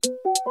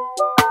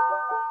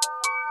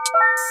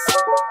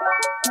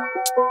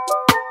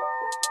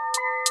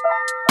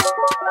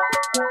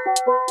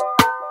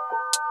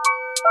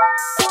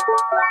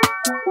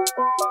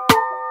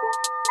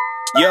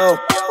Yo,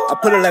 I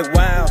put it like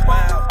wow,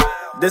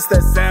 this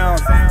that sound.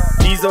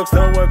 These oaks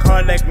don't work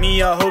hard like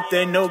me, I hope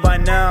they know by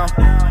now.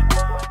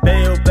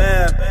 Bayo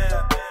Bab,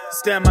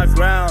 stand my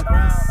ground.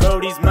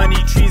 Throw these money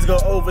trees, go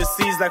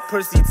overseas like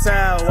Percy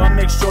Tau. I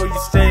make sure you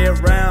stay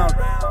around,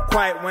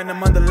 quiet when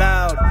I'm under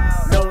loud.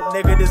 No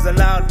negatives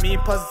allowed, me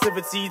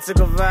positivity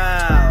took a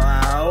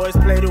vow. I always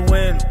play to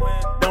win,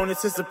 don't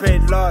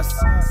anticipate loss.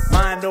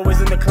 Mind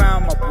always in the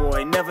clown, my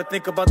boy. Never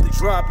think about the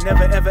drop,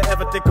 never ever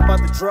ever think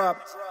about the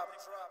drop.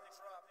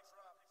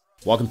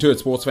 Welcome to it,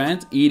 sports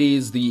fans. It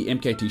is the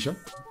MKT show.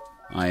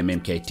 I am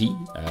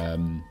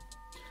MKT.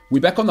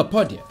 We're back on the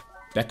pod here.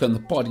 Back on the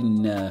pod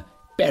in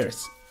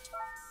Paris.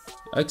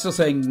 I'm still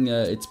saying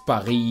it's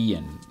Paris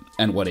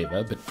and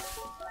whatever, but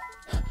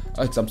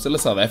I'm still a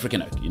South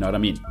African oak, you know what I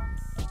mean?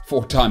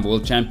 4-time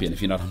world champion,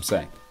 if you know what I'm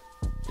saying.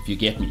 If you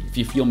get me, if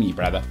you feel me,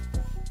 brother.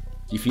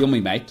 If you feel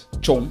me, mate.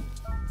 Chom.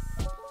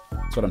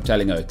 That's what I'm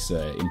telling oaks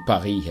in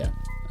Paris here.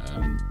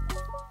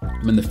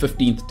 I'm in the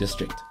 15th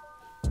district.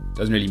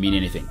 Doesn't really mean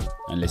anything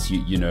unless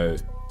you know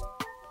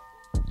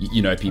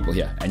people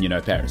here and you know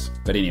Paris.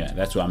 But anyway,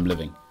 that's where I'm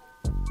living.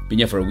 Been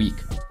here for a week.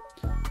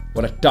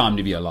 What a time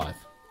to be alive.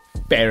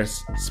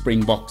 Paris,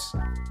 Springboks.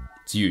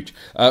 It's huge.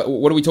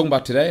 What are we talking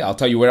about today? I'll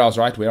tell you where I was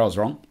right, where I was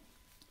wrong.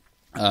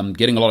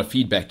 Getting a lot of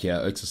feedback here.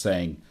 Oaks are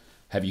saying,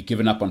 have you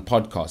given up on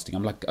podcasting?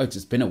 I'm like, Oaks,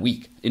 it's been a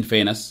week. In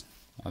fairness,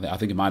 I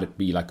think it might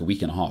be like a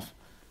week and a half.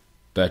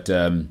 But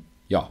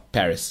yeah,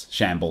 Paris,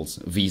 shambles.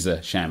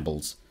 Visa,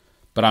 shambles.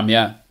 But I'm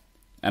here.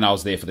 And I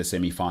was there for the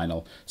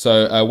semi-final.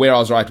 So where I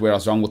was right, where I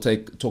was wrong, we'll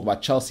talk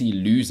about Chelsea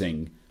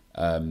losing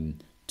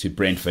to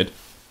Brentford.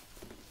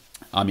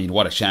 I mean,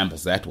 what a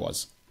shambles that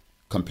was.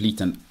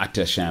 Complete and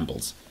utter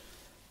shambles.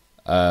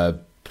 Man,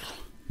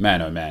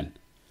 oh man.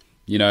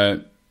 You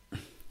know,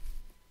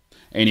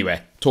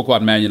 anyway, talk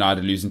about Man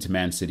United losing to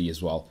Man City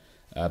as well.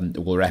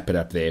 We'll wrap it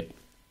up there.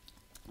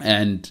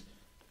 And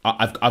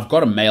I've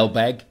got a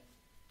mailbag,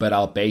 but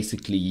I'll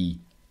basically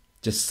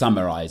just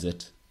summarize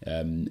it.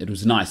 It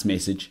was a nice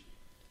message.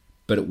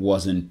 But it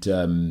wasn't,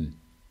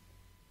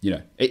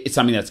 it's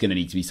something that's going to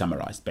need to be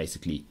summarized,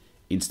 basically,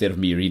 instead of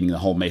me reading the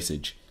whole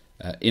message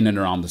in and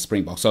around the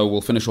Springbok. So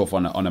we'll finish off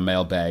on a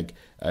mailbag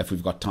if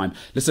we've got time.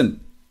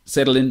 Listen,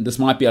 settle in. This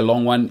might be a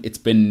long one. It's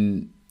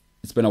been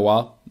a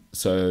while.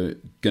 So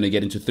going to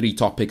get into 3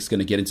 topics, going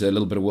to get into a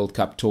little bit of World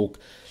Cup talk,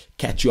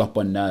 catch you up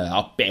on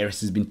how Paris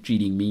has been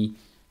treating me.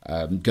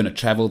 I'm going to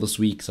travel this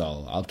week,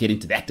 so I'll get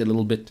into that a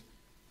little bit.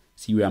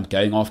 See where I'm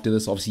going after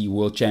this. Obviously,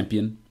 world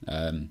champion.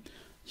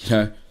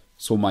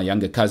 Saw my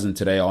younger cousin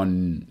today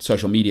on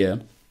social media.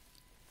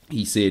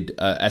 He said,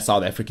 as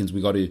South Africans, we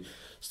got to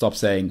stop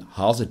saying,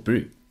 how's it,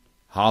 bro?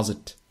 How's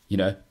it,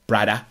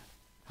 brother?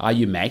 How are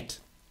you, mate?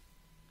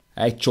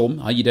 Hey, chum,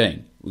 how you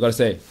doing? We got to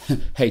say,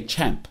 hey,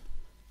 champ,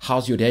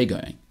 how's your day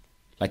going?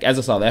 Like, as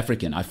a South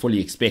African, I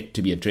fully expect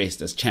to be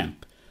addressed as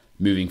champ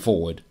moving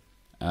forward.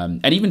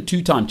 And even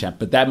 2-time champ,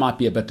 but that might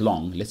be a bit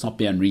long. Let's not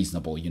be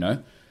unreasonable,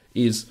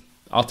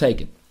 I'll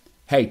take it.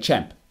 Hey,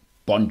 champ,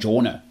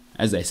 buongiorno,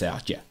 as they say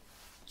out here.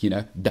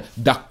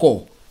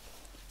 D'accord.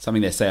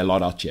 Something they say a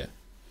lot out here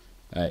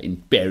in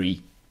Paris.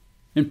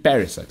 In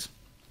Paris, it's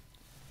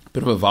a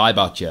bit of a vibe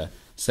out here.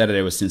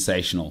 Saturday was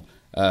sensational.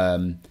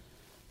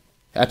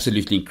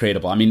 Absolutely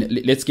incredible. I mean,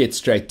 let's get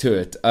straight to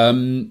it.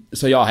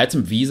 So yeah, I had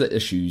some visa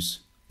issues.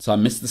 So I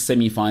missed the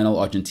semi-final,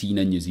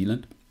 Argentina and New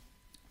Zealand.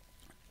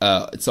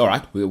 It's all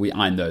right. We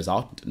ironed those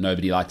out.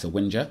 Nobody likes a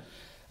whinger.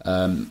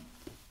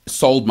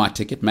 Sold my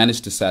ticket,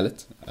 managed to sell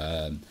it.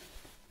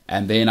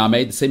 And then I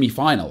made the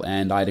semi-final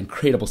and I had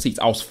incredible seats.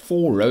 I was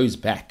 4 rows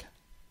back.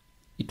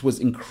 It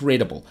was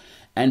incredible.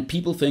 And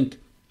people think,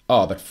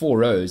 oh, but 4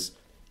 rows,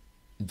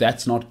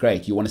 that's not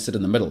great. You want to sit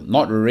in the middle.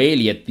 Not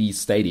really at these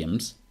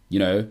stadiums.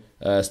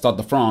 Stade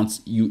de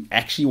France, you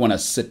actually want to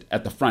sit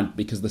at the front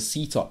because the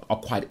seats are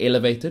quite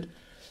elevated.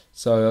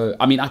 So,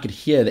 I mean, I could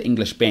hear the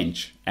English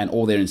bench and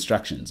all their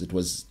instructions. It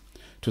was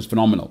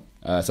phenomenal.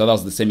 So that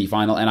was the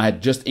semi-final. And I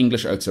had just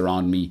English oaks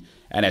around me.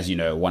 And as you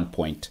know, at one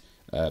point,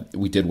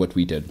 we did what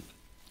we did.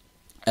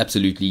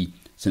 Absolutely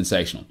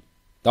sensational.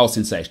 That was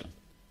sensational.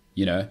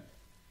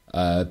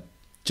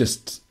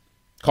 Just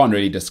can't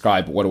really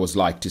describe what it was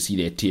like to see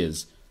their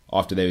tears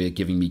after they were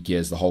giving me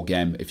gears the whole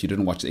game. If you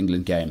didn't watch the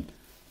England game,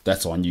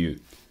 that's on you.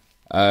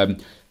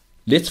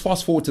 Let's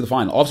fast forward to the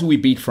final. Obviously, we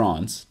beat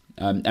France.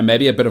 And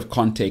maybe a bit of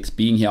context,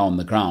 being here on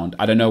the ground.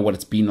 I don't know what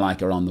it's been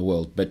like around the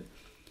world, but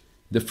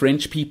the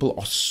French people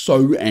are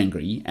so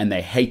angry and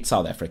they hate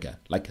South Africa.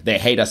 Like, they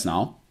hate us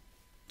now.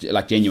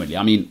 Like, genuinely.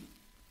 I mean,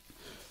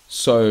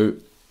 so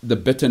the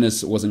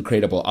bitterness was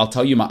incredible. I'll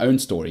tell you my own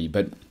story,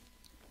 but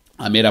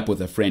I met up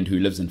with a friend who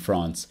lives in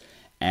France,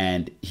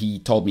 and he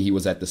told me he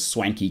was at the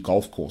swanky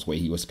golf course where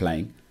he was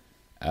playing,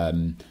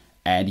 and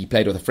he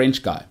played with a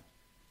French guy.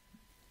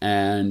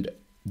 And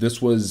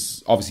this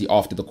was obviously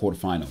after the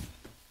quarterfinal.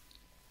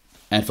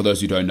 And for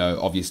those who don't know,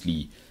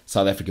 obviously,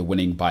 South Africa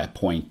winning by a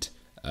point,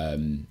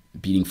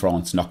 beating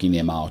France, knocking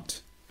them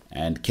out,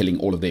 and killing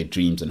all of their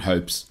dreams and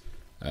hopes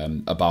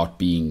about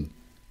being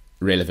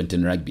relevant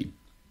in rugby.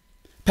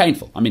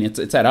 Painful. I mean,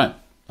 it's at home.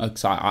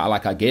 So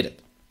I get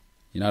it.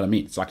 You know what I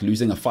mean? It's like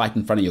losing a fight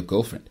in front of your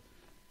girlfriend.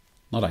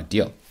 Not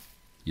ideal,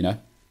 you know?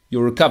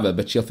 You'll recover,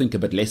 but she'll think a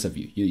bit less of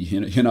you.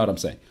 You know what I'm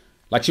saying?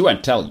 Like, she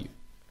won't tell you,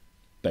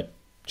 but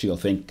she'll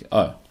think,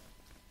 oh,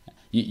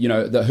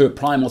 her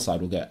primal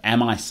side will go,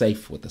 am I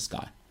safe with this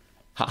guy?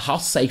 How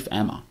safe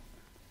am I?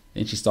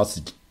 Then she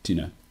starts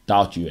to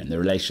doubt you, and the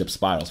relationship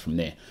spirals from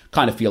there.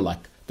 Kind of feel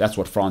like that's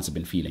what France have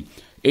been feeling.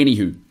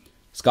 Anywho,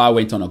 this guy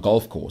went on a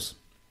golf course,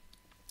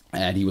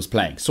 and he was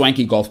playing.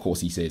 Swanky golf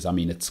course, he says. I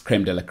mean, it's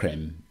creme de la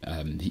creme.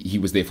 He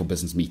was there for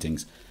business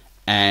meetings.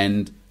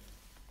 And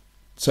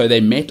so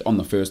they met on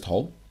the first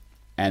hole.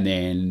 And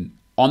then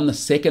on the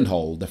second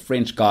hole, the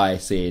French guy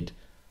said,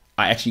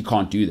 I actually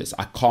can't do this.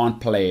 I can't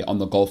play on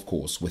the golf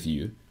course with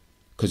you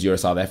because you're a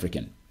South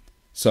African.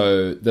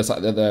 So the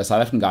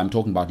South African guy I'm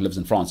talking about lives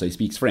in France, so he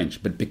speaks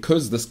French. But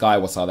because this guy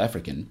was South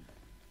African,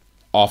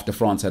 after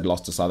France had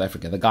lost to South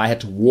Africa, the guy had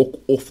to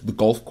walk off the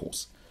golf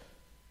course.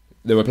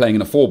 They were playing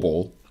in a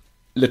 4-ball.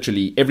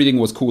 Literally, everything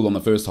was cool on the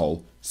first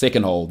hole.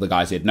 Second hole, the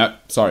guy said, no,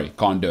 sorry,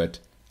 can't do it.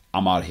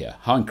 I'm out of here.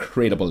 How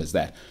incredible is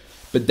that?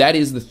 But that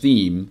is the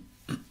theme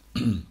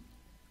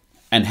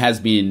and has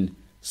been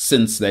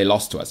since they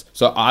lost to us.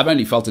 So I've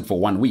only felt it for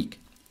 1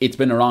 week. It's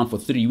been around for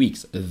 3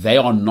 weeks. They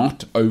are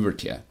not over it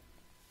here.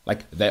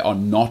 Like, they are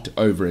not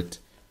over it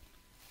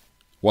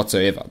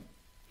whatsoever.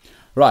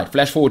 Right,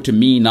 flash forward to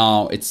me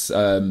now. It's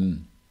so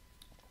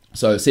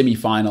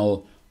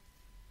semi-final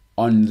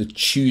on the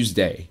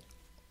Tuesday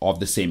of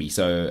the semi.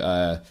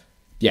 So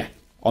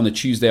on the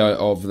Tuesday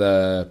of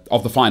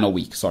the final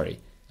week. Sorry,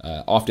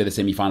 after the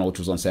semi-final, which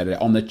was on Saturday.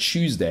 On the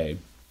Tuesday,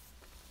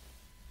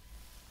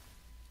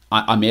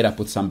 I met up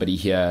with somebody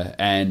here,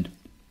 and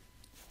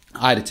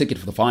I had a ticket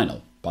for the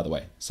final, by the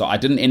way. So I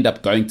didn't end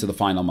up going to the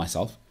final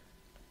myself.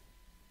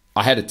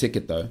 I had a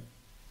ticket though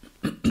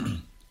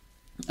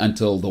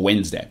until the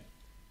Wednesday,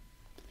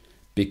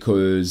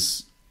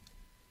 because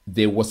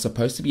there was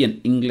supposed to be an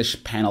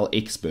English panel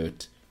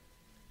expert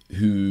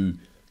who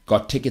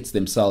got tickets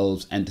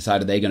themselves and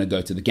decided they're going to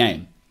go to the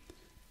game.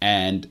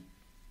 And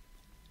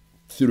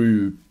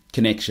through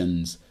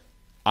connections,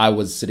 I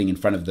was sitting in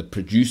front of the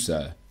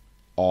producer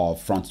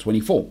of France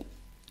 24.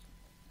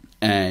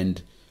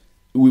 And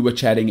we were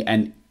chatting,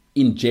 and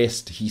in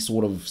jest, he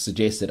sort of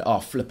suggested, oh,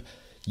 Flip,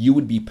 you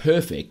would be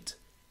perfect,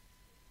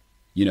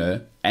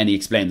 and he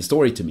explained the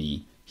story to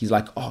me. He's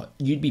like, oh,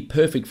 you'd be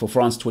perfect for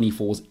France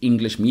 24's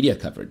English media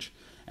coverage.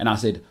 And I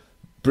said,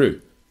 bro,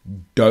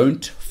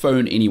 don't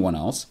phone anyone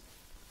else.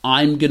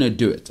 I'm going to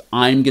do it.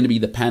 I'm going to be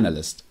the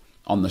panelist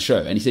on the show.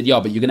 And he said,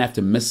 yeah, but you're going to have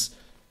to miss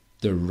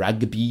the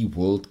Rugby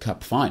World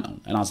Cup final.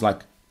 And I was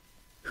like,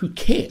 who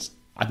cares?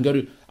 I'm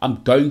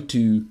going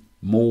to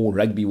more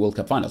Rugby World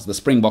Cup finals. The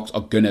Springboks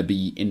are going to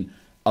be in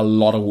a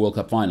lot of World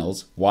Cup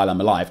finals while I'm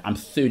alive. I'm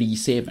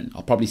 37.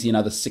 I'll probably see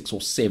another 6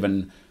 or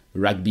 7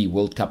 Rugby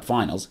World Cup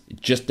finals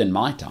just in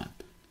my time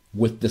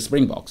with the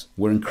Springboks.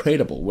 We're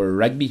incredible. We're a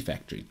rugby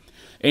factory.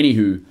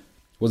 Anywho,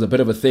 was a bit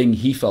of a thing.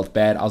 He felt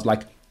bad. I was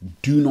like,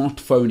 do not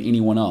phone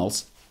anyone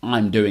else.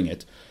 I'm doing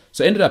it.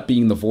 So I ended up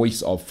being the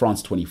voice of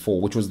France 24,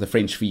 which was the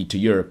French feed to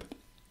Europe,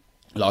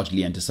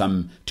 largely, and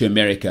to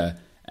America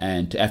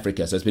and to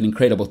Africa. So it's been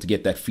incredible to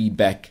get that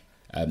feedback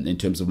in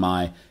terms of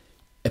my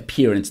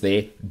appearance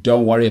there.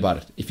 Don't worry about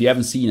it. If you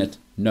haven't seen it,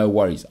 no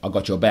worries. I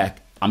got your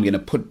back. I'm going to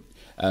put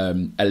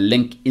a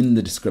link in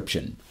the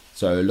description.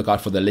 So look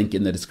out for the link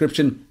in the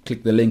description.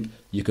 Click the link.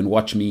 You can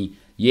watch me.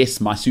 Yes,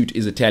 my suit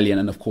is Italian,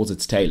 and of course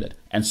it's tailored.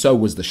 And so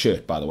was the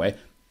shirt, by the way.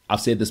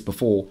 I've said this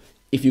before.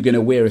 If you're going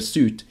to wear a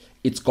suit,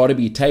 it's got to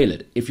be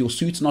tailored. If your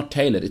suit's not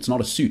tailored, it's not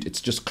a suit.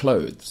 It's just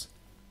clothes.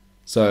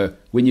 So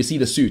when you see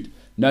the suit,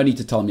 no need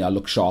to tell me I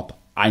look sharp.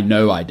 I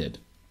know I did,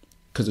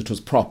 because it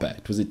was proper.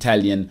 It was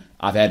Italian.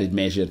 I've had it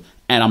measured,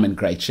 and I'm in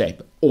great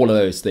shape. All of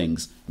those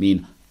things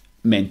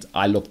meant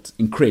I looked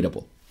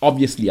incredible.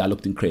 Obviously, I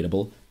looked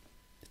incredible.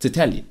 It's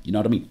Italian, you know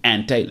what I mean?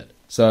 And tailored.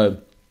 So,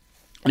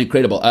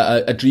 incredible.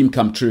 A dream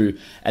come true.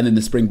 And then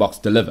the Springboks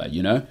deliver,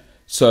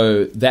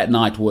 So, that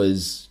night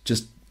was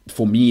just,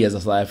 for me as a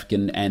South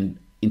African, and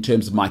in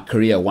terms of my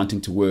career,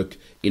 wanting to work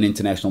in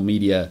international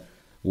media,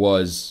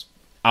 was,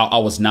 I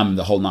was numb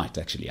the whole night,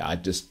 actually. I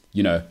just,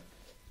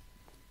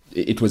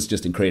 it was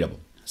just incredible.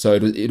 So,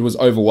 it was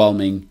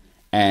overwhelming,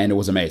 and it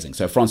was amazing.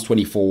 So, France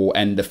 24,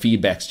 and the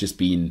feedback's just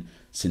been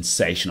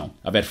sensational.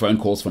 I've had phone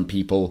calls from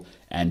people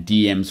and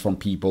DMs from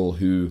people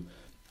who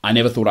I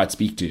never thought I'd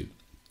speak to.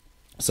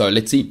 So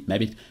let's see.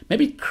 Maybe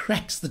it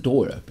cracks the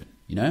door open,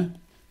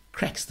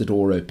 Cracks the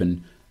door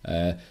open.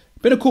 Been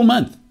a cool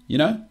month,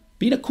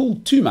 Been a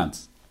cool 2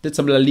 months. Did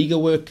some La Liga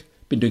work.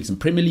 Been doing some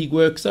Premier League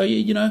work. So,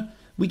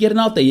 we're getting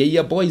out there.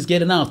 Your boy's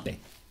getting out there.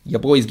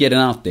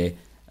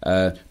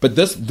 But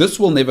this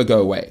will never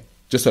go away,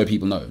 just so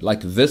people know.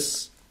 Like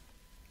this,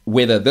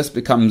 whether this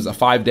becomes a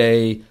 5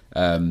 days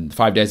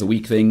a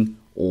week thing,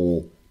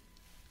 or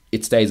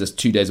it stays as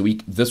 2 days a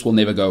week, this will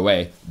never go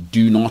away.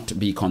 Do not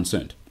be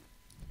concerned.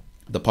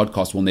 The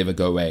podcast will never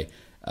go away.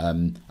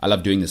 I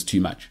love doing this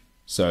too much.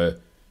 So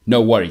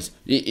no worries.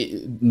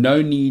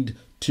 No need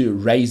to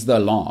raise the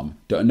alarm.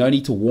 No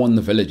need to warn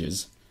the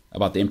villagers.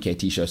 about the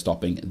MKT show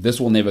stopping. This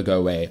will never go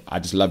away. I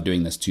just love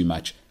doing this too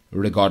much,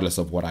 regardless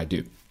of what I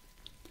do.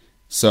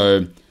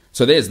 So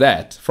there's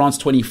that. France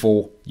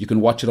 24. You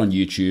can watch it on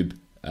YouTube.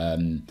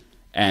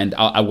 And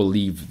I will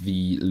leave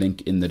the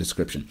link in the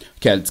description.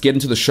 Okay, let's get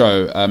into the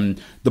show.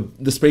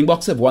 The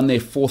Springboks have won their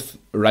 4th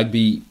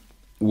Rugby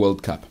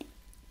World Cup,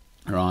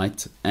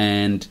 right?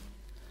 And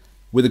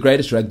we're the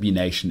greatest rugby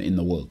nation in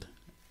the world.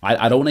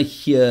 I don't want to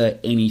hear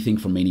anything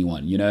from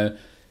anyone. You know,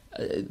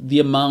 the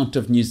amount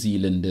of New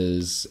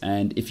Zealanders,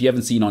 and if you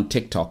haven't seen on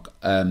TikTok,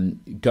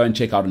 go and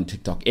check out on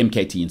TikTok,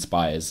 MKT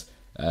Inspires.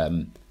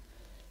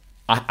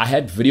 I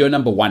had video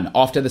number 1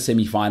 after the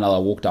semi-final. I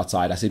walked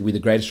outside. I said, we're the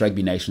greatest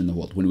rugby nation in the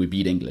world when we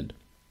beat England.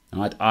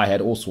 Right? I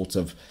had all sorts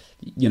of,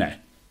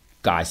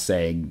 guys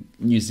saying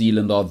New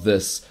Zealand are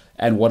this,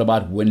 and what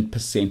about win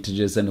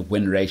percentages and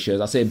win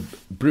ratios? I said,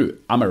 bro,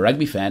 I'm a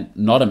rugby fan,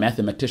 not a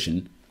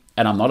mathematician,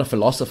 and I'm not a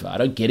philosopher. I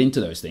don't get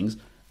into those things.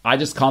 I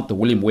just count the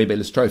William Webb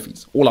Eliis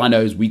trophies. All I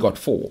know is we got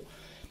 4.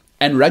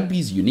 And rugby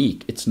is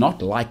unique. It's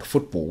not like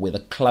football where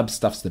the club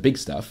stuff's the big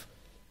stuff,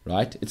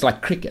 right? It's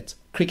like cricket.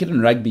 Cricket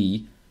and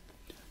rugby,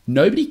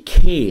 nobody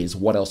cares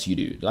what else you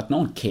do. Like, no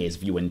one cares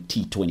if you win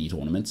T20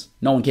 tournaments.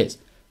 No one cares.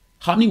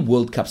 How many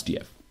World Cups do you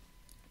have?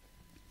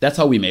 That's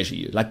how we measure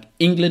you. Like,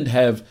 England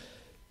have,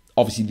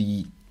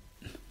 obviously,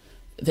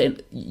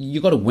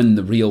 you got to win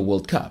the real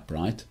World Cup,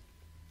 right?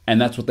 And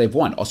that's what they've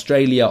won.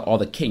 Australia are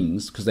the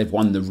kings because they've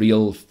won the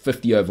real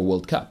 50-over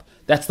World Cup.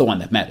 That's the one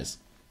that matters.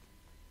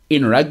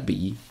 In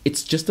rugby,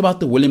 it's just about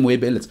the William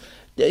Webb Eliis.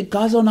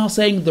 Guys are now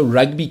saying the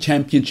rugby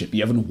championship.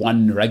 You haven't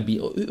won rugby.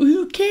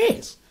 Who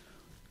cares?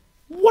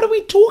 What are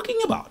we talking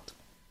about?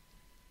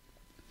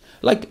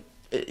 Like,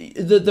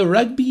 the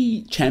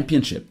rugby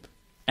championship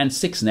and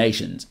Six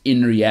Nations,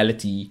 in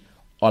reality,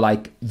 are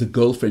like the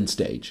girlfriend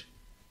stage.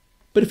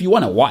 But if you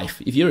want a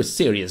wife, if you're a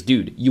serious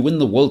dude, you win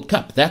the World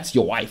Cup. That's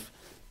your wife.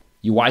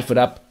 You wife it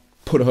up,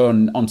 put her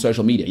on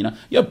social media. You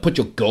don't put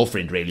your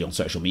girlfriend really on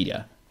social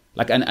media.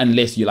 Like,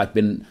 unless you like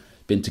been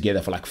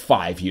together for like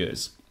 5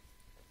 years.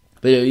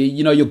 But,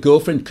 your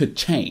girlfriend could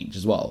change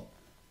as well.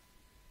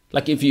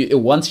 Like,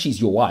 once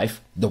she's your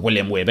wife, the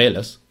William Webb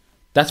Eliis,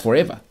 that's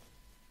forever.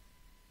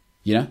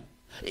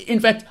 In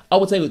fact, I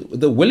would say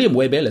the William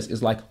Webb Eliis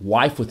is like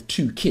wife with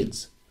 2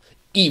 kids.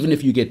 Even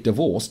if you get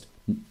divorced,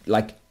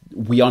 like,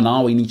 we are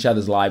now in each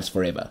other's lives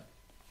forever.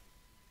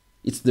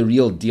 It's the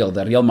real deal,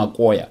 the real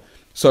Makoya.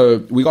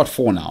 So we got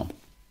 4 now.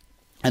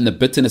 And the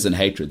bitterness and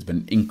hatred's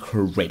been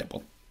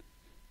incredible.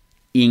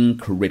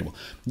 Incredible.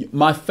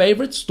 My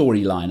favorite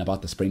storyline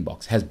about the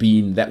Springboks has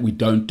been that we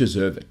don't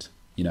deserve it.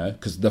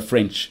 Because the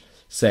French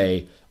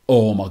say,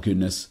 oh my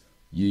goodness,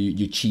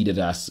 you cheated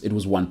us. It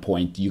was 1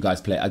 point. You guys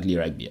play ugly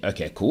rugby.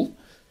 Okay, cool.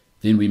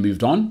 Then we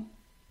moved on.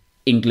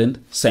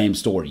 England, same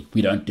story.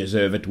 We don't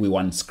deserve it. We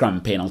won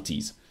scrum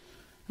penalties.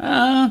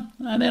 And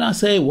then I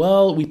say,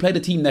 well, we played a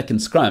team that can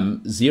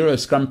scrum. 0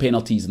 scrum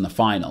penalties in the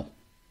final.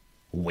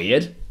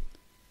 Weird.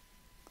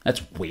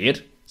 That's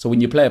weird. So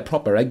when you play a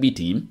proper rugby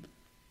team,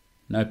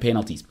 no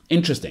penalties.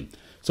 Interesting.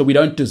 So we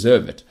don't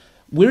deserve it.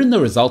 We're in the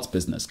results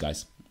business,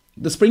 guys.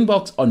 The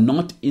Springboks are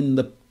not in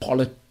the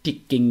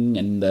politicking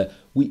and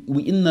we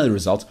in the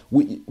results.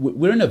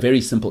 We're in a very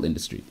simple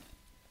industry.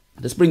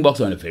 The Springboks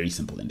are in a very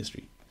simple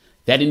industry.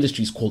 That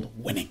industry is called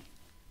winning.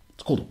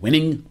 It's called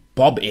winning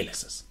Bob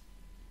Ellis's.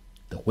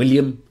 The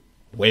William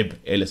Webb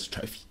Eliis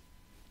Trophy.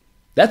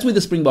 That's where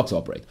the Springboks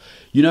operate.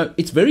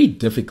 It's very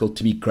difficult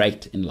to be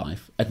great in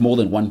life at more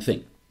than one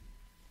thing.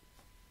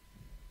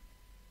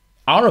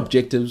 Our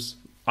objectives,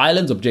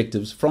 Ireland's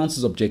objectives,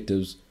 France's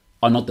objectives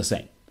are not the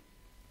same.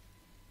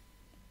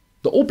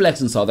 The All Blacks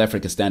in South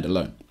Africa stand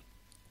alone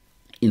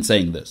in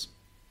saying this.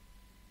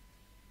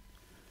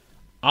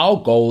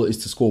 Our goal is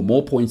to score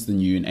more points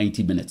than you in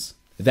 80 minutes.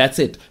 That's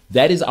it.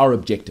 That is our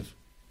objective.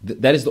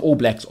 That is the All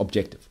Blacks'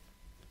 objective.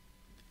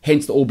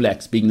 Hence the All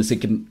Blacks being the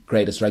second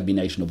greatest rugby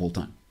nation of all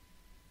time.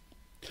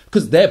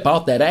 Because they're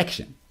about that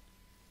action.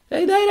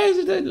 They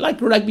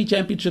like rugby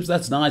championships,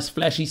 that's nice.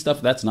 Flashy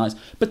stuff, that's nice.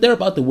 But they're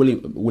about the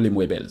William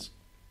Webb Eliis.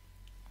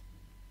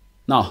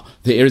 Now,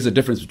 there is a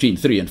difference between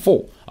 3 and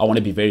 4. I want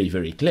to be very,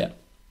 very clear.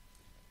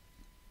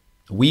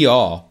 We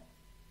are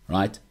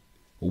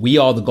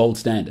the gold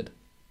standard.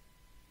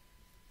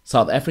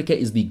 South Africa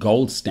is the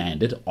gold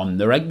standard on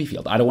the rugby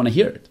field. I don't want to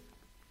hear it.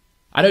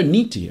 I don't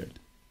need to hear it.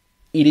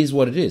 It is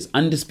what it is,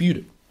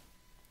 undisputed.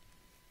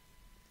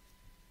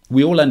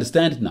 We all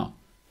understand it now.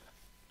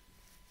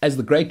 As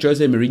the great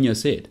Jose Mourinho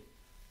said,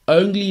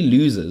 only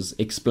losers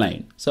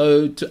explain.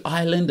 So to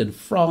Ireland and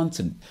France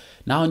and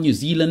now New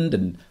Zealand,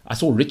 and I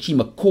saw Richie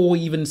McCaw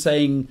even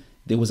saying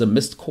there was a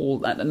missed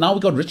call. And now we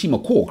got Richie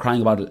McCaw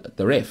crying about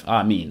the ref.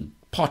 I mean,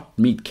 pot,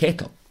 meat,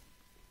 kettle.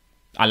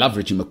 I love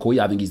Richie McCaw.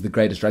 I think he's the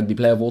greatest rugby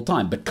player of all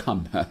time. But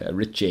come,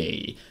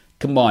 Richie,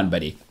 come on,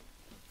 buddy.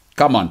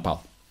 Come on,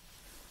 pal.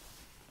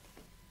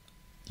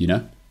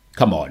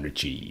 Come on,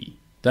 Richie.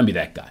 Don't be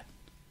that guy.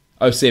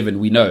 07,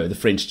 we know the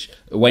French,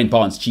 Wayne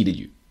Barnes cheated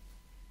you.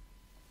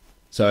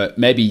 So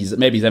maybe he's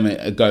having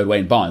a go at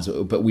Wayne Barnes,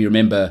 but we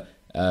remember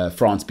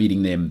France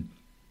beating them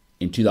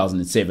in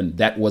 2007,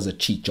 that was a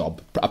cheat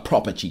job, a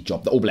proper cheat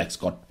job. The All Blacks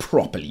got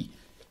properly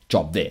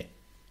job there.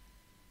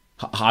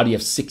 How do you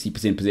have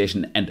 60%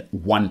 possession and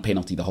 1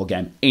 penalty the whole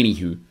game?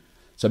 Anywho,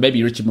 so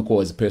maybe Richie McCaw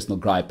has a personal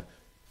gripe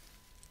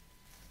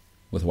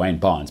with Wayne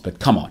Barnes, but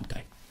come on,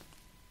 guy.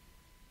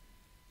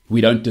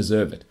 We don't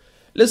deserve it.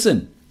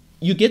 Listen,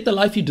 you get the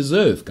life you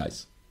deserve,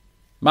 guys.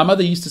 My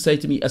mother used to say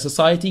to me, a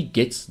society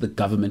gets the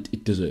government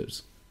it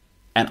deserves.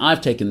 And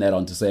I've taken that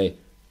on to say,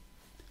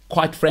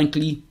 quite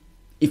frankly,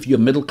 if you're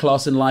middle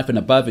class in life and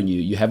above and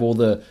you have all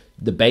the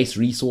base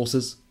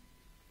resources,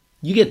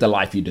 you get the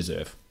life you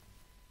deserve.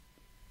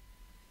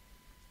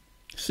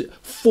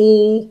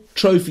 4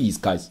 trophies,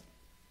 guys.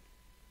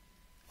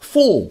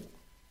 4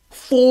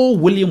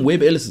 William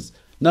Webb Ellises.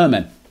 No,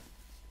 man.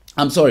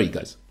 I'm sorry,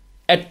 guys.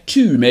 At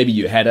 2, maybe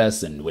you had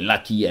us and we're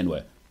lucky and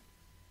we're...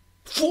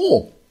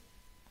 4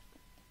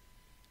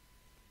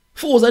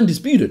 is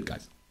undisputed,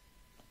 guys.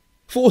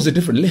 4 is a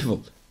different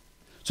level.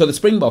 So the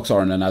Springboks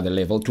are on another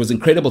level. It was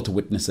incredible to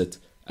witness it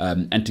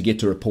and to get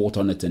to report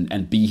on it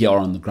and be here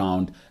on the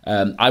ground.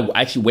 I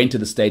actually went to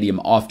the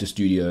stadium after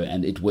studio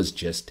and it was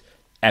just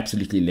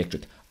absolutely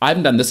electric. I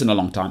haven't done this in a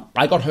long time.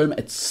 I got home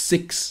at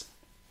 6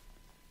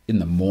 in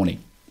the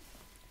morning.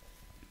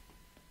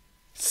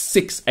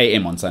 6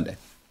 a.m. on Sunday.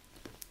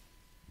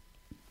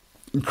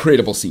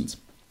 Incredible scenes.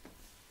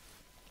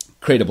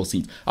 Incredible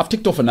scenes. I've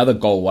ticked off another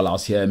goal while I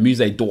was here.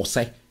 Musée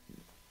d'Orsay.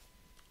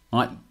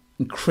 Right.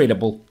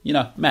 Incredible.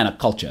 Man of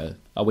culture.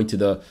 I went to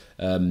the,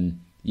 going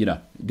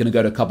to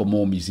go to a couple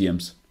more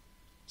museums.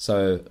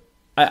 So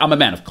I'm a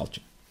man of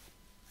culture.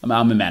 I'm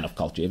a man of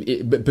culture.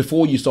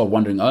 Before you start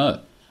wondering,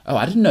 oh,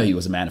 I didn't know he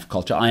was a man of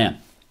culture. I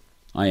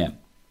am.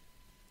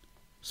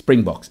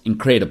 Springboks,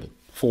 incredible.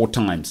 4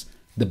 times.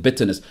 The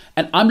bitterness.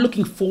 And I'm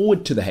looking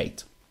forward to the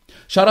hate.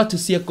 Shout out to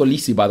Siya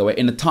Kolisi, by the way,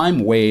 in a time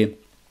where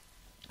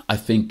I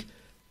think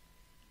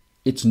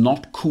it's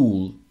not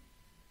cool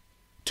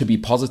to be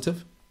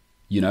positive,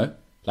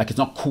 Like, it's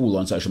not cool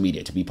on social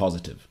media to be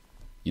positive.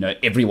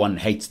 Everyone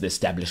hates the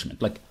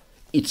establishment. Like,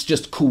 it's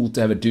just cool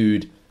to have a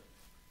dude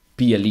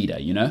be a leader,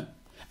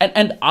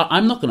 And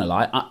I'm not going to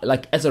lie,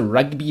 as a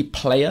rugby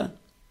player,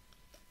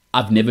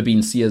 I've never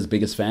been Sia's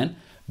biggest fan.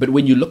 But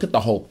when you look at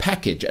the whole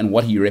package and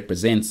what he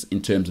represents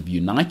in terms of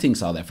uniting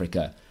South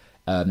Africa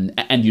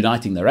and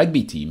uniting the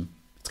rugby team,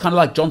 it's kind of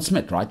like John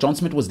Smith, right? John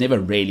Smith was never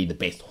really the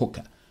best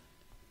hooker.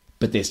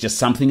 But there's just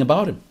something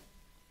about him.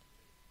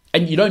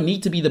 And you don't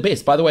need to be the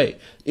best. By the way,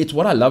 it's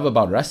what I love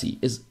about Rassie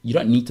is you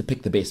don't need to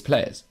pick the best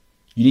players.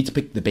 You need to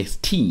pick the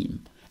best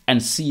team.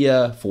 And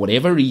Sia, for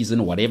whatever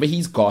reason, whatever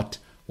he's got,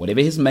 whatever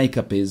his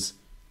makeup is,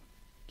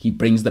 he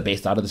brings the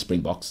best out of the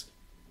Springboks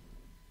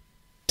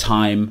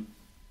time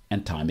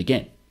and time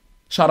again.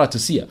 Shout out to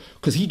Sia,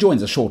 because he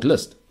joins a short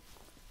list.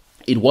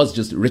 It was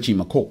just Richie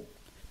McCaw.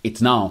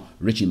 It's now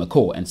Richie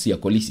McCaw and Siya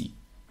Kolisi.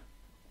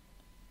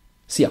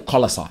 Siya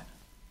Kolisi.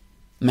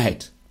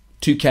 Mate,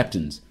 2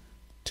 captains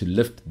to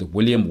lift the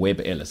William Webb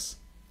Eliis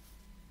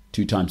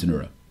 2 times in a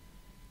row.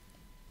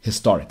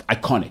 Historic,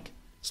 iconic.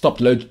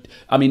 Stopped load.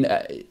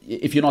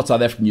 If you're not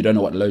South African, you don't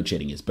know what load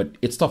shedding is, but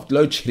it stopped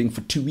load shedding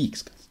for 2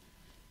 weeks, guys.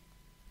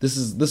 This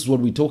is what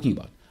we're talking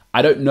about.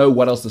 I don't know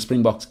what else the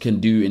Springboks can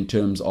do in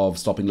terms of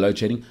stopping load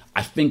shedding.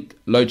 I think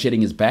load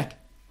shedding is back.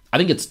 I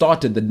think it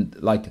started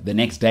the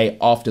next day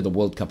after the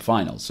World Cup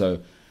final. So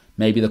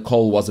maybe the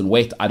coal wasn't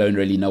wet. I don't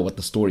really know what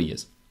the story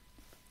is.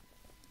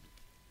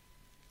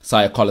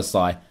 Siya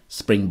Kolisi,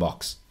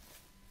 Springboks.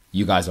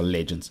 You guys are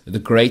legends. The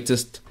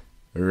greatest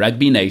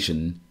rugby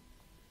nation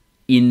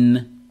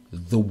in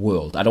the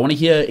world. I don't want to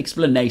hear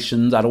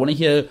explanations. I don't want to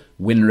hear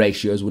win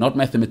ratios. We're not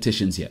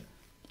mathematicians here.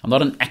 I'm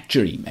not an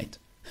actuary, mate.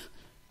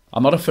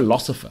 I'm not a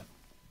philosopher.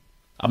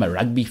 I'm a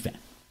rugby fan.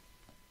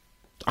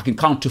 I can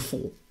count to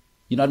 4.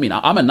 You know what I mean?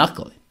 I'm a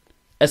knuckle.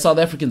 As South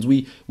Africans,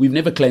 we've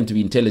never claimed to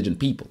be intelligent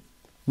people.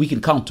 We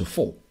can count to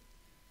 4.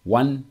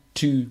 1,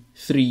 2,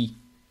 3,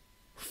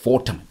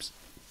 4 times.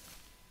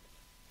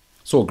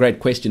 Saw a great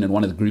question in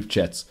one of the group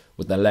chats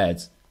with the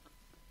lads.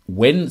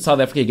 When South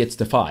Africa gets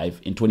to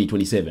 5 in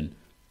 2027,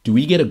 do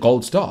we get a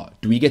gold star?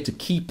 Do we get to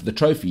keep the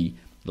trophy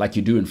like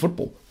you do in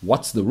football?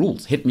 What's the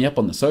rules? Hit me up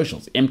on the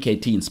socials.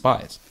 MKT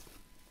Inspires.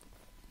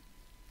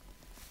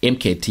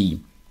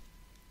 MKT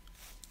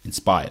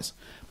Inspires.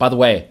 By the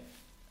way,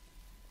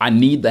 I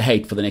need the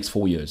hate for the next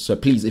 4 years. So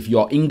please, if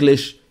you're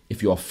English,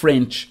 if you're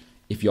French,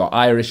 if you're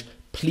Irish,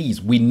 please,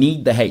 we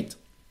need the hate.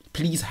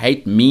 Please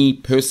hate me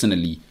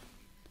personally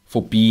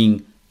for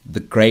being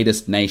the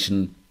greatest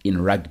nation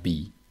in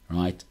rugby,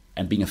 right?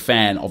 And being a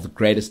fan of the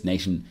greatest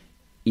nation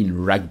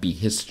in rugby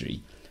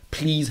history.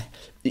 Please,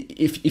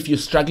 if you're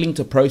struggling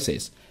to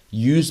process,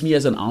 use me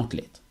as an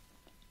outlet.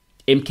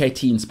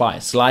 MKT Inspire.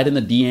 Slide in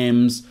the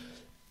DMs.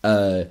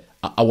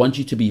 I want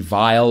you to be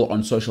vile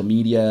on social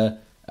media.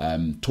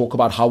 Talk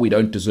about how we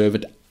don't deserve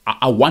it.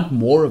 I want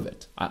more of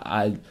it.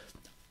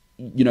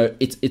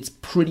 It's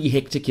pretty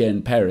hectic here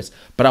in Paris,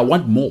 but I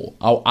want more.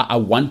 I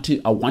want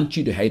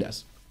you to hate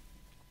us.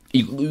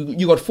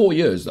 You got 4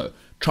 years though.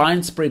 Try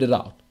and spread it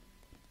out.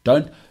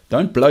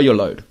 Don't blow your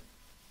load.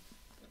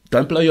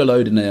 Don't blow your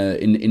load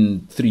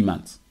in 3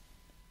 months.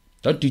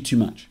 Don't do too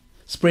much.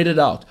 Spread it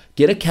out.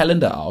 Get a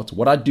calendar out.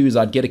 What I'd do is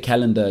I'd get a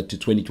calendar to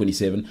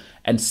 2027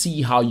 and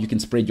see how you can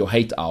spread your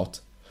hate out,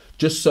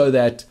 just so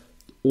that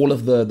all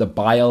of the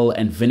bile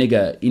and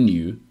vinegar in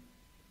you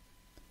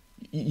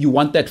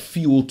want that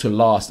fuel to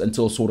last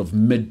until sort of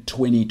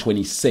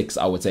mid-2026,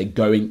 I would say,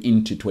 going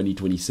into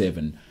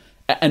 2027.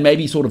 And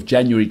maybe sort of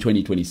January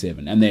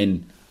 2027. And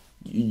then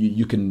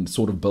you can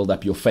sort of build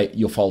up your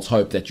false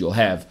hope that you'll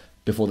have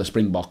before the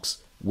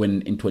Springboks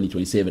win in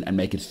 2027 and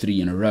make it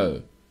 3 in a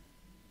row.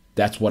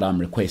 That's what I'm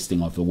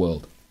requesting of the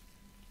world.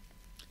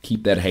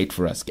 Keep that hate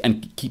for us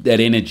and keep that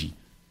energy,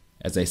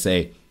 as they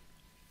say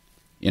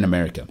in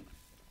America.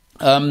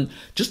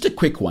 Just a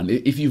quick one.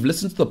 If you've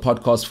listened to the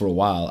podcast for a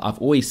while, I've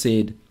always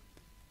said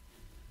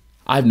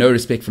I have no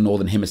respect for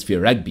Northern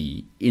Hemisphere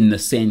rugby, in the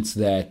sense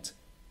that,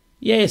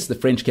 yes, the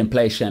French can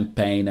play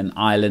champagne and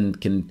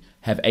Ireland can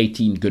have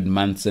 18 good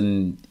months,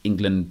 and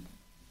England,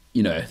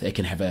 they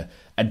can have a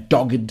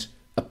dogged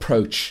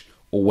approach,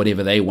 or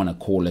whatever they want to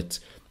call it,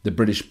 the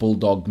British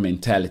bulldog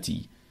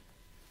mentality.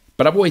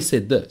 But I've always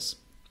said this.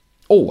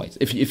 Always.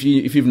 If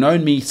you've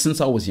known me since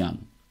I was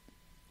young,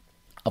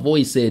 I've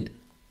always said,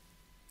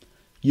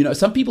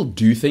 some people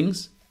do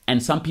things,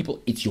 and some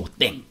people, it's your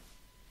thing.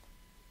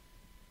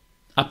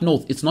 Up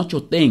north, it's not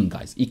your thing,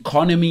 guys.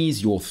 Economy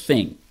is your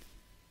thing.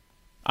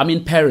 I'm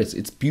in Paris.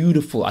 It's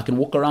beautiful. I can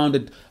walk around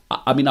it.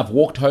 I've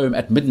walked home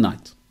at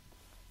midnight.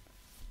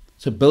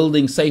 So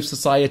building safe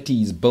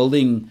societies,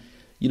 building,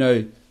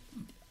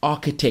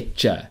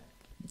 architecture,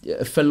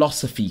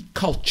 philosophy,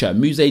 culture,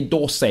 Musée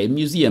d'Orsay,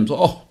 museums.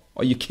 Oh,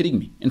 are you kidding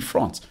me? In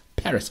France,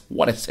 Paris,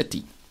 what a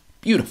city.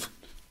 Beautiful.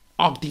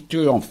 Arc de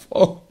Triomphe.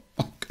 Oh,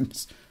 my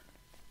goodness.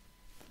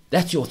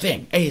 That's your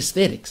thing.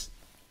 Aesthetics.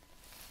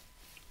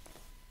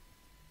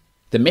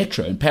 The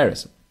metro in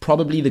Paris,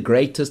 probably the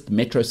greatest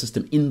metro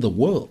system in the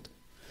world.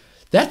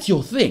 That's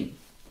your thing.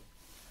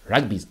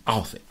 Rugby's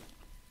our thing.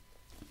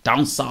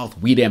 Down south,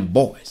 we them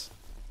boys.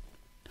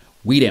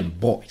 We them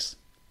boys.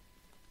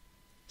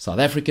 South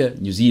Africa,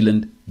 New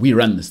Zealand, we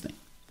run this thing.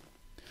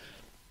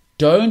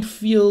 Don't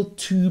feel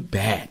too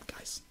bad,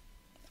 guys.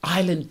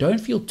 Ireland, don't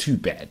feel too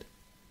bad.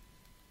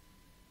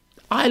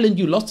 Ireland,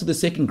 you lost to the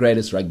second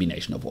greatest rugby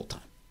nation of all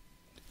time.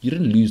 You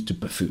didn't lose to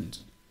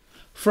buffoons.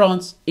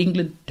 France,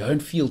 England,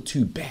 don't feel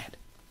too bad.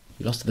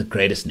 You lost to the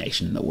greatest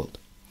nation in the world.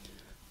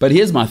 But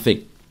here's my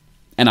thing,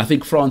 and I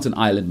think France and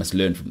Ireland must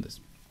learn from this.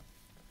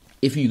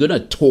 If you're going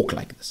to talk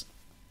like this,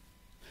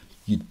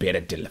 you'd better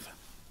deliver.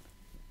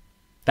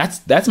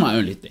 That's my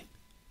only thing.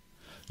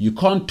 You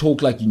can't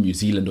talk like you New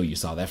Zealand or you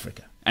South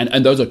Africa.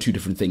 And those are two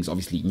different things.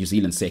 Obviously, New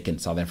Zealand second,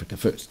 South Africa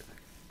first.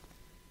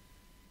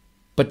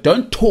 But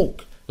don't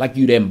talk like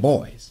you them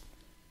boys.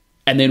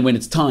 And then when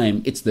it's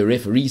time, it's the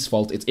referee's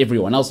fault. It's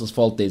everyone else's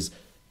fault.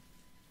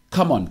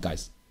 Come on,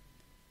 guys.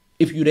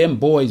 If you them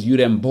boys, you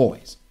them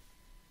boys.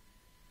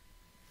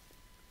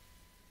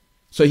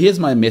 So here's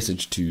my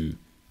message to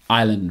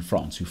Ireland and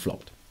France who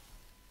flopped.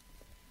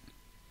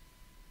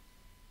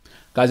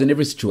 Guys, in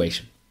every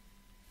situation,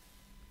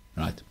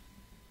 right,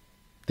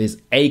 there's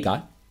a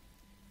guy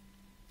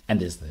and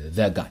there's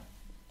the guy.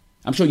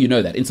 I'm sure you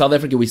know that. In South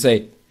Africa, we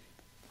say,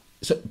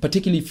 so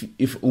particularly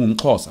if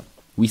Xhosa,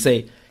 we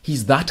say,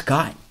 he's that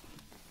guy.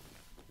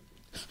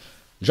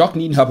 Jacques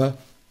Nienhaber,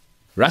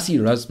 Rassie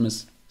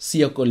Erasmus,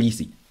 Siya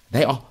Kolisi,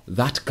 they are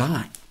that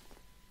guy.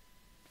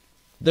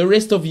 The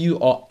rest of you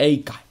are a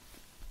guy.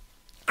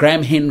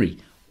 Graham Henry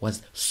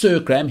was Sir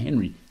Graham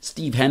Henry.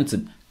 Steve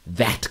Hansen,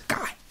 that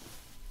guy.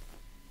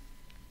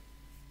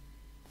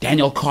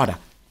 Daniel Carter,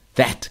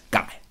 that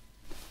guy.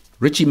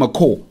 Richie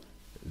McCaw,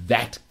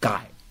 that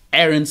guy.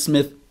 Aaron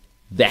Smith,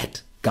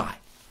 that guy.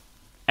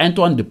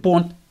 Antoine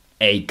Dupont,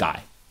 a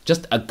guy.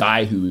 Just a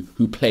guy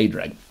who played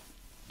rugby.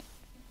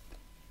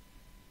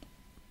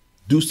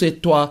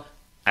 Ducetois,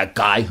 a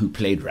guy who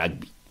played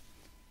rugby.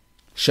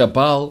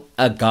 Chabal,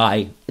 a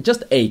guy.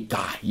 Just a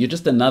guy. You're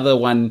just another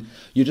one.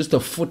 You're just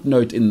a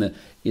footnote in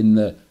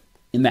the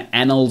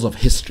annals of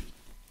history.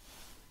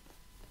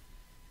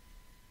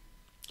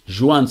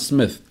 Juan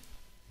Smith,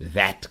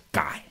 that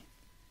guy.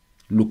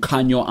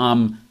 Lucanio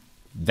Am,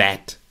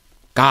 that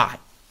guy.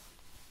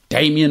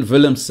 Damian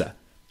Willemse,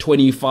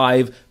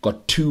 25,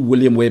 got 2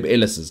 William Webb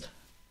Ellises.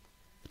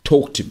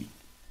 Talk to me.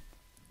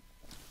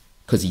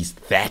 Because he's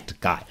that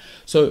guy.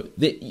 So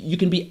you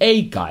can be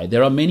a guy.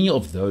 There are many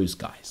of those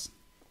guys.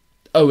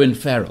 Owen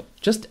Farrell,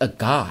 just a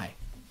guy.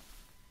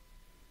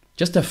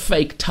 Just a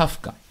fake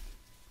tough guy.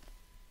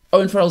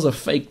 Owen Farrell's a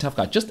fake tough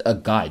guy. Just a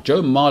guy.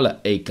 Joe Marler,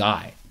 a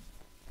guy.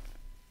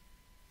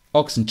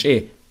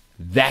 Oxenchair,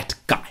 that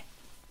guy.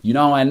 You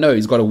know how I know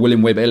he's got a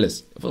William Webb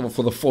Ellis for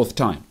the 4th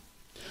time.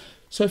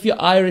 So if you're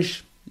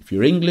Irish, if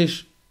you're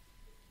English,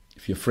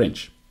 if you're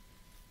French,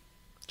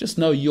 just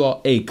know you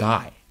are a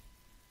guy.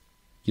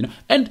 You know,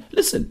 and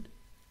listen,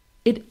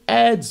 it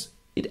adds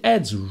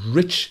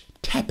rich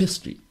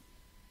tapestry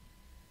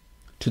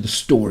to the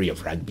story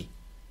of rugby.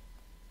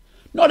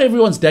 Not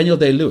everyone's Daniel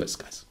Day-Lewis,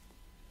 guys.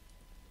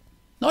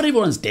 Not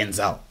everyone's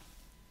Denzel.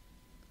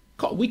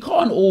 We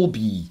can't all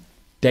be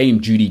Dame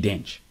Judi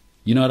Dench.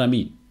 You know what I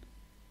mean?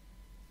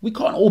 We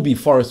can't all be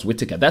Forrest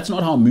Whitaker. That's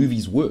not how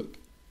movies work.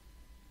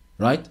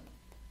 Right?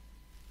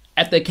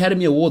 At the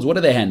Academy Awards, what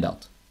do they hand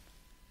out?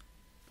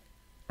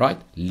 Right?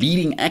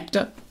 Leading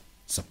actor,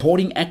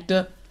 supporting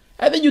actor,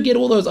 and then you get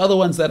all those other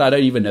ones that I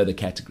don't even know the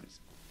categories.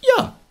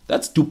 Yeah,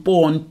 that's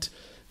DuPont,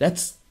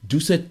 that's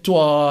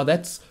Ducetois,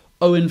 that's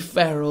Owen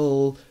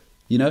Farrell,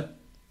 you know,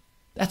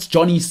 that's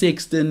Johnny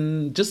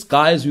Sexton, just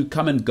guys who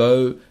come and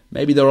go.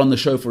 Maybe they're on the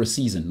show for a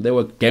season. They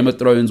were Game of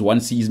Thrones,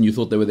 one season you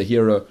thought they were the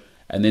hero,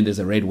 and then there's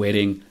a red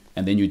wedding,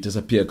 and then you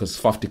disappear because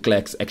Faf de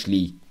Klerk's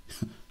actually,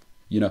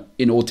 you know,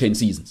 in all 10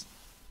 seasons.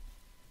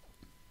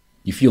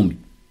 You feel me?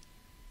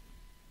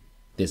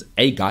 There's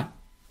a guy,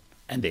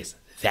 and there's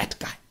that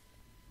guy.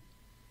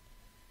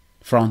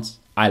 France,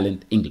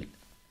 Ireland, England.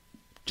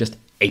 Just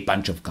a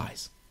bunch of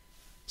guys.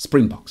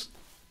 Springboks.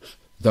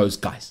 Those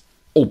guys.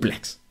 All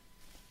Blacks.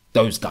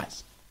 Those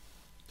guys.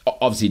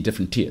 Obviously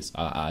different tiers.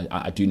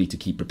 I do need to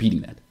keep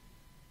repeating that.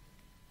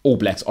 All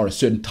Blacks are a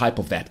certain type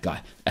of that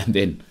guy. And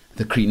then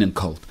the green and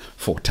gold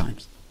 4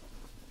 times.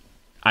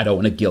 I don't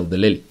want to gild the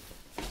lily.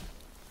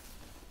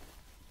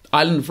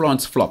 Ireland and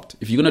France flopped.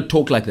 If you're going to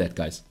talk like that,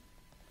 guys,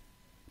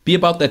 be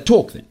about that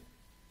talk then.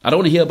 I don't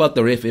want to hear about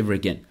the ref ever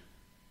again.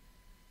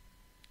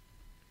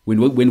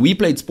 When we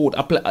played sport,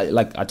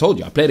 like I told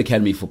you, I played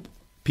academy football.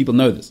 People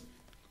know this.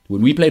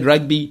 When we played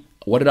rugby,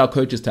 what did our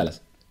coaches tell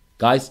us?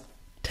 Guys,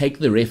 take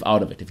the ref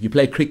out of it. If you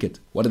play cricket,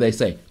 what do they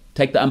say?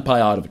 Take the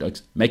umpire out of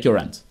it. Make your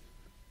runs.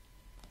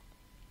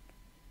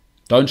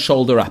 Don't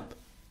shoulder up.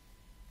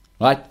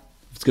 Right?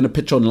 If it's going to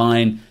pitch on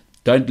line,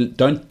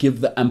 don't give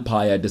the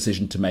umpire a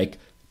decision to make.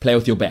 Play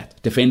with your bat.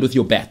 Defend with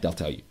your bat, they'll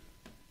tell you.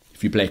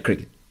 If you play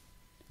cricket.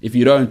 If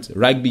you don't,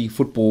 rugby,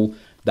 football,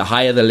 the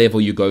higher the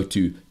level you go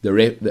to,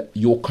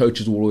 your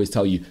coaches will always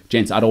tell you,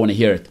 gents, I don't want to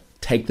hear it.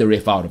 Take the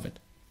ref out of it.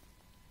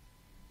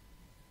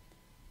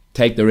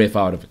 Take the ref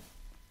out of it.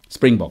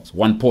 Springboks,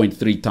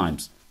 1.3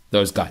 times.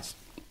 Those guys.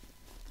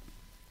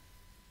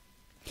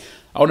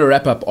 I want to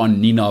wrap up on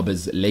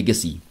Nienaber's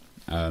legacy,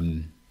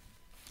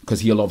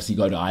 because he'll obviously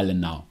go to Ireland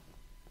now.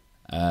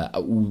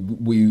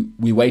 We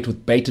wait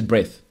with bated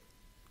breath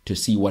to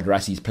see what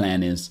Rassie's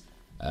plan is.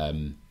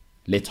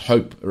 Let's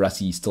hope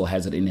Rassie still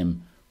has it in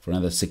him for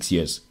another 6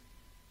 years,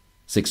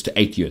 6 to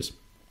 8 years,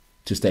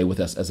 to stay with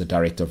us as a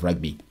director of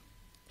rugby.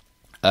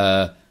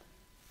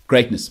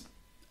 Greatness.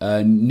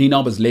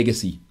 Nienaber's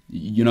legacy.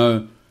 You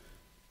know,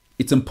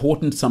 it's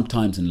important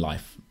sometimes in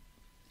life.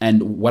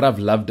 And what I've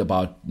loved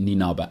about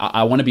Nienaber,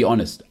 I want to be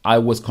honest, I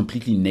was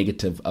completely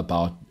negative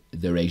about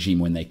the regime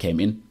when they came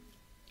in.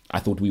 I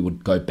thought we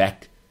would go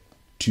back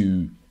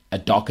to a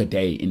darker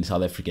day in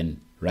South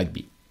African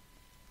rugby.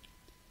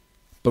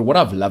 But what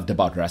I've loved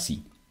about Rassie,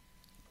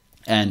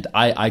 and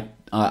I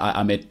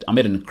met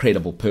an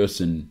incredible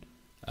person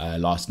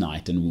last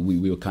night, and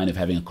we were kind of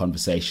having a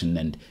conversation,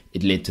 and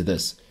it led to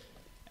this.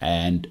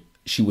 And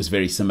she was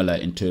very similar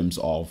in terms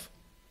of,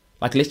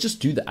 like, let's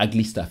just do the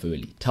ugly stuff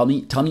early. Tell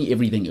me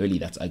everything early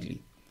that's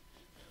ugly.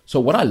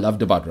 So what I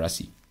loved about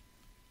Rassie,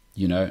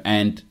 you know,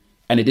 and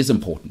it is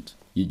important,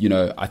 you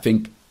know, I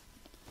think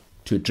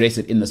to address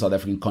it in the South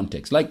African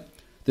context, like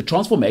the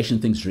transformation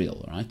thing's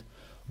real, right?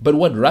 But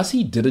what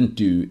Rassie didn't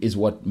do is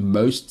what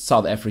most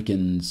South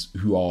Africans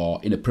who are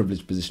in a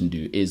privileged position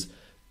do, is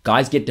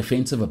guys get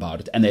defensive about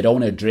it and they don't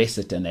want to address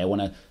it and they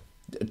want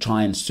to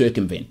try and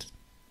circumvent.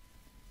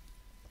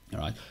 All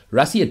right.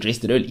 Rassie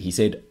addressed it early. He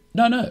said,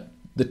 no,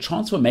 the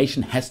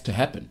transformation has to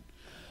happen.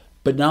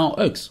 But now,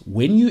 Oaks,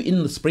 when you're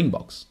in the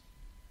Springboks,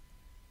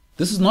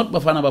 this is not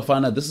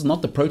Bafana, this is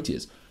not the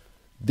Proteas.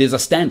 There's a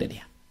standard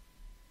here.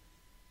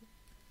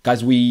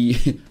 Guys,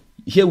 we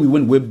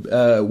win Webb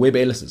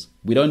Elises.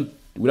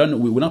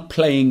 We're not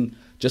playing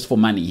just for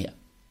money here.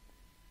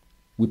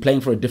 We're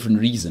playing for a different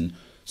reason.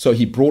 So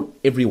he brought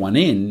everyone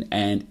in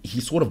and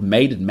he sort of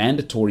made it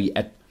mandatory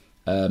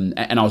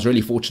and I was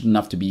really fortunate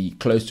enough to be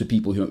close to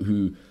people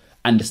who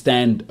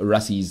understand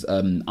Rassie's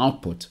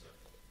output.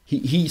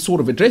 He sort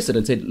of addressed it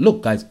and said,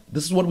 look, guys,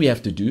 this is what we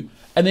have to do.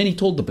 And then he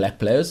told the black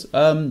players,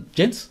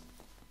 gents,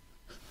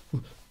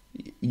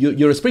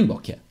 you're a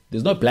Springbok here.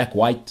 There's no black,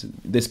 white,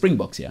 there's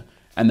Springboks here.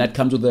 And that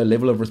comes with a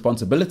level of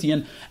responsibility.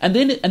 And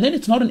then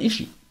it's not an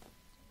issue.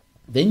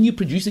 Then you're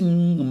producing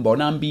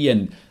Mbonambi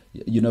and,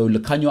 you know,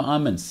 Lekanyo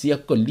Am and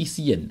Siako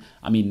Lisi and,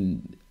 I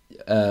mean,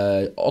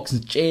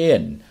 Oxenche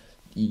and,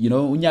 you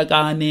know,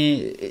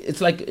 Unyagane.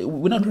 It's like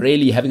we're not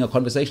really having a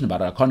conversation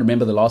about it. I can't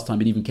remember the last time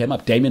it even came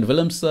up. Damien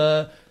Willems,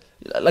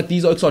 like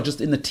these oaks are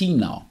just in the team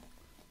now.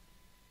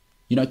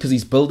 You know, because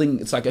he's building.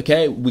 It's like,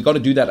 okay, we got to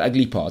do that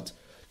ugly part.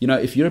 You know,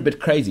 if you're a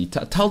bit crazy,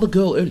 tell the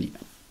girl early,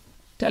 man.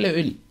 Tell her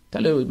early.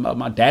 Tell her,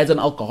 my dad's an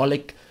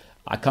alcoholic.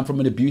 I come from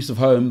an abusive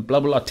home, blah,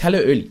 blah, blah. Tell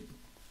her early.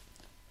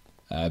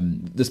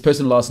 This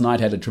person last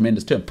night had a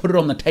tremendous term. Put it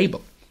on the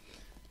table.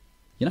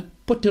 You know,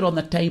 put it on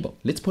the table.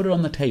 Let's put it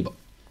on the table.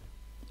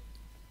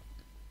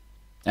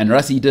 And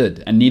Rassie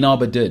did, and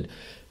Nienaber did.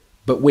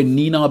 But when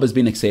Nienaber's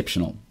been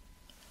exceptional,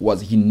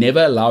 was he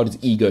never allowed his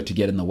ego to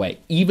get in the way.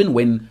 Even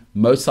when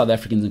most South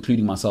Africans,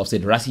 including myself,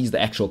 said Rassie's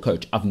the actual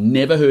coach, I've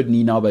never heard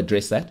Nienaber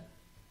address that,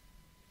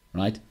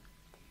 right?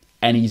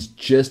 And he's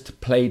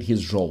just played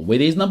his role. Where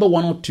there's number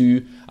 1 or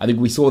 2, I think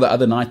we saw the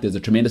other night, there's a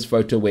tremendous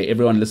photo where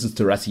everyone listens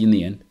to Rassie in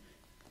the end.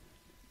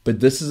 But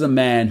this is a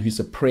man who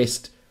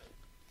suppressed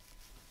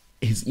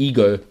his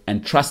ego,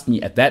 and trust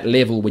me, at that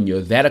level, when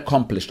you're that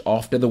accomplished,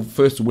 after the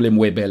first William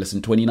Webb Eliis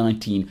in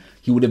 2019,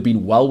 he would have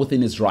been well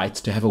within his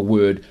rights to have a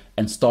word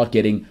and start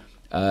getting,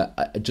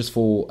 just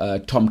for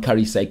Tom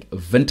Curry's sake,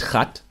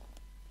 windgat.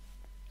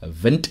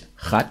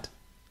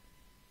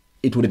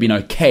 It would have been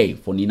okay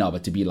for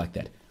Nienaber to be like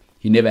that.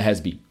 He never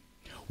has been.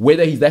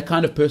 Whether he's that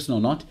kind of person or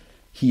not,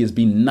 he has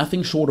been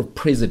nothing short of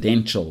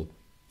presidential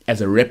as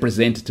a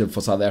representative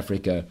for South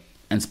Africa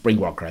and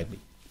Springbok rugby.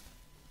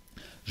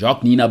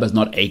 Jacques Nienaber's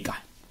not a guy.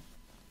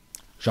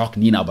 Jacques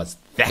Nienaber's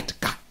that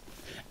guy.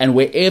 And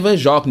wherever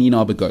Jacques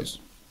Nienaber goes,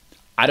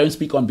 I don't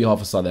speak on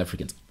behalf of South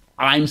Africans.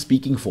 I'm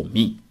speaking for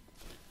me.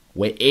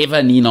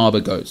 Wherever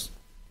Nienaber goes,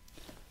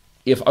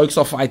 if Oaks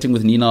are fighting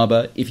with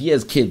Nienaber, if he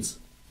has kids,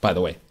 by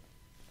the way,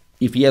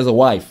 if he has a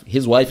wife,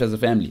 his wife has a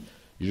family,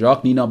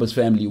 Jacques Nienaber's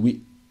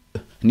family,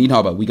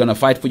 Nienaber, we're going to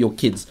fight for your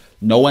kids.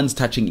 No one's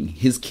touching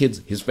his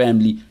kids, his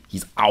family.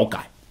 He's our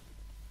guy.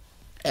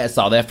 As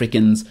South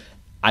Africans,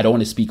 I don't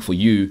want to speak for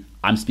you.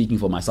 I'm speaking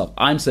for myself.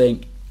 I'm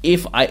saying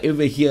if I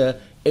ever hear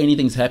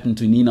anything's happened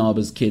to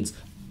Nienaber's kids,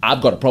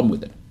 I've got a problem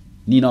with it.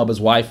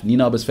 Nienaber's wife,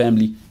 Nienaber's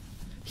family,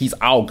 he's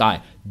our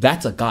guy.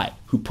 That's a guy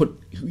who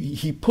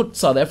put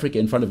South Africa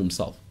in front of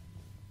himself.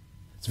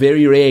 It's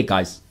very rare,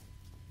 guys.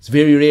 It's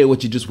very rare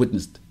what you just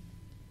witnessed.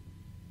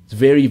 It's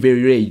very,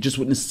 very rare. You just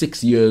witnessed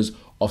 6 years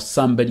of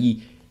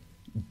somebody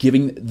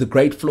giving, the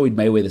great Floyd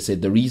Mayweather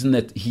said, the reason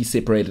that he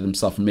separated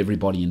himself from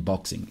everybody in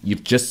boxing,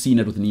 you've just seen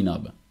it with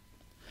Nienaber,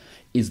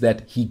 is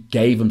that he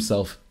gave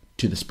himself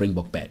to the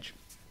Springbok badge.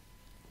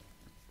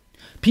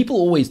 People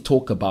always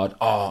talk about,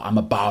 oh, I'm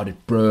about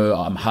it, bro,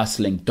 I'm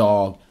hustling,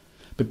 dog.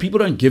 But people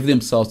don't give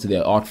themselves to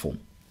their art form,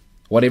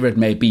 whatever it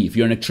may be. If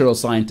you're an actuarial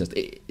scientist,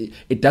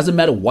 it doesn't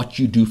matter what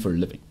you do for a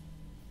living.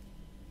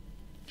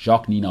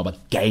 Jacques Nienaber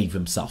gave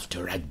himself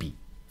to rugby,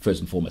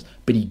 first and foremost.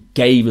 But he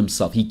gave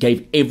himself, he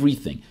gave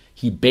everything.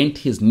 He bent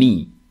his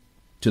knee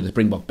to the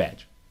Springbok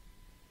badge.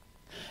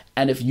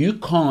 And if you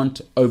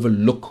can't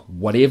overlook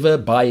whatever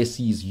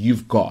biases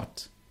you've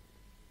got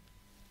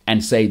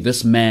and say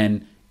this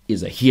man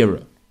is a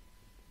hero,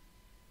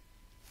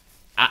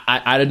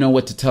 I don't know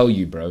what to tell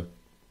you, bro.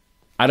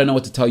 I don't know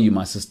what to tell you,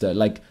 my sister.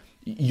 Like,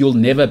 you'll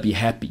never be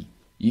happy.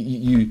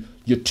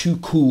 You're too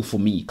cool for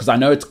me, because I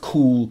know it's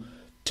cool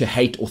to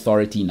hate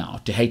authority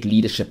now, to hate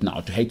leadership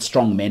now, to hate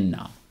strong men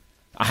now.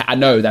 I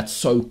know that's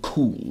so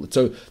cool. It's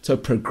so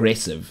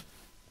progressive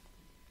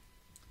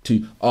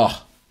to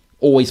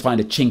always find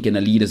a chink in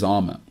a leader's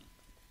armor.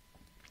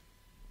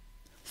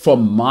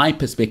 From my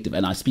perspective,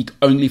 and I speak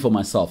only for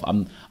myself,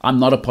 I'm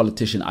not a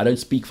politician. I don't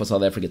speak for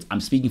South Africans.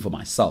 I'm speaking for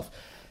myself.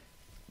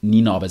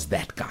 Nienaber's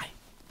that guy.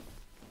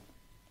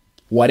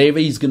 Whatever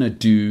he's going to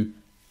do,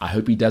 I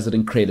hope he does it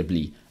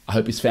incredibly. I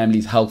hope his family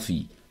is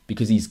healthy,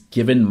 because he's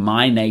given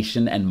my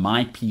nation and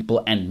my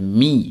people and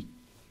me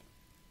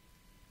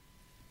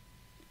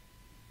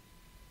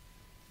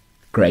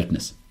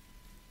greatness.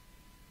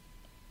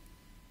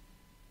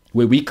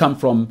 Where we come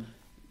from,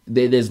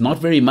 there's not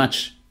very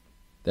much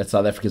that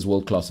South Africa is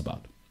world class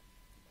about.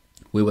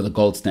 We were the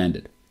gold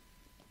standard.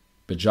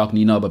 But Jacques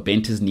Nienaber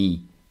bent his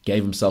knee,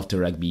 gave himself to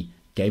rugby,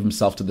 gave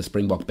himself to the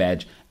Springbok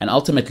badge, and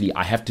ultimately,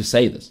 I have to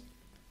say this,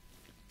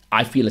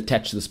 I feel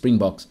attached to the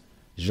Springboks.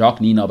 Jacques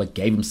Nienaber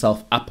gave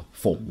himself up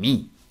for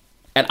me.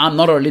 And I'm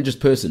not a religious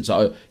person,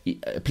 so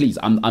please,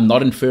 I'm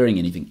not inferring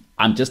anything.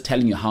 I'm just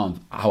telling you how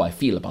I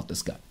feel about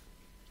this guy.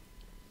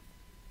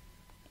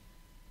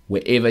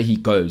 Wherever he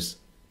goes,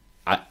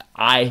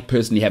 I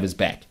personally have his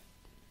back.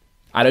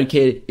 I don't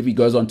care if he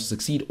goes on to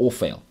succeed or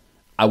fail.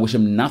 I wish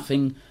him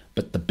nothing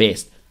but the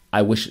best.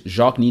 I wish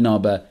Jacques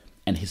Nienaber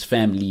and his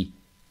family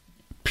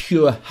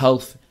pure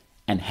health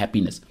and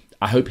happiness.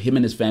 I hope him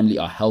and his family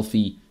are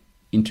healthy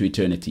into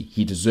eternity.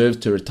 He deserves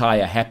to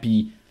retire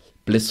happy,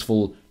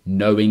 blissful,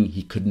 knowing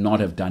he could not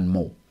have done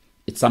more.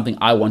 It's something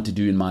I want to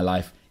do in my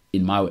life,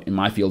 in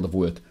my field of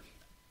work.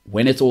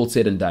 When it's all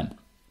said and done,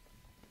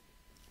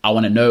 I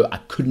want to know I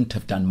couldn't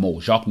have done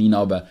more. Jacques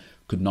Nienaber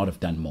could not have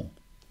done more.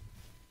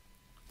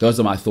 Those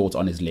are my thoughts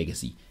on his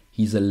legacy.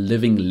 He's a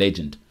living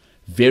legend.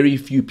 Very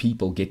few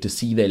people get to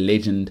see their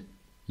legend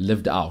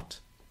lived out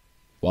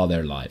while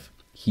they're alive.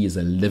 He is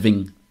a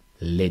living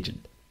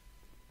legend.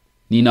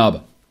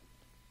 Nienaber,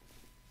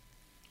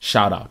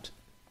 shout out.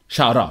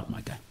 Shout out,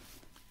 my guy.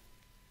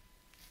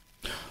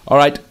 All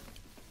right.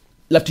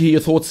 Love to hear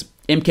your thoughts.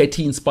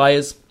 MKT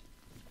Inspires.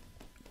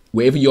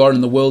 Wherever you are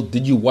in the world,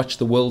 did you watch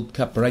the World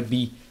Cup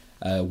rugby?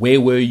 Where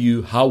were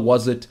you? How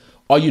was it?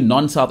 Are you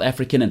non-South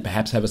African and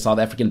perhaps have a South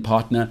African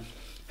partner?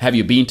 Have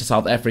you been to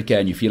South Africa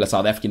and you feel a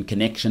South African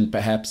connection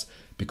perhaps?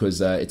 Because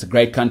it's a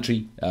great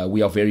country.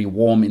 We are very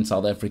warm in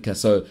South Africa.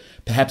 So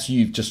perhaps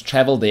you've just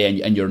traveled there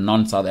and you're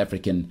non-South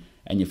African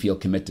and you feel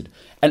committed.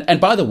 And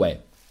by the way,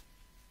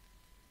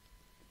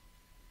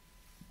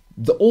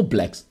 the All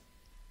Blacks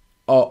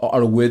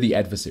are a worthy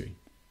adversary.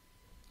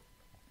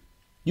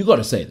 You got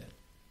to say that.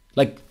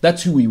 Like,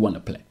 that's who we want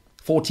to play.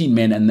 14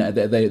 men, and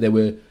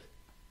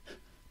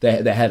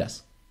they had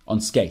us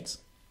on skates.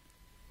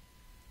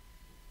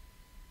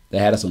 They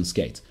had us on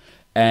skates.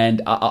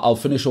 And I'll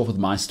finish off with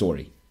my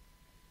story.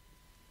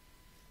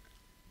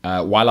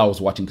 While I was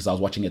watching, because I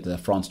was watching at the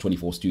France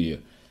 24 studio,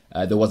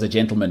 there was a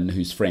gentleman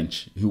who's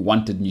French who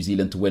wanted New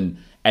Zealand to win,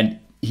 and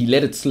he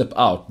let it slip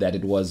out that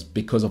it was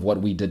because of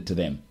what we did to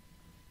them.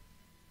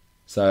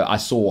 So I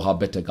saw how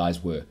bitter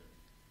guys were.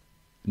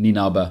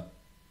 Ninaba,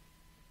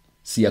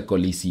 Siya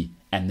Kolisi,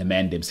 and the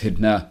Mandem said,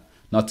 nah,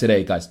 not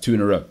today, guys. 2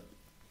 in a row.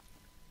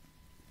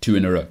 2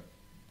 in a row.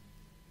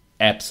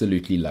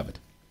 Absolutely love it.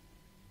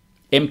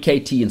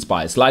 MKT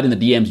inspired. Slide in the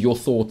DMs your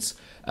thoughts,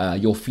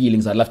 your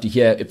feelings. I'd love to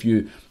hear. If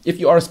you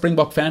are a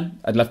Springbok fan,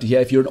 I'd love to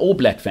hear. If you're an All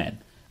Black fan,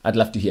 I'd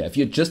love to hear. If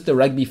you're just a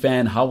rugby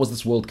fan, how was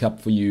this World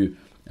Cup for you?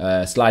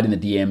 Slide in the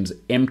DMs.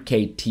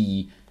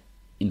 MKT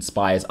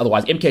inspires.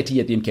 Otherwise, MKT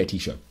at the MKT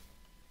show.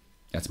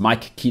 That's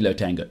Mike Kilo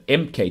Tango.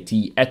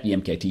 MKT at the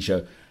MKT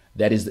show.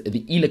 That is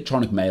the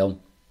electronic mail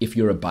if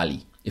you're a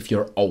bully, if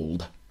you're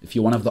old, if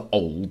you're one of the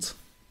olds.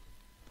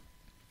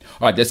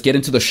 All right, let's get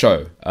into the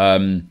show.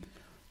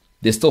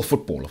 There's still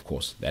football, of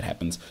course, that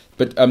happens.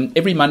 But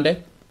every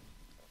Monday,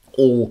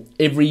 or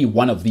every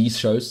one of these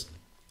shows,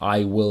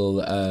 I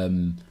will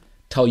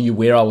tell you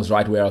where I was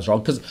right, where I was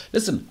wrong. Because,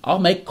 listen, I'll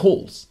make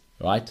calls,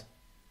 right?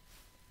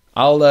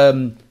 I'll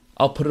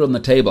put it on the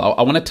table.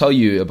 I want to tell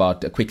you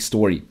about a quick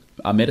story.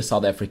 I met a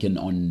South African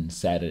on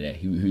Saturday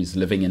who's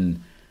living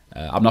in,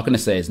 I'm not going to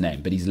say his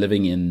name, but he's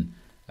living in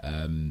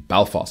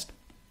Belfast.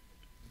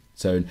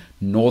 So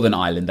Northern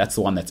Ireland, that's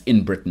the one that's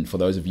in Britain, for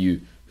those of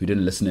you who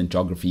didn't listen in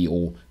geography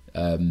or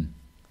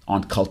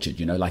aren't cultured,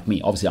 like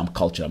me. Obviously, I'm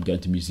cultured. I'm going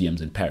to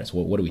museums in Paris.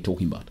 What are we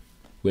talking about?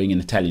 Wearing an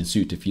Italian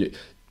suit.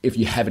 If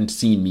you haven't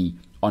seen me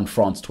on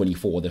France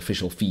 24, the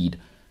official feed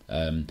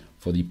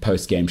for the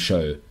post-game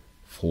show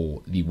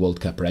for the World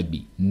Cup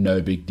Rugby,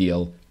 no big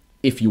deal.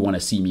 If you want to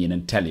see me in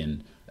an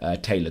Italian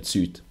tailored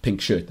suit,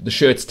 pink shirt. The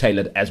shirt's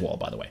tailored as well,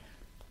 by the way.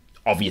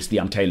 Obviously,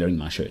 I'm tailoring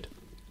my shirt.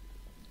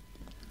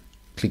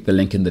 Click the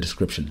link in the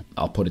description.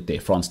 I'll put it there.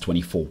 France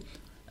 24.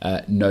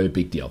 No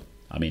big deal.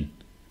 I mean,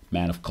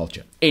 man of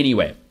culture.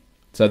 Anyway,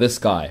 so this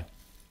guy,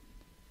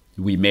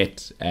 we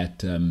met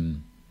at,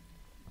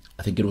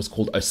 I think it was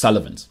called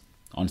O'Sullivan's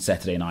on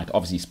Saturday night.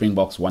 Obviously,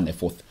 Springboks won their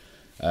 4th.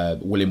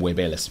 William Webb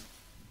Eliis.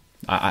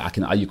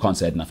 You can't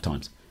say it enough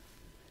times.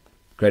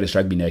 Greatest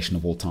rugby nation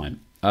of all time.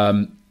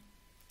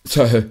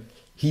 So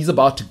he's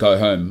about to go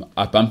home.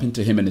 I bump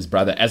into him and his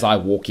brother as I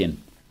walk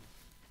in.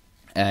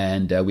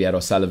 And we had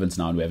O'Sullivan's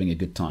now and we're having a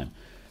good time.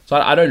 So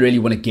I don't really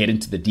want to get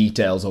into the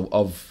details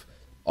of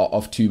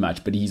too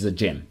much, but he's a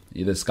gem.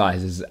 This guy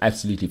is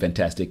absolutely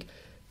fantastic.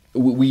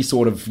 We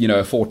sort of,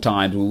 4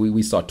 times,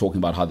 we start talking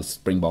about how the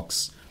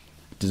Springboks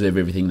deserve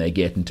everything they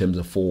get in terms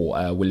of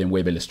 4 William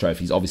Webb Eliis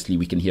trophies. Obviously,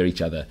 we can hear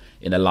each other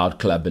in a loud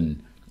club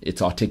and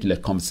it's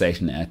articulate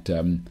conversation at...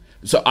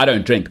 so I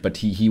don't drink, but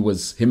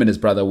him and his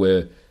brother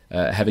were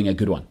having a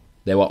good one.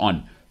 They were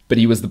on. But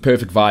he was the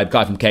perfect vibe,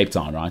 guy from Cape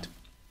Town, right?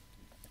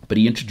 But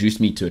he introduced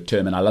me to a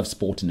term, and I love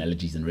sport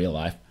analogies in real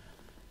life.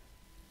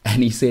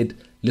 And he said,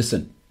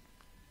 listen,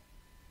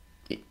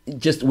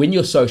 just when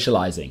you're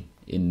socializing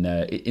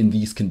in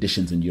these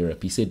conditions in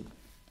Europe, he said,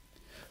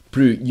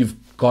 Brew, you've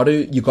got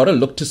to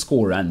look to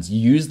score runs.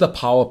 You use the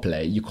power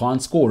play. You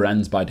can't score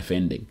runs by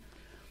defending.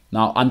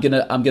 Now, I'm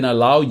gonna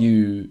allow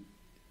you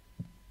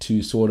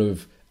to sort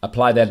of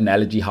apply that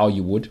analogy how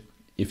you would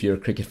if you're a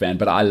cricket fan,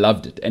 but I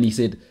loved it. And he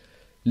said,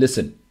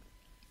 listen,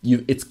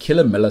 it's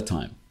killer Miller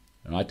time,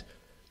 right?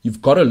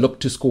 You've got to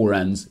look to score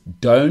runs.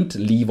 Don't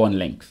leave on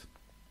length.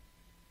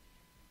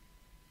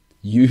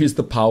 Use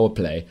the power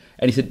play.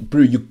 And he said,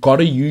 Brew, you've got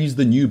to use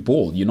the new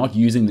ball. You're not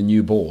using the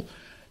new ball.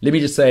 Let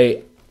me just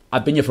say,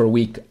 I've been here for a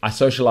week. I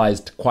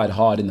socialized quite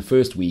hard in the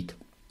first week.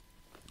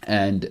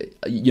 And,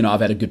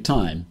 I've had a good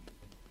time.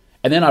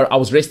 And then I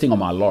was resting on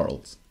my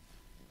laurels.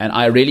 And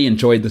I really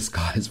enjoyed this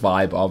guy's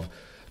vibe of,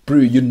 Brew,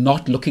 you're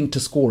not looking to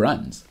score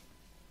runs.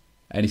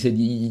 And he said,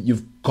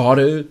 you've got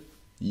to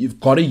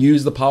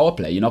use the power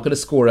play. You're not going to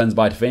score runs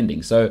by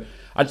defending. So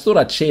I just thought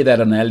I'd share that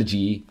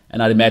analogy,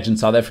 and I'd imagine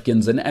South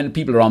Africans and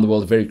people around the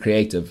world are very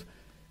creative.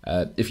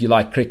 If you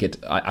like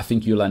cricket, I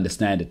think you'll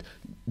understand it.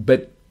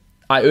 But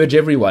I urge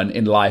everyone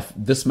in life,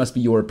 this must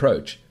be your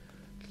approach.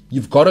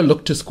 You've got to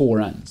look to score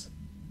runs.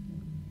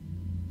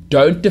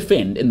 Don't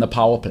defend in the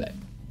power play.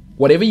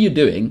 Whatever you're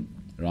doing,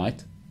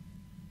 right?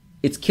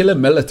 It's killer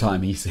Miller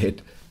time, he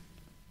said.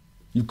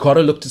 You've got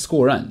to look to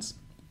score runs.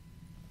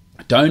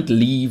 Don't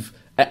leave.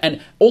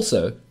 And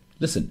also,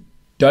 listen,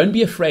 don't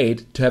be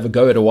afraid to have a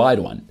go at a wide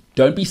one.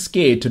 Don't be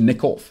scared to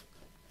nick off.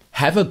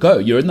 Have a go.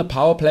 You're in the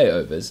power play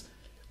overs.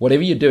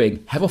 Whatever you're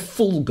doing, have a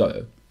full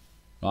go,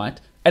 right?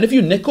 And if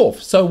you nick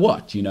off, so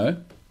what,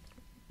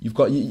 You've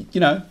got, you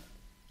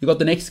got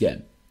the next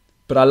game.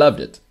 But I loved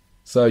it.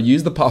 So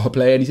use the power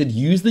play. And he said,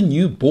 use the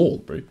new ball,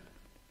 bro.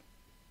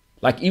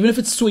 Like, even if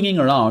it's swinging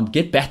around,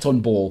 get bat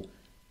on ball.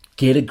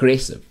 Get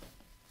aggressive.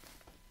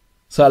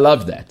 So I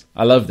love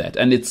that.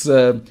 And it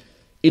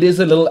is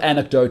a little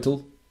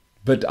anecdotal,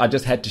 but I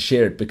just had to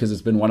share it because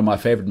it's been one of my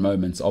favorite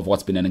moments of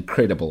what's been an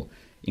incredible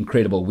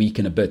week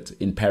and a bit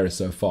in Paris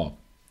so far.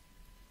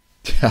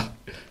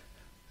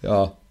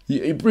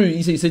 Brew,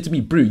 he said to me,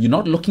 Brew, you're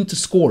not looking to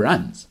score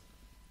runs.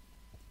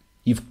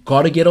 You've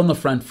got to get on the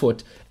front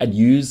foot and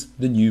use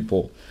the new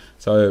ball.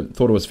 So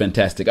thought it was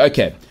fantastic.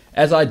 Okay,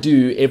 as I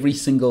do every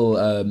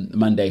single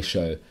Monday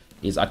show,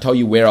 is I tell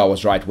you where I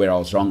was right, where I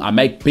was wrong. I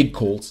make big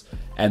calls,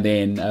 and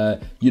then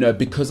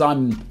because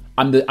I'm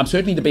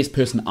certainly the best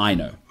person I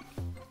know.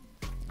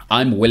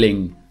 I'm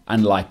willing,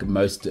 unlike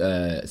most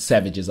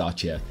savages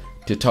out here,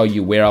 to tell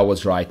you where I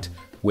was right,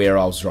 where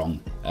I was wrong.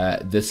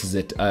 This is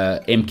it.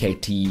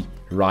 MKT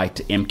right,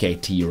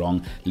 MKT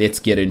wrong. Let's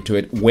get into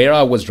it. Where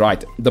I was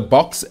right, the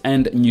Boks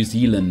and New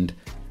Zealand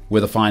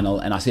were the final,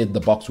 and I said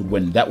the Boks would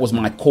win. That was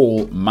my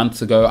call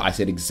months ago. I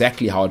said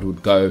exactly how it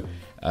would go,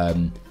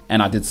 and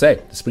I did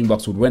say the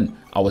Springboks would win.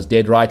 I was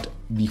dead right.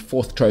 The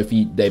fourth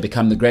trophy, they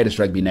become the greatest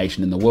rugby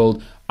nation in the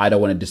world. I don't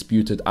want to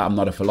dispute it. I'm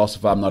not a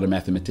philosopher. I'm not a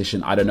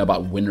mathematician. I don't know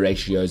about win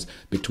ratios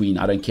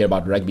I don't care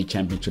about rugby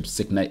championships,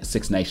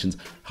 Six Nations,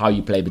 how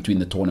you play between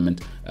the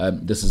tournament.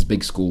 This is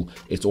big school.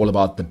 It's all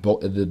about the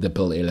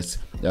Bill Ellis.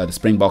 The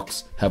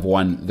Springboks have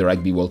won the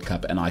Rugby World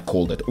Cup, and I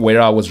called it.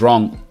 Where I was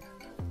wrong,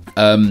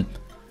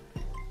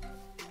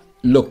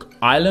 look,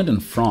 Ireland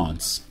and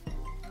France,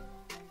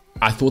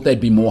 I thought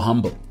they'd be more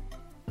humble.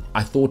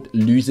 I thought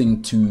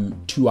losing to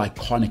two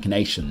iconic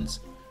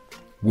nations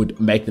would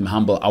make them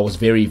humble. I was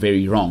very,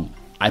 very wrong.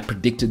 I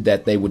predicted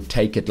that they would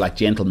take it like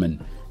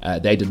gentlemen.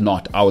 They did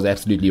not. I was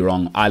absolutely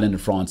wrong. Ireland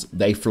and France,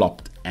 they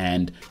flopped,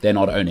 and they're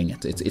not owning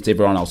it. It's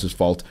everyone else's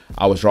fault.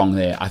 I was wrong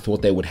there. I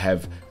thought they would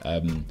have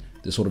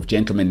the sort of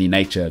gentlemanly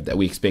nature that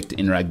we expect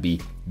in rugby.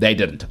 They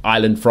didn't.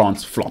 Ireland,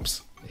 France,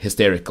 flops.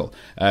 Hysterical.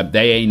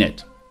 They ain't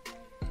it.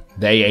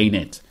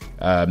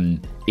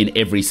 In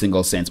every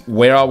single sense.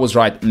 Where I was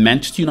right,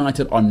 Manchester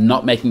United are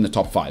not making the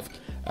top 5.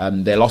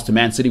 They lost to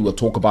Man City. We'll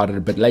talk about it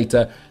a bit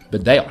later,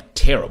 but they are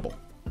terrible.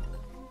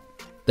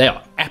 They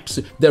are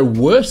they're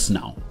worse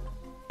now.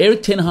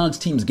 Erik ten Hag's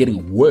team is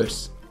getting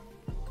worse.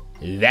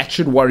 That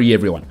should worry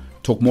everyone.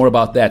 Talk more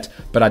about that,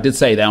 but I did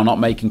say they are not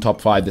making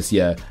top 5 this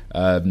year,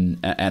 and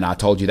I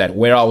told you that.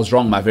 Where I was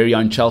wrong, my very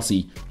own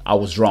Chelsea, I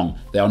was wrong.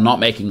 They are not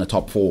making the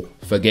top 4.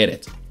 Forget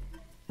it.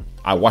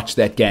 I watched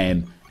that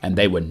game, and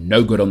they were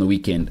no good on the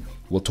weekend.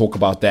 We'll talk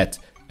about that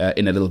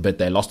in a little bit.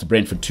 They lost to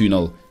Brentford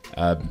 2-0.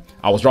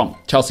 I was wrong.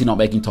 Chelsea not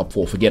making top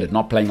 4. Forget it.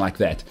 Not playing like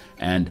that.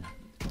 And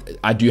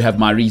I do have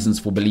my reasons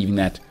for believing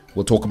that.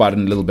 We'll talk about it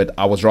in a little bit.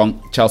 I was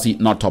wrong. Chelsea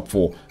not top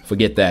 4.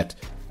 Forget that.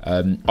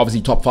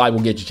 Obviously, top 5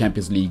 will get you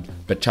Champions League,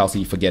 but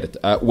Chelsea, forget it.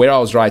 Where I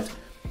was right,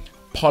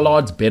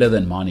 Pollard's better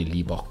than Manie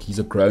Libbok. He's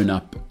a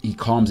grown-up. He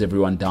calms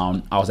everyone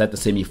down. I was at the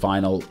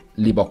semi-final.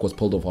 Libbok was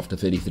pulled off after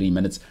 33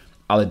 minutes.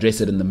 I'll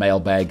address it in the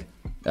mailbag.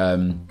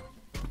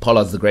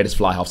 Pollard's the greatest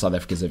fly half South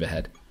Africa's ever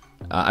had.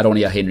 I don't want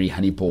to hear Henry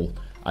Honeyball.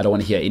 I don't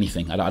want to hear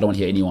anything. I don't want to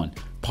hear anyone.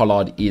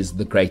 Pollard is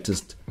the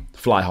greatest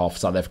fly half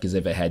South Africa's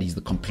ever had. He's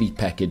the complete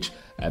package.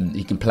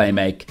 He can play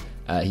make.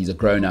 He's a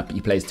grown-up.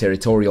 He plays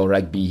territorial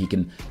rugby. He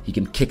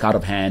can kick out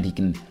of hand.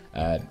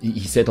 He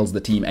settles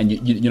the team. And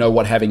you know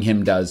what having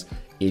him does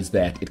is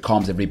that it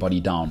calms everybody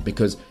down,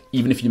 because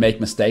even if you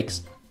make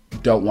mistakes,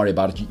 don't worry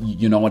about it.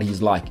 You know what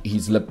he's like.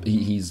 He's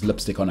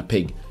lipstick on a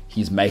pig.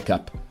 He's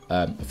makeup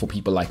for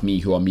people like me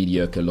who are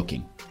mediocre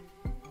looking.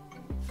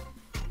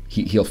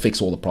 He'll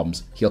fix all the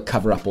problems. He'll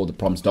cover up all the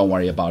problems. Don't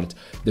worry about it.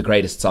 The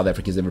greatest South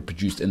Africa's ever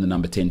produced in the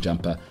number 10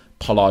 jumper.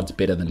 Pollard's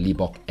better than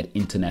Libbok at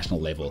international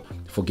level.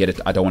 Forget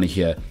it. I don't want to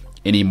hear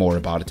any more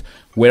about it.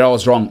 Where I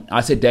was wrong, I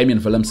said Damian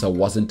Willemse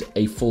wasn't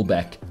a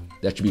fullback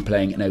that should be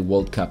playing in a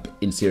World Cup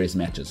in serious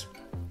matches.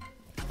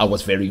 I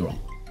was very wrong.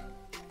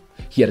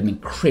 He had an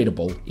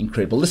incredible.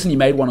 Listen, he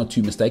made 1 or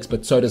 2 mistakes,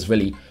 but so does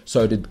Willie.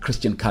 So did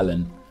Christian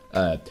Cullen.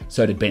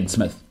 So did Ben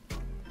Smith.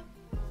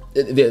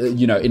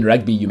 In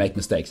rugby, you make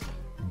mistakes.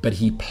 But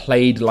he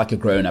played like a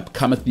grown-up.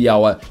 Cometh the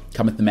hour,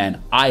 cometh the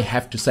man. I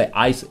have to say,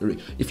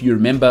 if you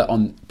remember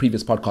on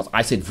previous podcasts,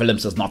 I said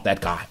Willems is not that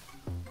guy.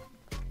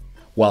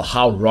 Well,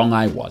 how wrong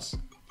I was.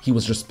 He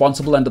was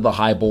responsible under the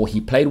high ball.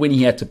 He played when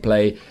he had to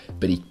play,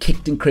 but he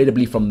kicked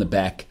incredibly from the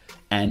back.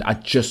 And I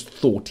just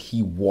thought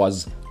he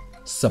was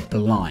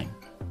sublime.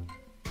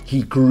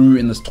 He grew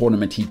in this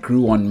tournament. He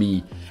grew on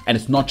me. And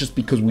it's not just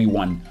because we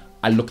won.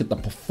 I look at the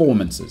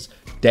performances.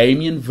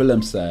 Damian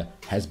Willemse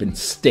has been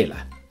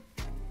stellar.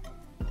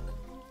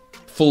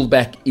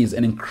 Fullback is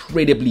an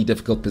incredibly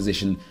difficult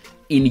position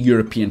in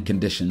European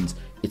conditions.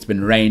 It's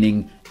been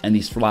raining, and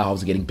these fly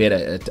halves are getting better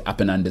at up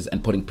and unders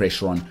and putting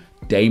pressure on.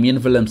 Damian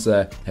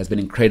Willemse has been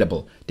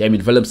incredible.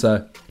 Damian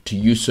Willemse, to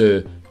you,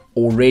 sir,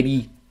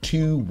 already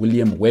 2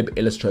 William Webb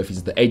Eliis trophies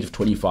at the age of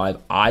 25.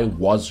 I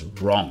was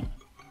wrong.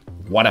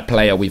 What a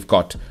player we've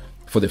got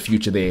for the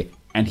future there,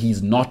 and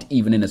he's not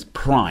even in his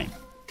prime.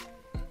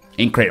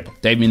 Incredible.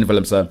 Damian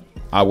Willemse,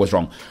 I was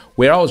wrong.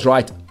 Where I was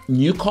right,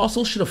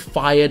 Newcastle should have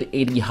fired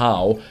Eddie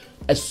Howe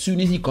as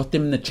soon as he got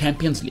them in the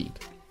Champions League.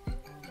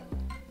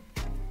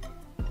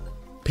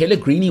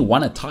 Pellegrini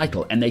won a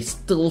title and they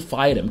still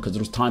fired him because it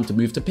was time to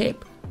move to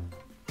Pep.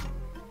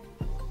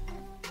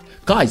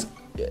 Guys,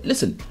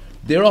 listen,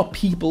 there are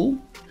people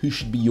who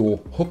should be your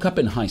hookup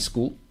in high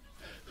school,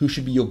 who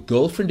should be your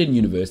girlfriend in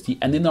university,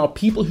 and then there are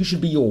people who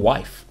should be your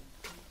wife.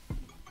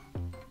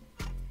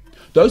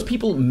 Those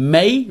people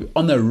may,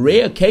 on a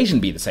rare occasion,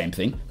 be the same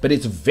thing, but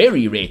it's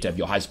very rare to have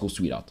your high school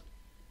sweetheart,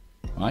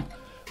 right?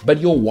 But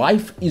your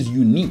wife is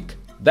unique.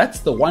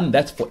 That's the one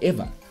that's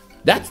forever.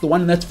 That's the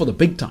one that's for the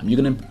big time.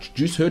 You're going to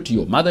introduce her to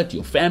your mother, to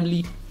your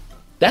family.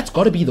 That's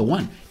got to be the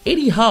one.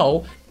 Eddie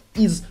Howe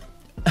is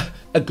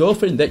a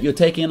girlfriend that you're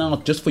taking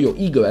out just for your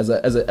ego as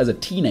a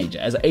teenager,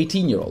 as an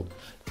 18-year-old.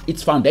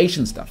 It's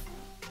foundation stuff.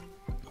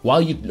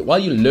 While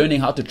you're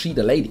learning how to treat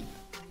a lady.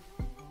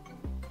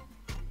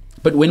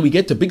 But when we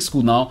get to big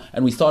school now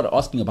and we start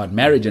asking about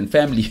marriage and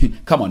family,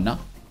 come on now.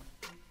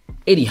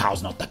 Eddie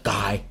Howe's not the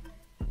guy.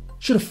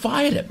 Should have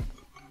fired him.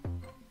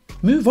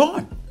 Move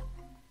on.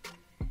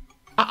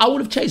 I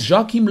would have chased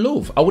Joachim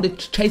Löw. I would have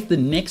chased the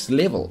next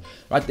level.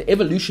 Right? The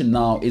evolution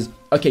now is,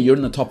 okay, you're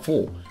in the top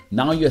 4.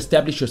 Now you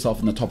establish yourself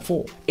in the top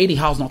 4. Eddie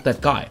Howe's not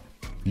that guy.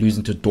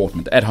 Losing to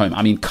Dortmund at home.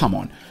 I mean, come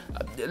on.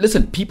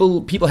 Listen,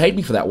 people hate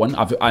me for that one.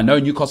 I know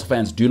Newcastle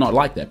fans do not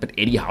like that, but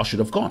Eddie Howe should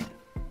have gone.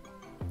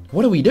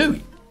 What are we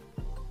doing?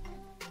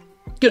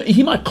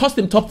 He might cost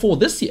them top 4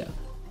 this year.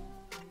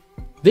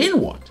 Then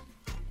what?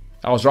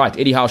 I was right.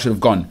 Eddie Howe should have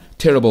gone.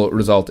 Terrible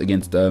result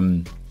against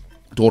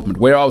Dortmund.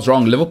 Where I was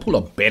wrong, Liverpool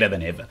are better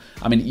than ever.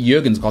 I mean,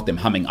 Jurgen's got them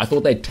humming. I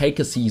thought they'd take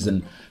a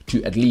season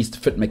to at least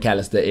fit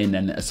McAllister in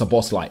and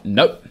Szoboszlai.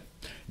 Nope.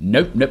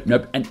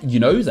 And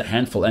he's a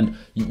handful. And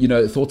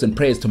thoughts and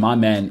prayers to my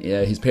man.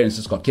 His parents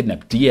just got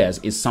kidnapped. Diaz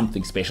is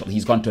something special.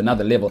 He's gone to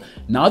another level.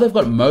 Now they've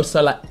got Mo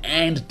Salah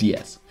and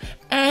Diaz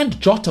and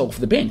Jota off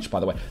the bench. By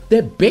the way,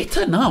 they're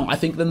better now, I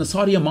think, than the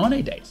Sadio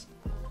Mane days.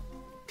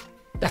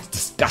 That's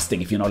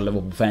disgusting if you're not a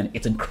Liverpool fan.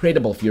 It's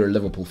incredible if you're a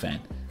Liverpool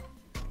fan.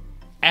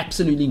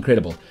 Absolutely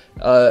incredible.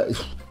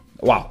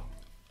 Wow.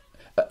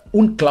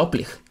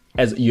 Unglaublich,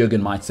 as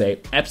Jurgen might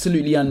say.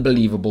 Absolutely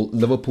unbelievable.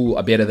 Liverpool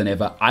are better than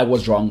ever. I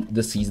was wrong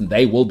this season.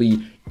 They will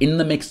be in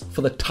the mix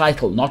for the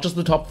title. Not just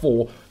the top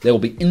 4. They will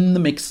be in the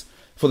mix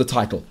for the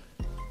title.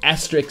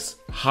 Asterix,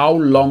 how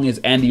long is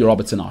Andy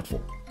Robertson out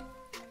for?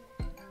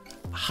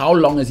 How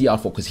long is he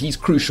out for? Because he's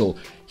crucial.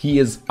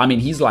 He's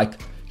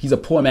a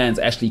poor man's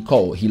Ashley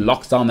Cole. He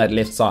locks down that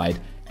left side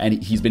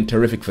and he's been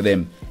terrific for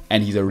them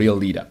and he's a real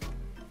leader.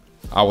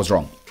 I was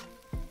wrong.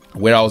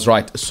 Where I was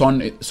right,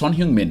 Son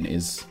Heung-min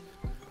is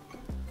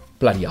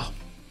bloody hell.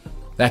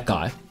 That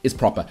guy is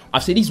proper.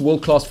 I've said he's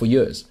world class for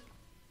years.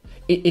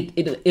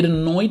 It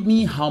annoyed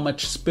me how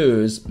much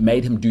Spurs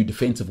made him do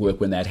defensive work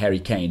when they had Harry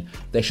Kane.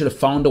 They should have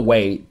found a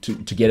way to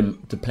get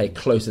him to play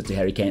closer to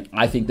Harry Kane.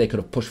 I think they could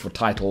have pushed for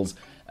titles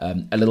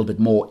a little bit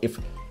more if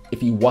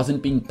he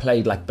wasn't being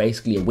played like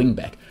basically a wing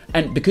back.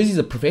 And because he's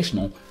a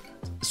professional,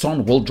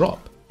 Son will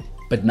drop.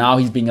 But now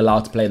he's being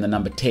allowed to play in the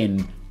number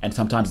 10 and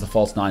sometimes the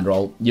false 9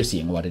 role. You're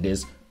seeing what it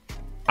is.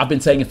 I've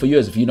been saying it for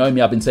years. If you know me,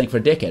 I've been saying it for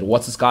a decade.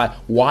 What's this guy?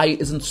 Why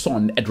isn't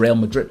Son at Real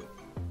Madrid?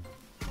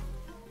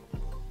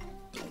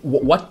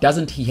 What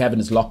doesn't he have in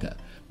his locker?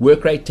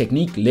 Work rate,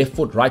 technique, left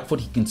foot, right foot.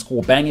 He can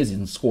score bangers. He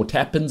can score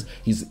tap-ins.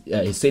 His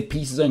set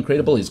pieces are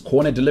incredible. His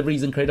corner delivery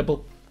is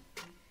incredible.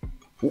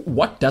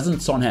 What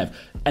doesn't Son have?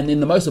 And then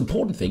the most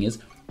important thing is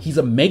he's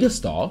a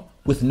megastar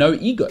with no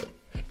ego.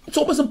 It's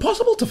almost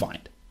impossible to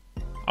find.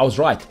 I was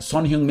right.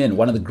 Son Heung-min,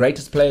 one of the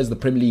greatest players the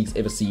Premier League's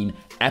ever seen.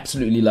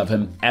 Absolutely love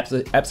him.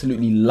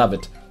 Absolutely love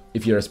it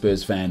if you're a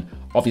Spurs fan.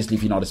 Obviously,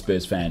 if you're not a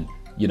Spurs fan,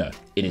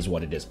 it is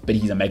what it is. But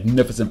he's a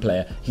magnificent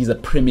player. He's a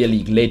Premier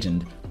League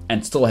legend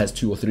and still has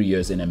 2 or 3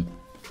 years in him.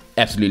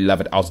 Absolutely love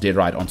it. I was dead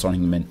right on Son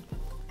Heung-min.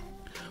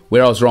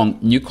 Where I was wrong,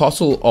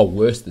 Newcastle are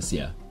worse this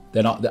year.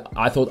 They're not.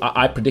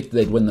 I predicted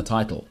they'd win the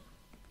title.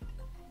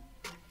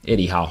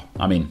 Eddie Howe.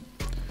 I mean,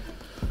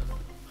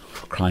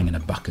 crying in a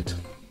bucket.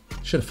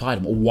 Should have fired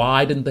him.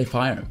 Why didn't they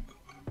fire him?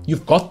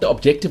 You've got the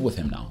objective with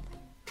him now.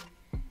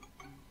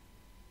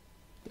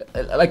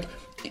 Like,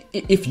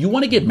 if you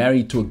want to get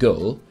married to a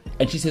girl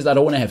and she says, I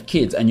don't want to have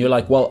kids, and you're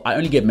like, well, I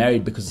only get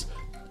married because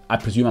I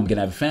presume I'm going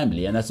to have a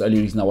family, and that's the only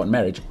reason I want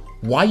marriage.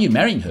 Why are you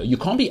marrying her? You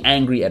can't be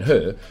angry at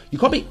her. You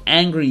can't be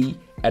angry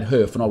at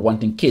her for not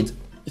wanting kids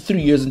 3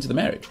 years into the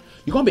marriage.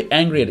 You can't be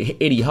angry at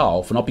Eddie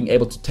Howe for not being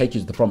able to take you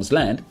to the promised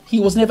land.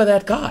 He was never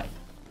that guy.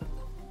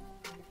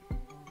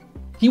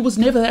 He was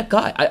never that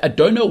guy. I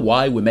don't know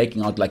why we're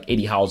making out like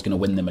Eddie Howe's going to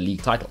win them a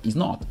league title. He's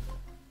not.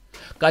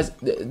 Guys,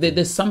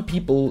 there's some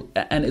people,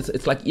 and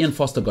it's like Ian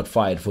Foster got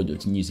fired for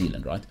New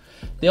Zealand, right?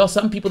 There are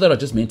some people that are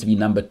just meant to be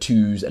number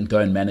 2s and go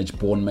and manage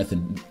Bournemouth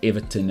and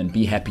Everton and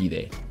be happy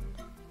there.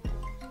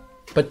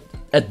 But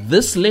at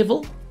this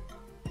level,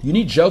 you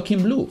need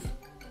Joachim Löw.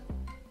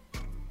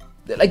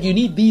 Like, you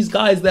need these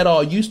guys that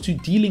are used to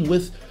dealing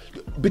with...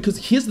 Because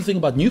here's the thing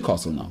about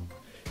Newcastle now.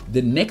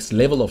 The next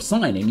level of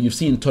signing, you've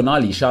seen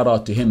Tonali, shout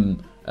out to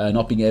him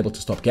not being able to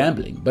stop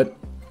gambling. But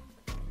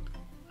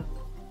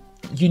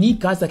you need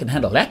guys that can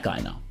handle that guy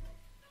now.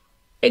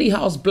 Eddie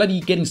Howe's bloody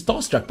getting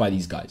starstruck by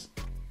these guys.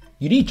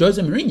 You need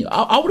Jose Mourinho.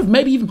 I would have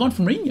maybe even gone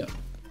for Mourinho.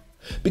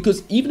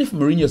 Because even if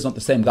Mourinho is not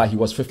the same guy he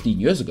was 15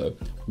 years ago,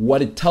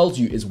 what it tells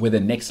you is we're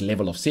the next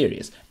level of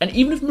serious. And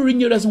even if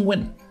Mourinho doesn't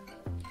win,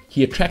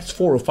 he attracts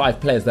 4 or 5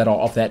 players that are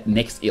of that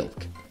next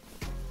ilk.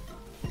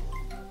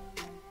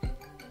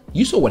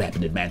 You saw what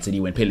happened at Man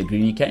City when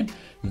Pellegrini came.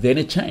 Then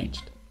it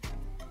changed.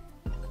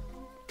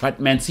 Right?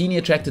 Mancini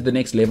attracted the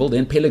next level,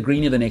 then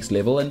Pellegrini the next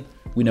level, and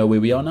we know where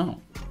we are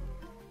now.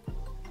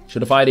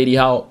 Should have fired Eddie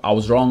Howe. I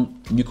was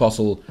wrong.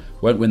 Newcastle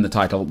won't win the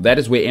title. That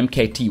is where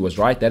MKT was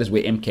right. That is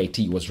where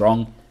MKT was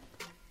wrong.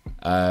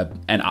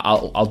 And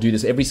I'll do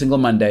this every single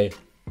Monday.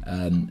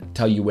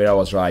 Tell you where I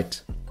was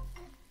right,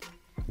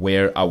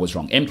 where I was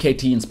wrong.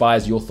 MKT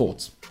inspires your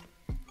thoughts.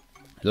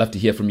 I'd love to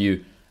hear from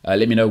you.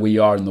 Let me know where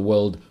you are in the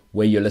world,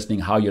 where you're listening,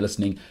 how you're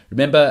listening.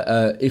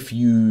 Remember, if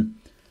you've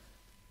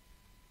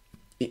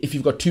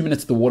got 2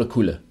 minutes at the water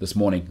cooler this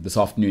morning, this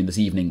afternoon, this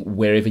evening,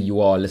 wherever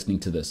you are listening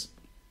to this,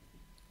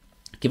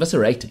 give us a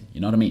rating.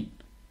 You know what I mean?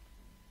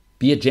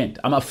 Be a gent.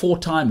 I'm a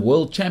 4-time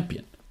world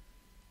champion.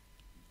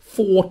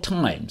 4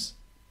 times.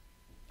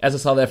 As a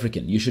South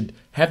African, you should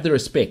have the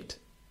respect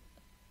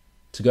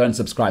to go and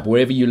subscribe.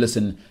 Wherever you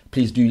listen,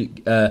 please do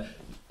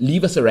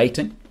leave us a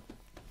rating.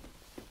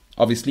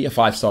 Obviously, a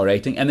 5-star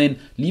rating. And then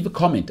leave a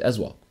comment as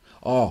well.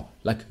 Oh,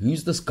 like,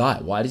 who's this guy?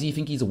 Why does he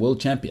think he's a world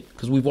champion?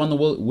 Because we've won the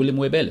William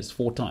Webb Eliis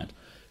 4 times.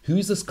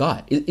 Who's this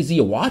guy? Is he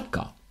a white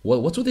guy?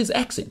 What's with his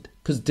accent?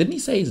 Because didn't he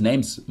say his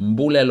name's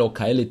Mbulelo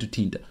Kaele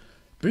Tutinda?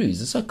 Bro,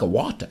 is this like a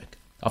Watak?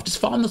 I've just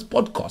found this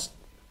podcast.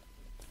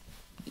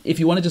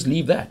 If you want to just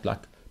leave that, like,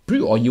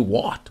 bro, are you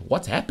what?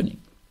 What's happening?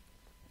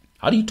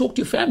 How do you talk to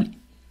your family?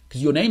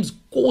 Because your name's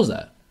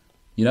Koza.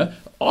 You know,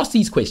 ask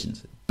these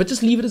questions, but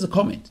just leave it as a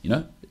comment. You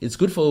know, it's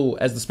good for,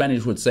 as the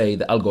Spanish would say,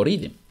 the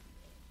algorithm.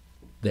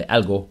 The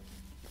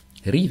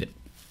algorithm.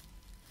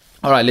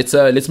 All right,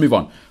 let's move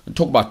on. We'll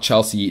talk about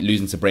Chelsea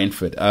losing to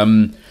Brentford.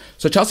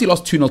 So Chelsea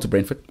lost 2-0 to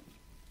Brentford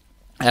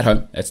at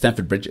home at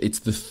Stamford Bridge. It's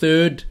the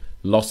 3rd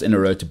loss in a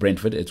row to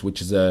Brentford,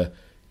 which is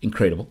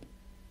incredible.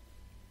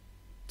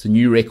 It's a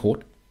new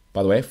record,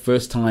 by the way.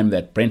 First time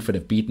that Brentford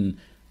have beaten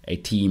a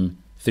team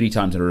 3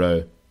 times in a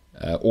row,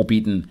 or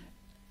beaten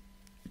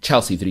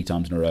Chelsea 3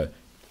 times in a row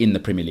in the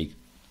Premier League.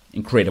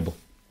 Incredible.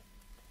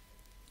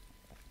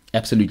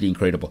 Absolutely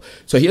incredible.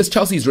 So here's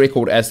Chelsea's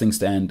record as things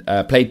stand.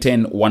 Played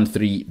 10, won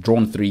 3,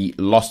 drawn 3,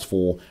 lost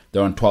 4.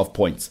 They're on 12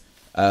 points.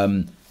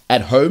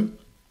 At home,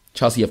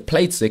 Chelsea have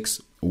played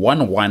 6,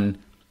 won 1,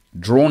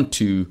 drawn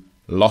 2,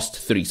 lost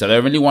 3. So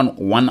they've only won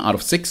 1 out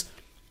of 6.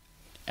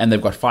 And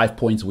they've got 5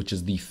 points, which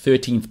is the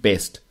 13th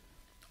best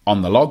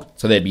on the log.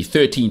 So they'd be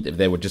 13th if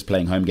they were just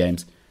playing home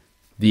games.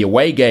 The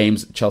away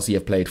games, Chelsea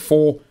have played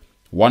 4,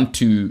 won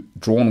 2,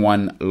 drawn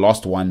 1,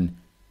 lost 1,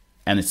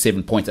 and it's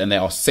 7 points. And they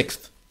are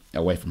 6th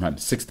away from home.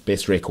 6th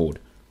best record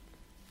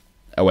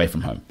away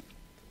from home.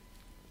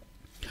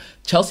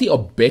 Chelsea are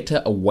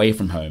better away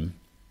from home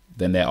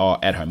than they are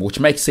at home, which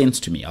makes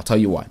sense to me. I'll tell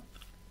you why.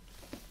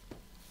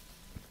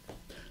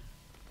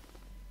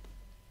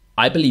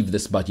 I believe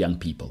this about young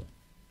people.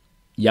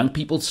 Young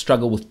people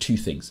struggle with 2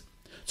 things.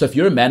 So if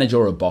you're a manager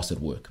or a boss at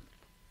work,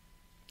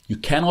 you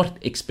cannot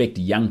expect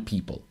young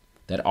people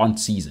that aren't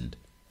seasoned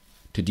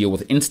to deal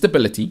with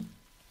instability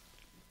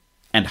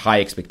and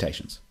high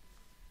expectations.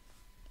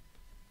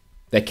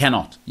 They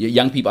cannot.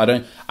 Young people,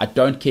 I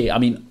don't care. I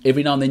mean,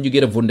 every now and then you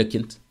get a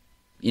wunderkind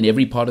in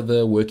every part of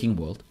the working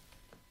world.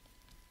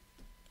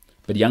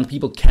 But young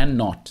people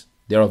cannot.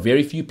 There are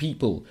very few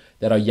people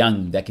that are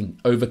young that can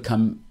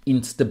overcome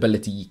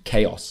instability,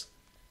 chaos,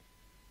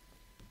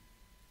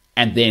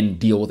 and then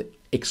deal with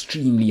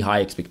extremely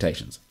high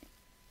expectations.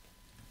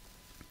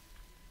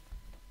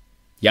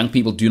 Young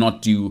people do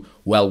not do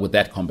well with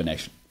that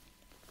combination.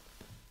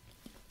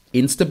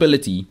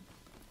 Instability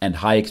and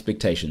high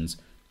expectations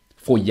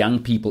for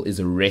young people is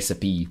a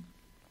recipe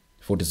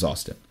for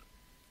disaster.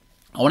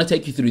 I want to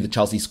take you through the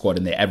Chelsea squad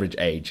and their average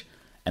age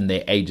and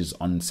their ages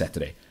on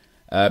Saturday.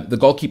 The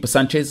goalkeeper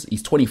Sanchez,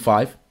 he's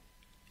 25.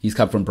 He's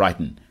come from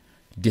Brighton.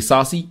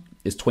 Disasi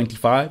is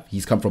 25.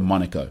 He's come from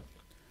Monaco.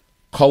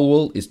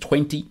 Colwell is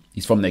 20.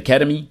 He's from the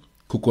academy.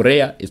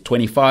 Cucurella is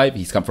 25.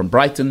 He's come from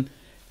Brighton.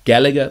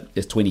 Gallagher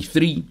is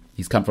 23.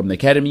 He's come from the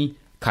academy.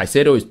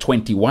 Caicedo is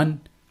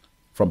 21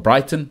 from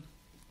Brighton.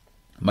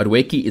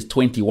 Madueke is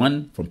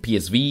 21 from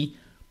PSV.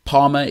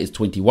 Palmer is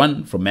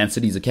 21 from Man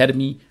City's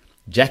academy.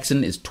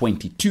 Jackson is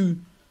 22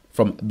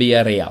 from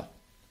Villarreal.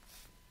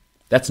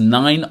 That's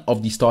 9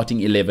 of the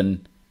starting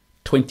 11,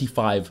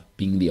 25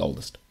 being the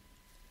oldest.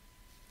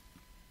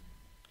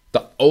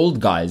 The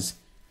old guys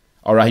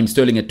are Raheem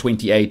Sterling at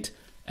 28,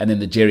 and then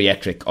the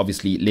geriatric,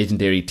 obviously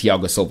legendary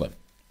Thiago Silva.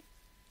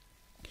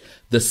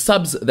 The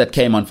subs that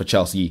came on for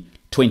Chelsea,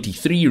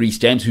 23, Reece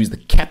James, who's the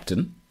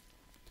captain.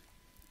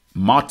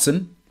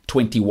 Martson,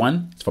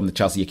 21, from the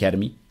Chelsea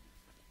Academy.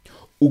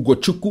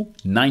 Ugochukwu,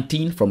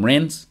 19, from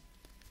Rennes.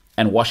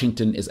 And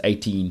Washington is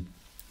 18,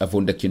 a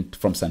wunderkind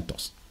from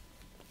Santos.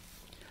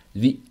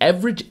 The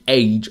average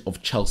age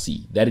of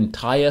Chelsea, that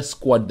entire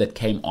squad that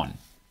came on,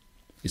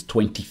 is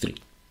 23.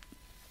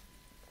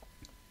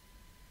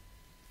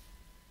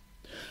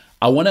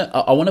 I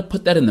wanna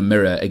put that in the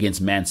mirror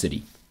against Man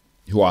City,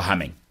 who are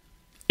humming.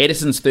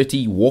 Edison's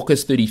 30,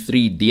 Walker's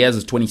 33, Diaz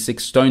is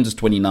 26, Stones is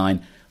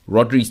 29,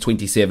 Rodri's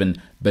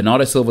 27,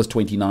 Bernardo Silva's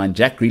 29,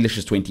 Jack Grealish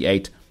is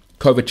 28,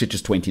 Kovacic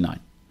is 29.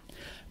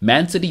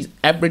 Man City's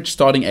average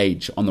starting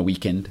age on the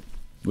weekend,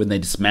 when they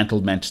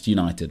dismantled Manchester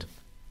United,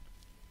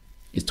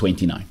 is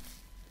 29.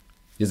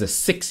 There's a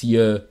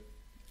 6-year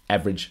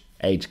average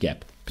age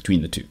gap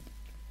between the two.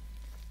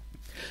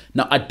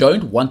 Now, I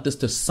don't want this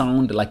to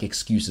sound like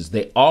excuses.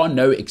 There are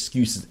no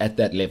excuses at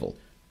that level.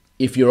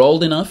 If you're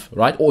old enough,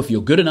 right, or if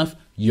you're good enough,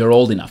 you're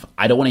old enough.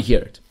 I don't want to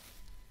hear it.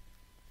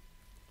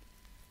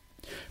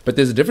 But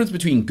there's a difference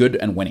between good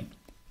and winning.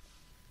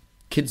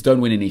 Kids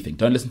don't win anything.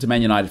 Don't listen to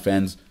Man United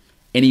fans.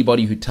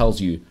 Anybody who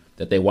tells you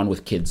that they won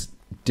with kids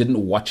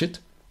didn't watch it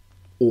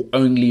or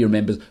only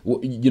remembers.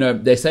 You know,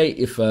 they say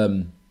if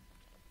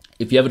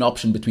you have an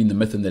option between the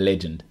myth and the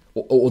legend,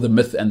 or the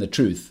myth and the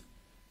truth,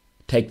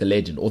 take the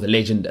legend, or the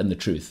legend and the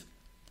truth,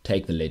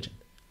 take the legend.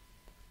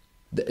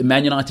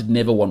 Man United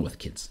never won with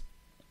kids.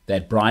 They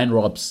had Brian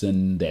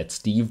Robson, they had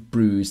Steve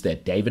Bruce, they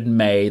had David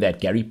May, they had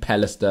Gary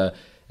Pallister,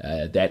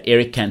 they had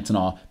Eric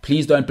Cantona.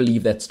 Please don't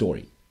believe that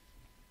story.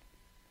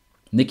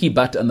 Nicky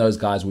Butt and those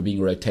guys were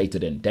being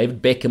rotated in.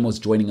 David Beckham was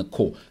joining a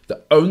core.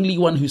 The only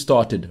one who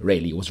started,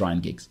 really, was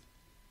Ryan Giggs.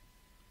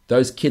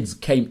 Those kids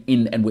came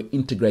in and were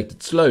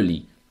integrated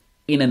slowly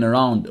in and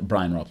around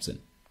Brian Robson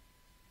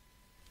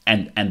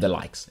and the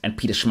likes, and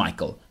Peter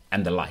Schmeichel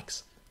and the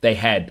likes. They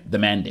had the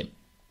Mandem.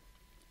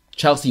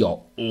 Chelsea are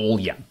all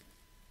young.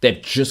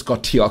 They've just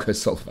got Thiago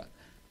Silva.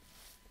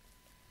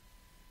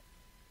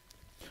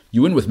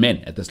 You win with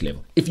men at this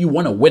level. If you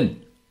want to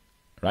win,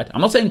 right?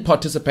 I'm not saying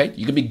participate.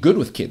 You can be good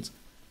with kids.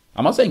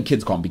 I'm not saying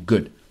kids can't be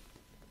good.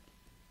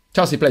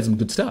 Chelsea plays some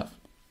good stuff.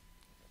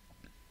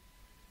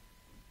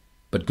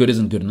 But good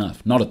isn't good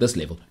enough. Not at this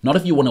level. Not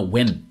if you want to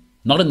win.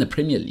 Not in the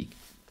Premier League.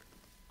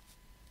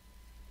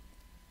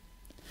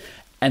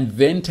 And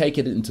then take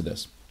it into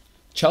this.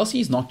 Chelsea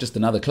is not just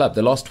another club.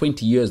 The last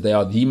 20 years, they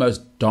are the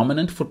most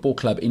dominant football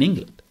club in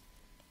England.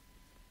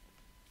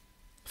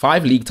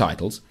 5 league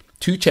titles,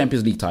 2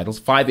 Champions League titles,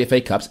 5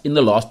 FA Cups in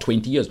the last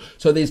 20 years.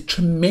 So there's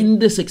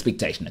tremendous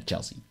expectation at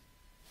Chelsea.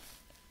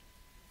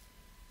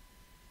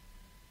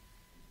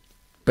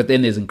 But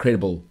then there's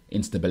incredible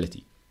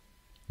instability.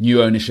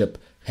 New ownership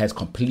has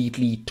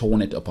completely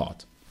torn it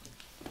apart.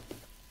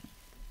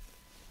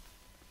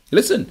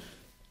 Listen,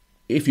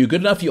 if you're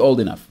good enough, you're old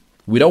enough.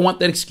 We don't want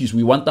that excuse.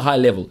 We want the high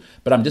level.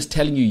 But I'm just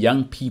telling you,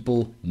 young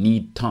people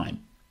need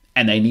time.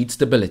 And they need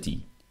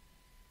stability.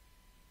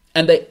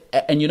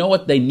 And you know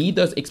what? They need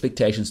those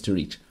expectations to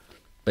reach.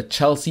 But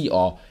Chelsea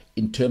are,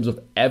 in terms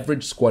of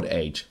average squad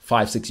age,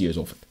 5-6 years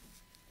off it.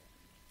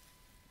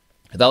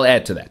 They'll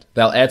add to that.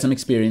 They'll add some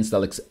experience.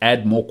 They'll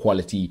add more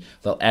quality.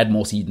 They'll add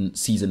more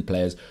seasoned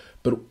players.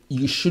 But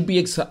you should be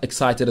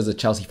excited as a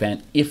Chelsea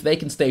fan if they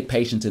can stay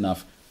patient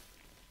enough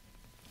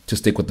to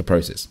stick with the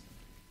process.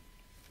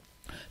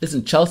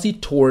 Listen, Chelsea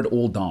tore it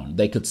all down.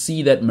 They could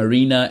see that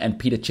Marina and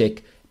Peter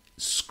Cech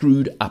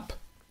screwed up.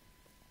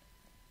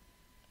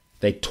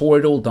 They tore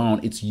it all down.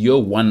 It's year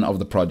 1 of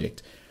the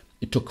project.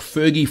 It took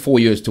Fergie 4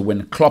 years to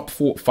win, Klopp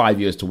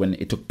 5 years to win.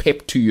 It took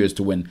Pep 2 years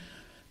to win.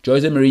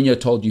 Jose Mourinho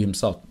told you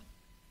himself,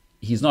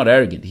 he's not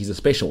arrogant. He's a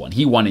special one.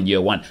 He won in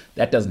year 1.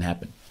 That doesn't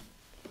happen.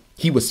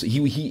 He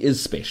is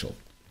special.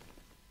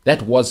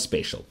 That was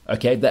special.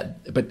 Okay?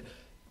 But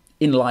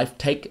in life,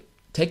 take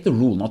the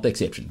rule, not the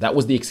exception. That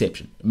was the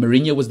exception.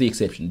 Mourinho was the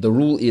exception. The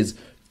rule is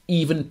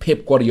even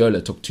Pep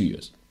Guardiola took 2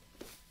 years.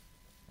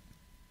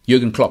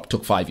 Jurgen Klopp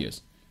took 5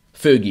 years.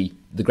 Fergie,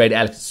 the great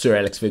Sir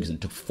Alex Ferguson,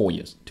 took 4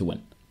 years to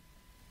win.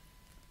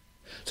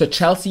 So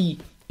Chelsea,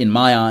 in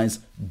my eyes,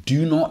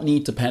 do not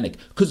need to panic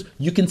because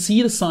you can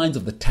see the signs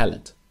of the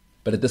talent.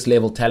 But at this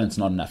level, talent's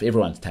not enough.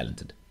 Everyone's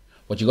talented.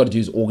 What you've got to do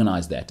is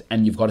organize that,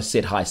 and you've got to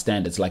set high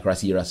standards like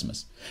Rassi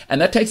Erasmus.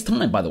 And that takes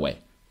time, by the way.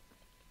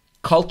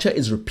 Culture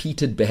is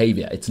repeated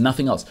behavior. It's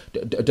nothing else.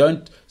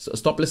 Don't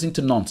stop listening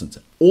to nonsense.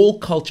 All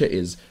culture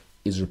is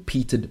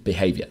repeated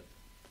behavior.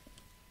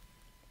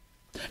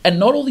 And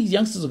not all these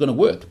youngsters are going to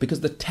work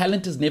because the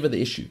talent is never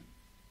the issue.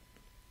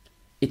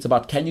 It's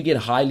about, can you get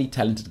highly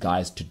talented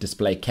guys to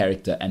display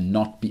character and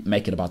not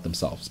make it about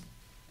themselves?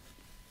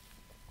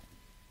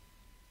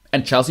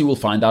 And Chelsea will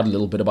find out a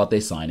little bit about their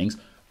signings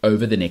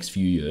over the next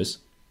few years.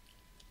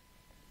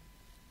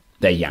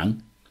 They're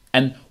young.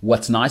 And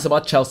what's nice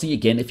about Chelsea,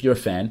 again, if you're a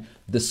fan,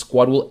 the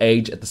squad will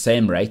age at the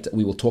same rate.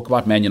 We will talk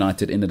about Man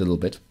United in a little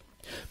bit.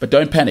 But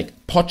don't panic.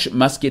 Poch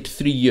must get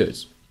 3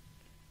 years.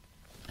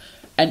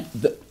 And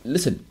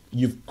listen,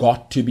 you've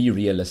got to be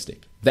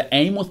realistic. The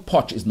aim with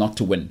Poch is not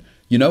to win.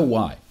 You know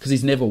why? Because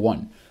he's never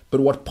won. But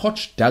what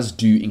Poch does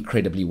do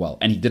incredibly well,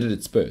 and he did it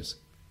at Spurs,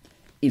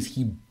 is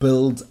he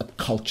builds a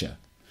culture.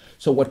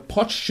 So what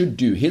Poch should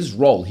do, his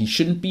role, he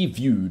shouldn't be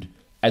viewed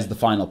as the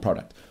final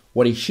product.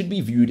 What he should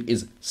be viewed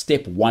is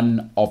step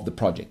 1 of the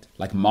project,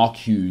 like Mark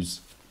Hughes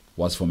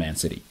was for Man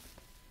City.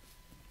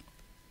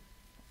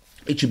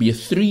 It should be a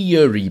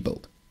 3-year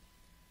rebuild.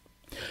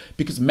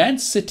 Because Man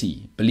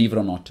City, believe it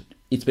or not,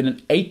 It's been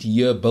an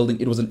 8-year building.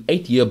 It was an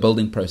 8-year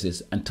building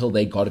process until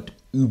they got it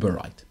uber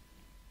right.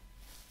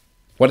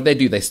 What did they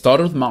do? They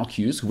started with Mark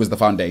Hughes, who was the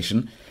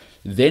foundation.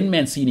 Then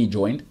Mancini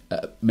joined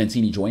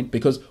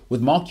because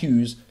with Mark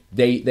Hughes,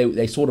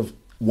 they sort of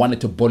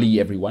wanted to bully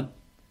everyone.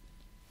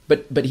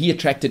 But he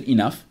attracted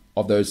enough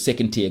of those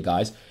second-tier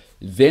guys.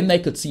 Then they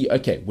could see,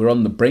 okay, we're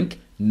on the brink.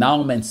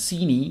 Now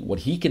Mancini, what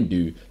he can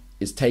do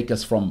is take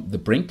us from the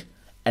brink,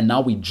 and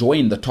now we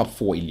join the top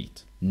 4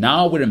 elite.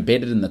 Now we're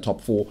embedded in the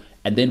top 4,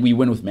 and then we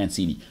win with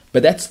Mancini.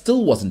 But that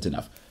still wasn't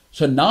enough.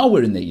 So now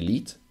we're in the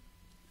elite.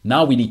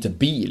 Now we need to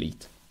be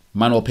elite.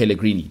 Manuel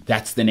Pellegrini,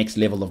 that's the next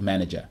level of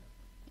manager.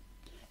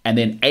 And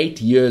then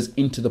 8 years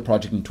into the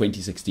project in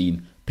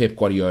 2016, Pep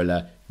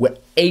Guardiola. We're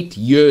 8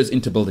 years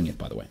into building it,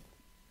 by the way.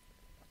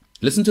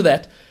 Listen to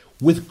that.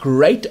 With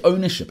great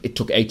ownership, it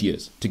took 8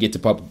 years to get to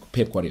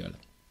Pep Guardiola.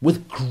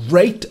 With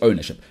great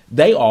ownership.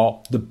 They are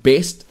the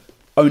best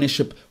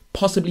ownership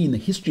possibly in the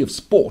history of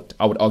sport,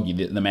 I would argue,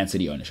 the Man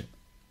City ownership.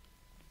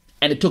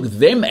 And it took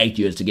them 8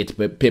 years to get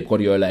to Pep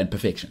Guardiola and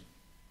perfection.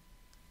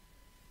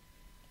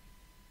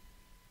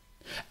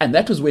 And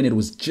that was when it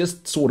was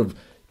just sort of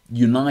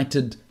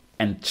United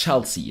and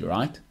Chelsea,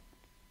 right?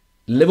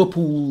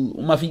 Liverpool,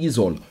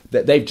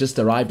 they've just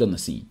arrived on the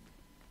scene.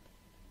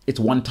 It's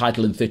one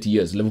title in 30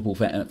 years. Liverpool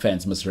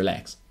fans must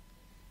relax.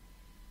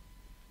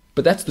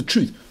 But that's the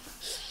truth.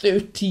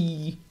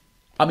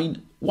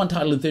 One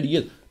title in 30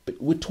 years.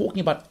 But we're talking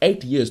about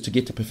 8 years to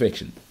get to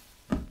perfection.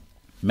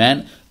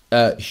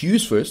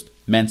 Hughes first,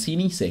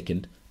 Mancini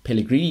second,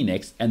 Pellegrini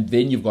next, and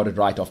then you've got it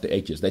right after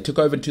 8 years. They took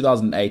over in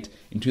 2008.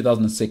 In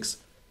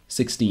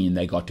 2016,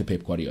 they got to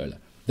Pep Guardiola.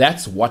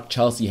 That's what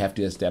Chelsea have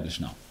to establish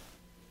now.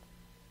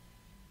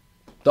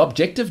 The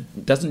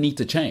objective doesn't need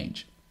to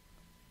change.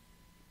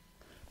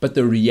 But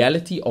the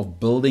reality of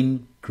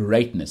building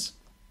greatness,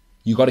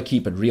 you got to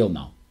keep it real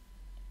now.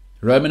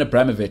 Roman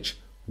Abramovich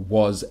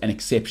was an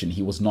exception.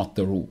 He was not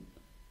the rule.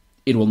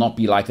 It will not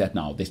be like that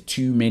now. There's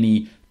too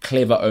many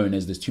clever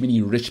owners. There's too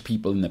many rich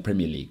people in the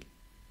Premier League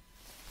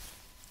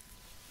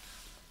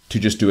to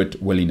just do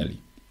it willy-nilly.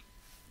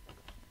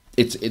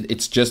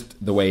 It's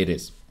just the way it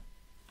is.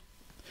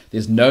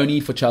 There's no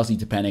need for Chelsea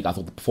to panic. I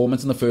thought the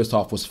performance in the first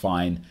half was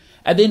fine.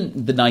 And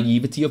then the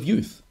naivety of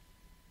youth.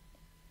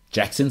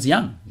 Jackson's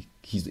young.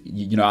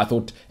 I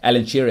thought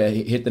Alan Shearer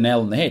hit the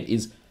nail on the head.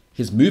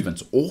 His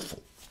movement's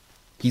awful.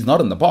 He's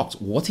not in the box.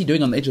 What's he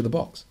doing on the edge of the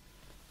box?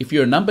 If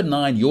you're a number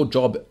 9, your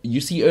job,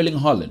 you see Erling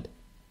Haaland.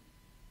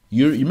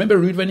 You remember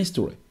Ruud van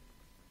Nistelrooy?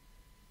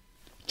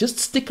 Just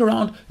stick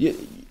around.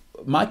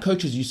 My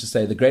coaches used to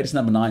say the greatest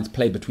number 9s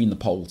play between the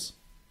poles.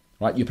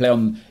 Right? You play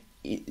on...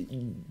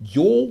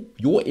 Your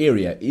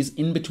area is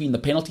in between the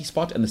penalty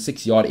spot and the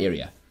 6-yard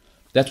area.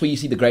 That's where you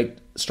see the great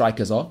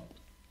strikers are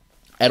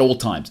at all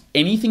times.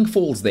 Anything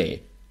falls there.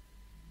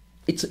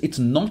 It's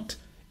not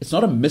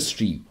a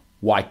mystery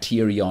why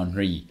Thierry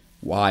Henry,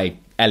 why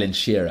Alan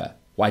Shearer,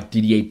 why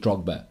Didier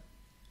Drogba,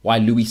 why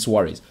Luis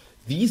Suarez.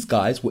 These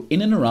guys were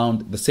in and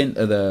around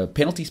the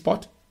penalty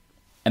spot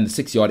and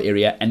the 6-yard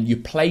area, and you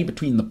play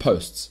between the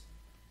posts.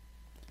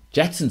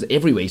 Jackson's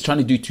everywhere. He's trying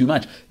to do too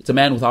much. It's a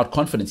man without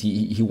confidence.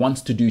 He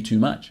wants to do too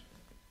much.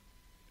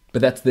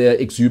 But that's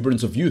the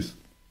exuberance of youth.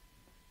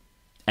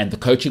 And the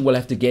coaching will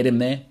have to get him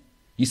there.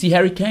 You see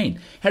Harry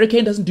Kane. Harry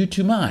Kane doesn't do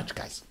too much,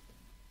 guys.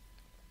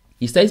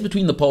 He stays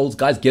between the poles.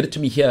 Guys, get it to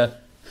me here.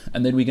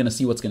 And then we're going to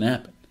see what's going to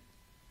happen.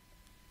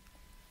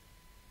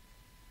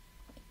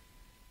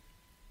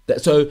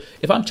 So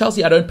if I'm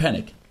Chelsea, I don't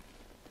panic.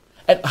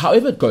 And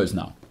however it goes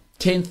now,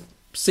 10th,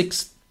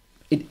 6th,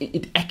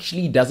 it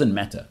actually doesn't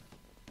matter.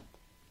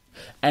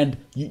 And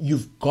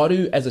you've got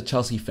to, as a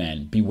Chelsea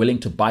fan, be willing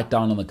to bite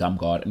down on the gum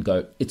guard and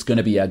go, it's going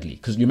to be ugly.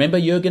 Because you remember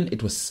Jurgen,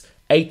 it was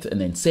 8th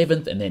and then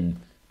 7th. And then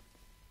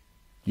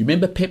you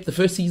remember Pep the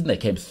first season, they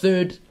came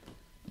 3rd.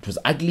 It was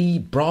ugly,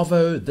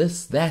 bravo,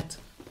 this, that.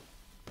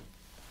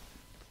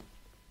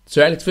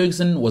 Sir Alex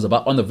Ferguson was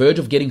about on the verge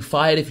of getting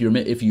fired, if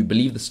you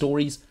believe the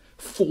stories,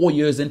 4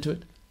 years into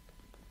it.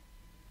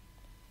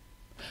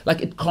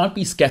 Like, it can't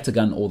be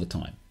scattergun all the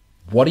time.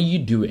 What are you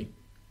doing?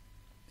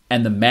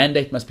 And the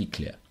mandate must be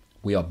clear.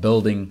 We are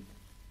building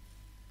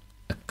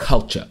a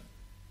culture.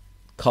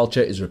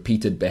 Culture is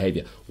repeated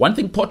behavior. One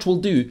thing Poch will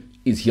do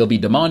is he'll be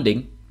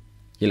demanding,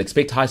 he'll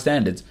expect high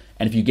standards,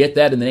 and if you get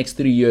that in the next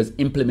 3 years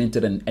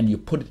implemented and you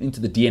put it into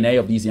the DNA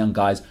of these young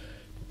guys,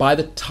 by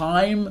the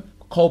time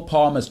Cole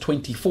Palmer's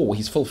 24,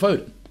 he's Phil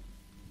Foden.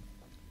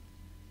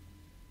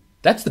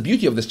 That's the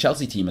beauty of this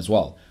Chelsea team as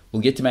well.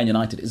 We'll get to Man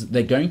United, is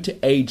they're going to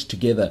age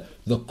together,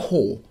 the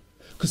core.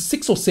 Because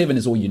 6 or 7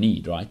 is all you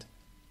need, right?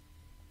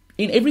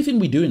 In everything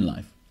we do in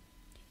life,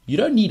 you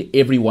don't need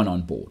everyone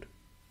on board.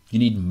 You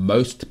need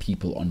most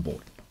people on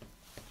board.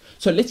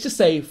 So let's just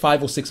say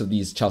 5 or 6 of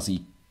these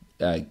Chelsea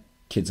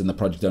kids in the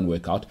project don't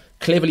work out.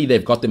 Cleverly,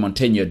 they've got them on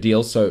 10-year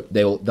deals, so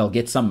they'll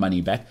get some money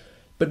back.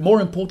 But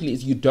more importantly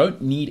is you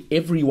don't need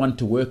everyone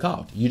to work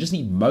out. You just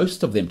need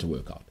most of them to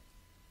work out.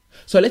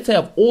 So let's say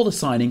of all the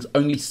signings,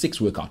 only 6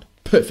 work out.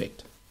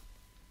 Perfect.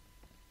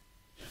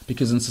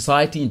 Because in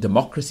society, in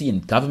democracy, in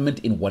government,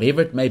 in whatever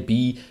it may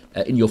be,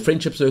 in your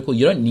friendship circle,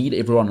 you don't need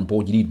everyone on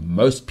board. You need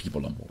most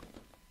people on board.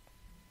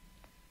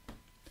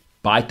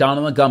 Bite down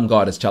on the gum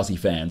guard as Chelsea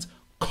fans.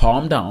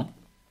 Calm down.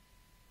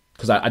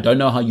 Because I don't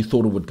know how you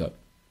thought it would go.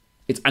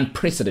 It's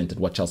unprecedented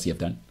what Chelsea have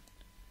done.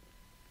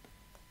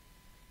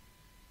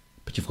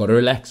 But you've got to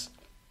relax. Do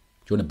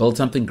you want to build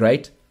something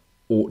great?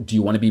 Or do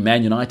you want to be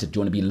Man United? Do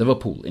you want to be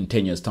Liverpool in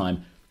 10 years'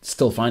 time,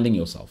 still finding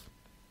yourself?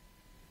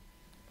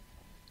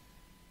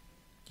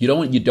 You don't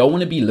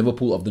want to be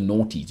Liverpool of the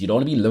noughties. You don't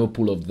want to be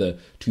Liverpool of the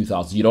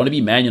 2000s. You don't want to be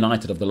Man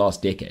United of the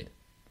last decade.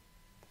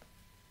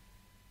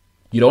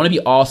 You don't want to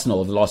be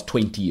Arsenal of the last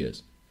 20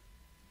 years.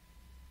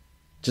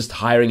 Just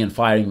hiring and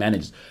firing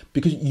managers.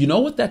 Because you know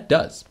what that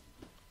does?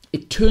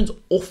 It turns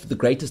off the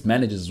greatest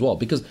managers as well,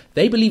 because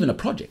they believe in a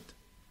project.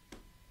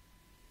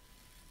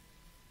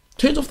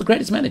 Turns off the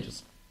greatest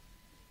managers.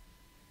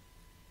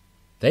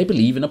 They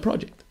believe in a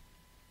project.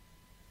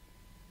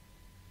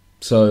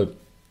 So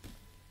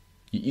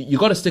you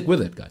got to stick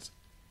with it, guys.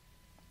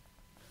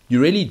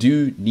 You really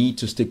do need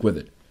to stick with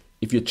it.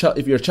 If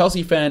you're a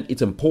Chelsea fan,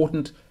 it's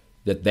important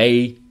that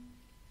they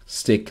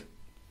stick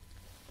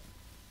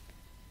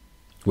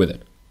with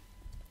it.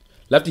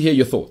 Love to hear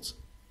your thoughts.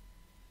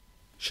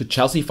 Should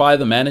Chelsea fire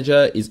the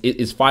manager?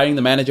 Is firing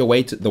the manager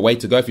the way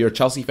to go? If you're a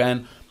Chelsea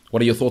fan,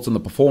 what are your thoughts on the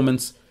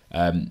performance?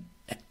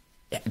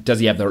 Does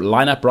he have the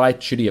lineup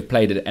right? Should he have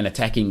played an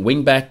attacking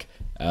wing back?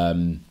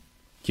 I'd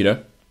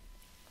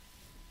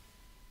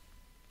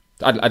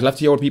love to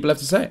hear what people have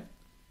to say.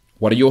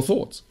 What are your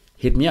thoughts?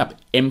 Hit me up.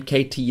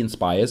 MKT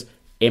Inspires.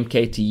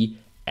 MKT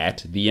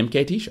at the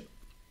MKT Show.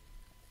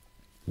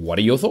 What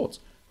are your thoughts?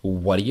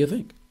 What do you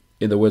think?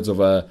 In the words of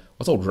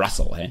what's old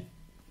Russell, hey?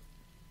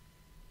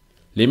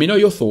 Let me know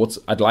your thoughts.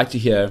 I'd like to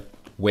hear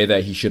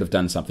whether he should have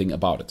done something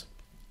about it.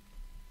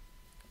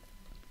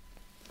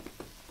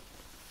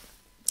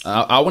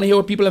 I want to hear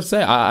what people have to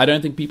say. I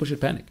don't think people should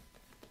panic.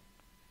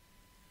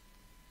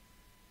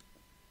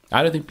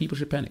 I don't think people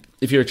should panic.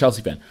 If you're a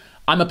Chelsea fan,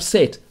 I'm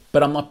upset,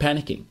 but I'm not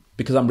panicking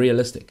because I'm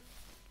realistic.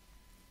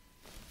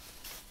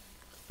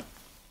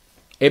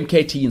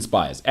 MKT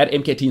Inspires. At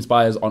MKT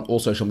Inspires on all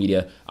social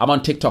media. I'm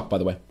on TikTok, by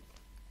the way.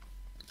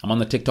 I'm on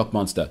the TikTok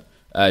monster.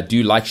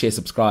 Do like, share,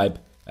 subscribe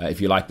if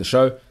you like the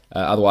show.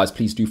 Otherwise,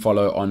 please do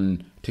follow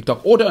on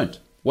TikTok or don't.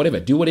 Whatever.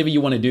 Do whatever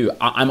you want to do.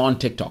 I'm on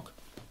TikTok.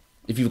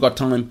 If you've got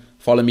time,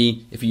 follow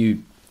me. If you're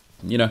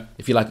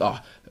like,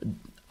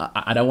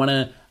 I don't want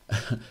to...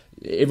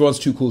 Everyone's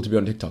too cool to be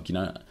on TikTok,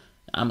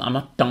 I'm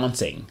not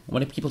dancing.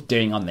 What are people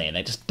doing on there?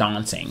 They're just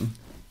dancing.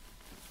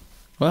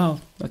 Well,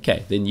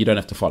 okay, then you don't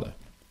have to follow.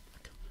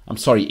 I'm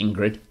sorry,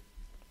 Ingrid.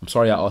 I'm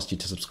sorry I asked you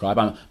to subscribe.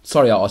 I'm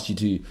sorry I asked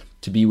you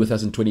to be with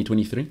us in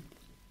 2023.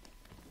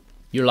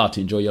 You're allowed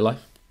to enjoy your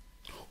life.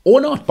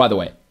 Or not, by the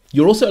way.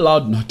 You're also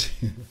allowed not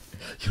to.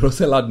 You're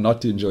also allowed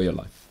not to enjoy your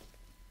life.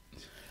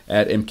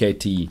 At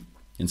MKT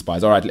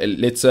Inspires. All right,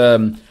 let's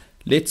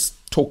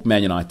talk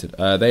Man United.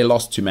 They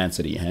lost to Man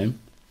City, hey?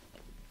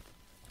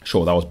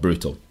 Sure, that was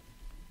brutal.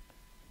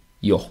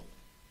 Yo.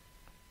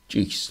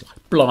 Jeez,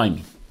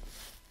 blimey.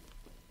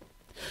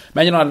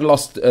 Man United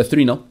lost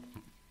 3-0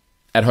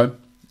 at home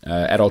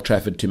at Old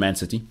Trafford to Man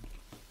City.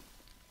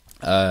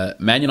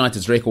 Man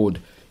United's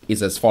record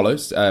is as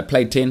follows.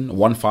 Played 10,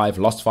 won 5,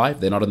 lost 5.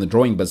 They're not in the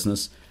drawing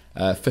business.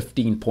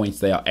 15 points.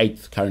 They are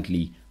 8th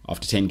currently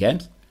after 10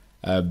 games.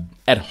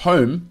 At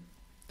home,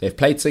 they've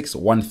played 6,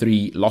 won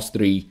 3, lost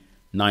 3,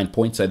 9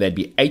 points. So they'd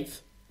be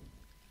 8th.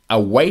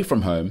 Away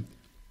from home,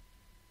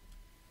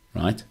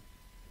 right?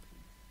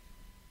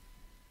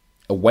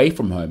 Away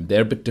from home,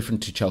 they're a bit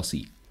different to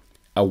Chelsea.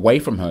 Away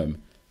from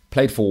home,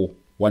 played 4,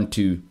 won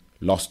 2,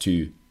 lost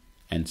 2,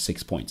 and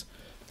 6 points.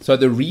 So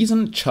the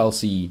reason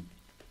Chelsea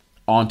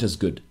aren't as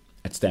good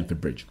at Stamford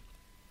Bridge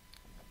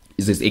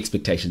is there's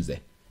expectations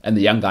there. And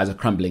the young guys are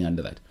crumbling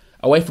under that.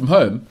 Away from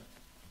home,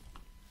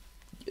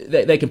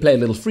 they can play a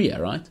little freer,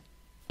 right?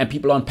 And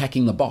people aren't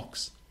packing the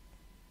box.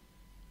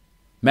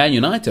 Man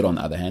United, on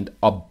the other hand,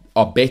 are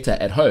better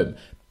at home.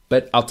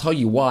 But I'll tell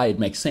you why it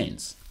makes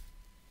sense.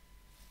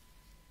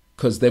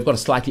 Because they've got a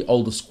slightly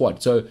older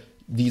squad. So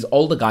these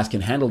older guys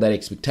can handle that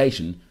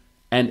expectation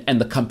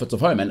and the comforts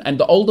of home. And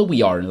the older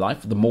we are in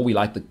life, the more we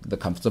like the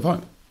comforts of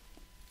home.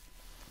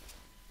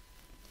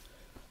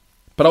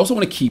 But I also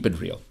want to keep it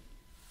real.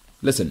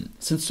 Listen,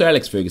 since Sir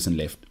Alex Ferguson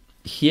left,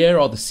 here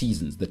are the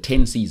seasons, the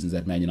 10 seasons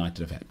that Man United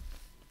have had.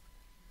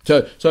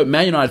 So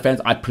Man United fans,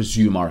 I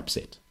presume, are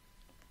upset.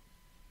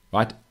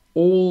 Right?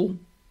 All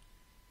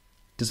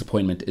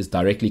disappointment is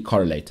directly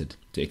correlated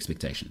to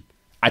expectation.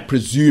 I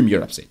presume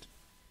you're upset.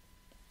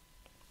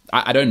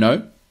 I don't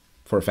know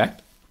for a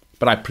fact,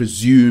 but I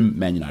presume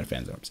Man United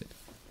fans are upset.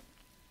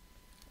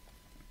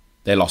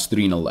 They lost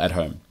 3-0 at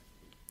home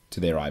to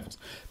their rivals.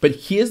 But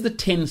here's the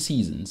 10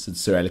 seasons since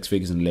Sir Alex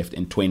Ferguson left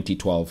in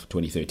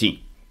 2012-2013.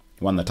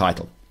 Won the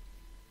title.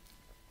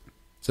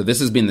 So this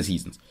has been the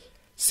seasons.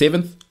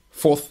 7th,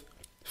 4th,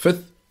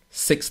 5th,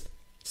 6th,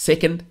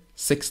 2nd,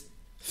 6th,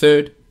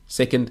 3rd,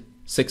 2nd,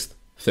 6th,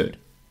 3rd.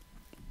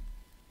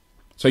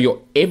 So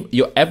your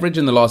average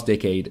in the last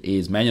decade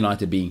is Man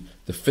United being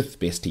the 5th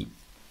best team.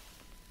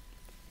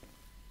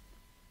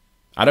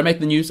 I don't make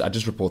the news, I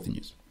just report the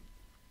news.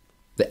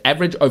 The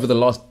average over the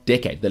last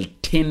decade, the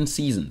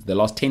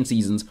last 10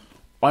 seasons,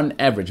 on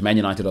average, Man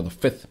United are the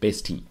 5th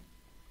best team.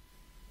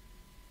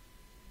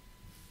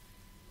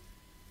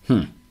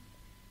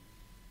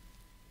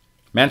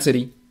 Man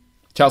City,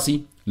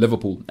 Chelsea,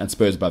 Liverpool, and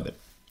Spurs above it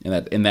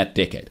in that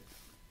decade.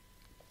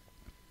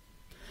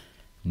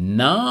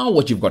 Now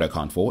what you've got to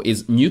account for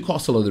is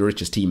Newcastle are the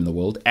richest team in the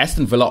world.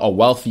 Aston Villa are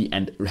wealthy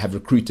and have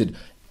recruited.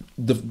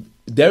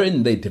 They're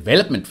in the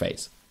development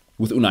phase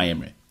with Unai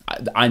Emery.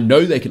 I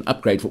know they can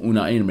upgrade for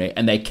Unai Emery,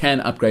 and they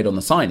can upgrade on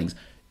the signings.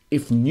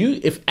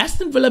 If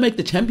Aston Villa make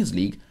the Champions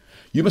League,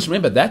 you must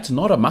remember that's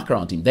not a muck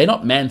around team. They're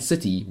not Man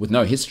City with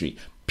no history.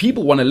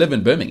 People want to live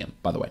in Birmingham,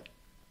 by the way.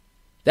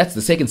 That's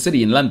the second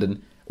city in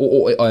London,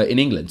 or in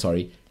England,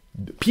 sorry.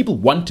 People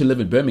want to live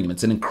in Birmingham.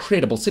 It's an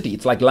incredible city.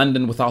 It's like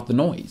London without the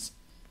noise.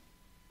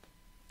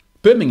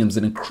 Birmingham's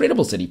an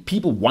incredible city.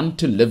 People want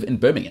to live in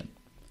Birmingham.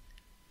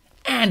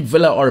 And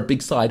Villa are a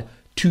big side,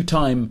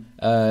 2-time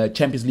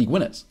Champions League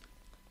winners.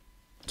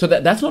 So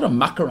that's not a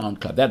muck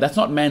around club. That's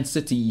not Man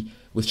City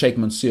with Sheikh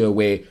Mansour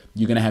where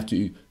you're going to have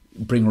to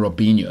bring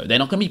Robinho. They're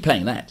not going to be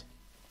playing that.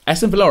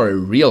 Aston Villa are a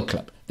real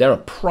club. They're a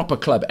proper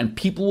club, and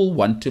people will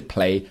want to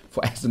play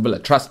for Aston Villa.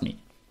 Trust me.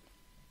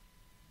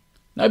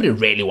 Nobody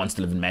really wants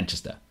to live in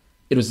Manchester.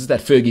 It was just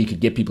that Fergie could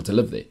get people to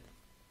live there.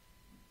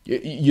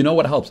 You know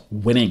what helps?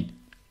 Winning.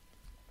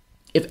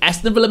 If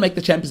Aston Villa make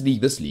the Champions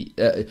League this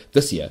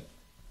year,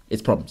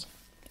 it's problems.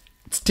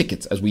 It's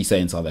tickets, as we say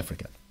in South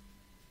Africa.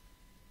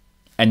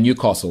 And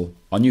Newcastle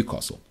are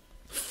Newcastle.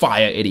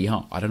 Fire Eddie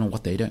Howe. I don't know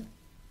what they're doing.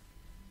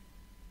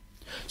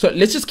 So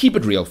let's just keep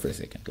it real for a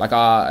second. Like,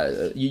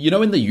 you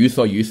know, in the youth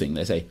or you thing,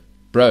 they say,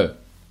 bro,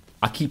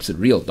 I keeps it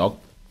real, dog.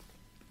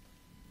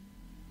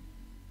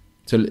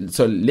 So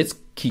let's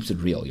keep it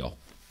real, y'all.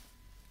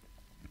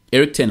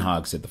 Erik ten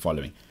Hag said the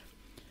following.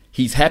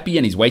 He's happy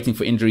and he's waiting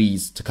for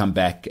injuries to come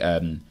back.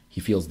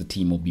 He feels the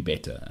team will be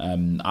better.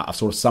 I've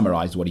sort of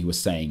summarized what he was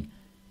saying.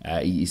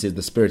 He says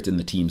the spirit in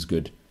the team's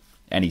good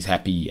and he's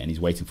happy and he's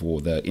waiting for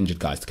the injured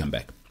guys to come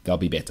back. They'll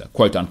be better,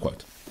 quote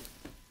unquote.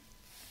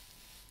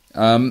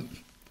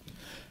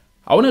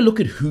 I want to look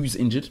at who's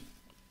injured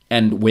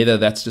and whether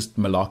that's just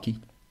malarkey,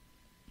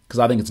 because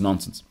I think it's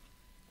nonsense.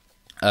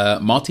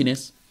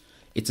 Martinez,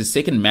 it's his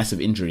second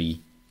massive injury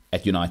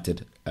at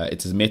United.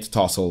 It's his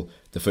metatarsal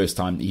the first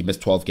time. He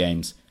missed 12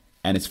 games,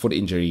 and his foot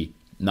injury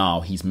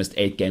now, he's missed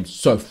 8 games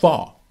so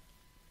far,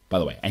 by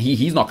the way. And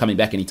he's not coming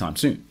back anytime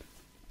soon.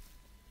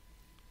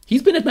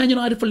 He's been at Man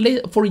United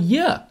for a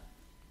year,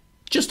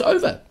 just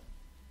over.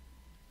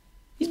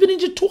 He's been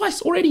injured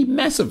twice already,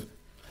 massive.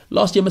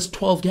 Last year missed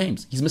 12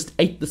 games. He's missed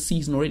 8 this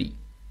season already.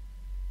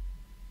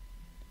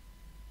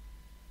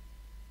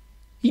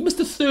 He missed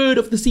a third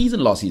of the season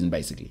last season,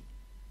 basically.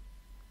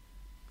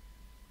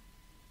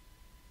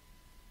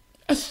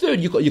 A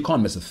third, you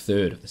can't miss a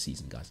third of the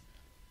season, guys.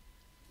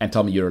 And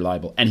tell me you're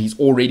reliable. And he's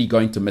already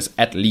going to miss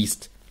at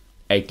least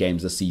 8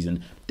 games this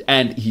season.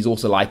 And he's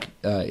also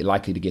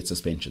likely to get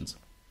suspensions.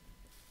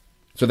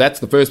 So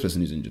that's the first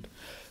person who's injured.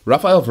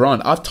 Rafael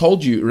Varane, I've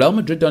told you, Real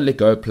Madrid don't let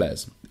go of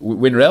players.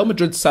 When Real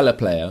Madrid sell a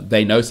player,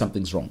 they know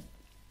something's wrong.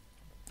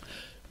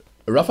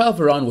 Rafael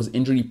Varane was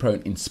injury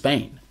prone in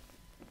Spain.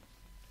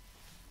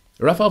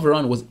 Rafael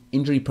Varane was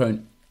injury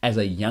prone as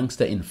a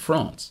youngster in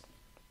France.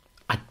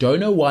 I don't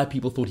know why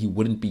people thought he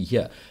wouldn't be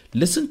here.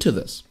 Listen to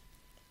this.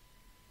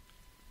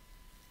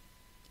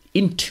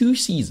 In 2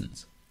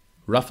 seasons,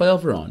 Rafael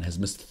Varane has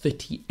missed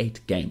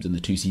 38 games in the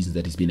 2 seasons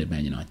that he's been at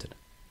Man United.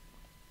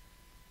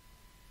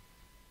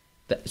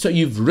 So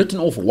you've written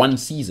off 1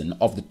 season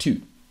of the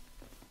 2.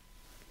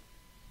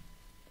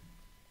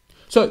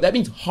 So that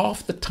means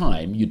half the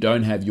time you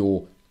don't have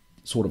your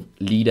sort of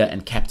leader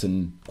and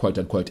captain, quote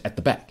unquote, at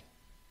the back.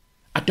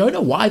 I don't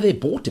know why they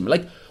bought him.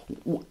 Like,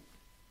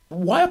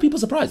 why are people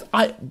surprised?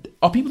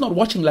 Are people not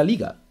watching La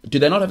Liga? Do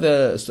they not have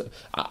the...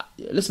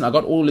 listen, I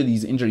got all of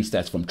these injury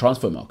stats from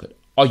Transfer Market.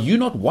 Are you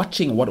not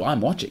watching what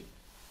I'm watching?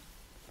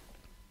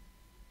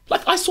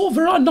 Like, I saw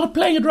Varane not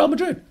playing at Real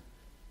Madrid.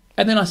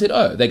 And then I said,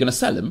 oh, they're going to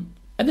sell him.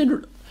 And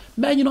then,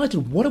 Man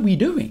United, what are we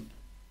doing?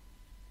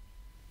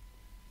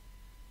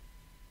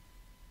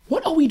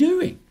 What are we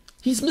doing?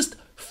 He's missed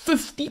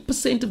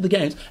 50% of the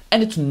games,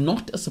 and it's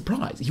not a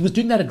surprise. He was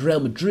doing that at Real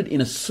Madrid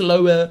in a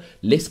slower,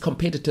 less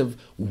competitive,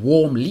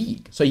 warm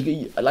league. So,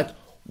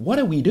 what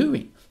are we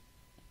doing?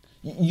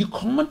 You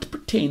can't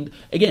pretend...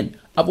 Again,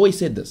 I've always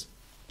said this.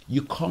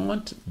 You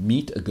can't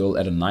meet a girl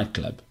at a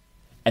nightclub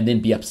and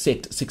then be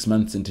upset 6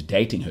 months into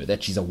dating her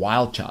that she's a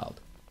wild child.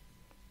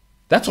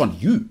 That's on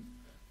you.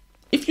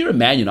 If you're a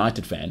Man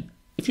United fan,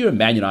 if you're a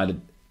Man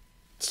United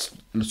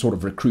sort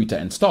of recruiter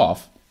and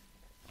staff,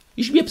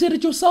 you should be upset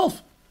at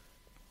yourself.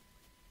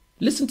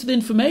 Listen to the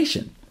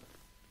information.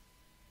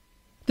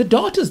 The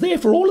data's there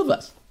for all of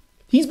us.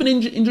 He's been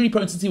injury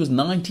prone since he was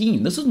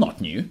 19. This is not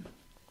new.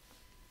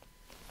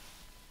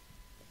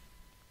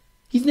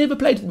 He's never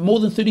played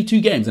more than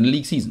 32 games in a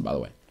league season, by the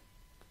way.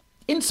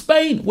 In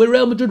Spain, where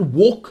Real Madrid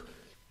walk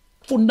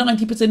for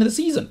 90% of the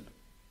season.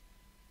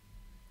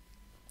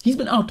 He's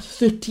been out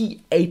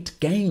 38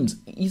 games.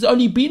 He's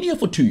only been here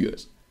for 2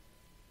 years.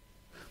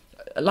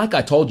 Like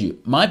I told you,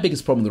 my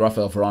biggest problem with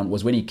Rafael Varane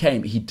was when he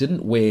came, he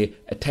didn't wear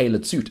a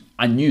tailored suit.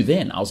 I knew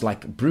then. I was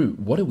like, bro,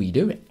 what are we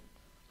doing?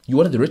 You're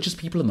one of the richest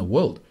people in the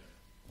world.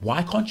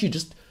 Why can't you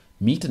just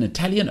meet an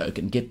Italian oak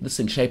and get this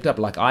thing shaped up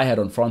like I had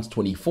on France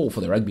 24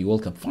 for the Rugby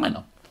World Cup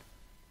final?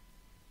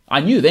 I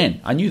knew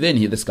then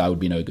this guy would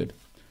be no good.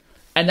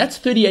 And that's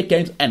 38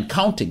 games and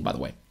counting, by the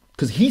way,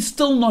 because he's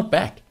still not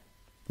back.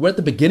 We're at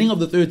the beginning of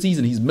the third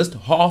season. He's missed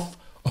half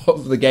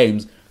of the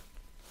games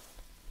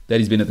that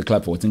he's been at the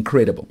club for. It's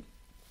incredible.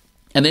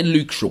 And then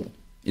Luke Shaw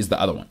is the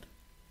other one,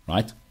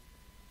 right?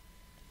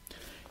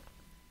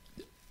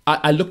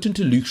 I looked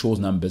into Luke Shaw's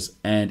numbers,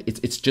 and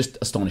it's just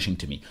astonishing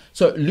to me.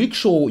 So Luke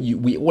Shaw,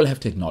 we all have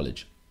to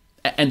acknowledge,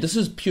 and this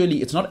is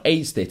purely, it's not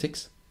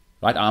aesthetics,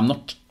 right? I'm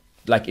not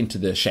like into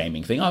the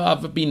shaming thing.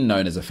 I've been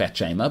known as a fat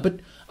shamer,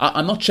 but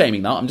I'm not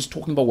shaming now. I'm just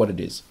talking about what it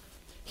is.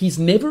 He's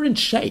never in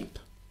shape.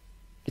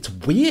 It's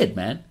weird,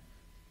 man.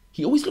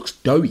 He always looks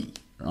doughy,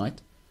 right?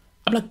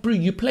 I'm like, bro,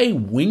 you play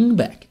wing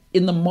back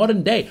in the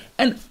modern day.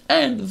 And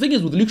the thing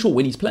is with Luke Shaw,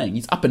 when he's playing,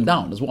 he's up and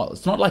down as well.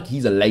 It's not like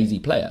he's a lazy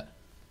player.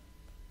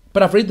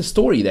 But I've read the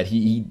story that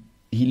he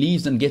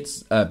leaves and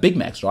gets Big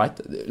Macs, right?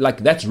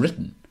 Like, that's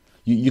written.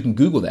 You can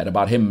Google that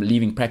about him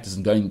leaving practice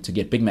and going to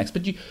get Big Macs.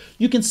 But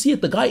you can see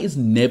it. The guy is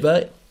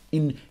never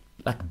in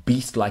like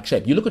beast-like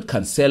shape. You look at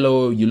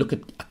Cancelo, you look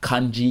at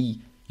Akanji,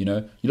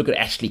 you look at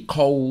Ashley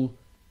Cole,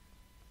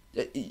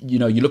 you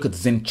look at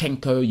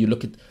Zinchenko, you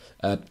look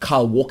at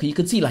Kyle Walker. You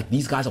can see like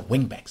these guys are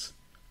wingbacks.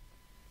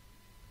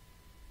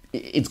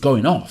 It's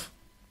going off.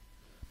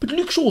 But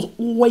Luke Shaw's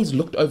always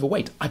looked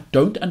overweight. I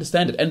don't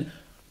understand it. And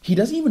he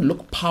doesn't even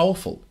look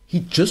powerful. He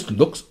just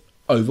looks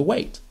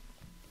overweight.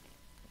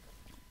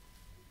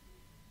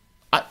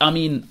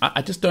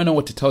 I just don't know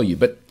what to tell you.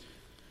 But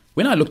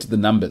when I looked at the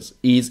numbers,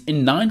 is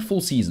in 9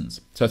 full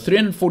seasons, so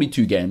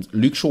 342 games,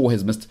 Luke Shaw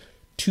has missed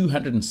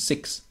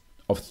 206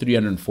 of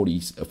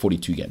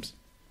 342 games.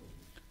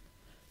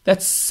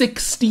 That's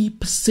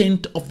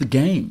 60% of the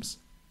games.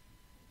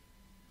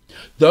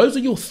 Those are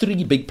your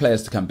 3 big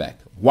players to come back.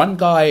 One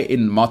guy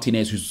in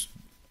Martinez who's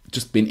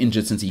just been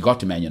injured since he got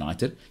to Man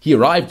United. He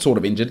arrived sort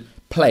of injured,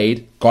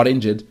 played, got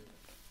injured,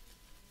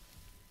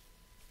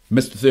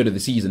 missed a third of the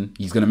season.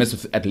 He's going to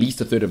miss at least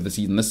a third of the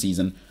season this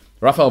season.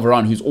 Rafael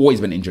Varane, who's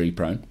always been injury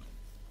prone,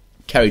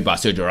 carried by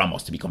Sergio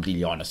Ramos, to be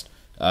completely honest.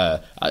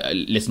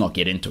 Let's not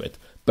get into it.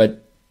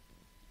 But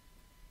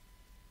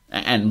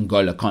and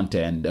N'Golo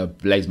Kante and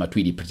Blaise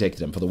Matuidi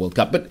protected him for the World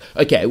Cup. But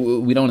okay,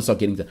 we don't want to start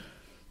getting to.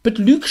 But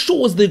Luke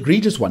Shaw was the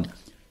egregious one.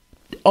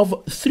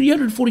 Of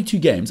 342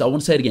 games, I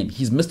want to say it again,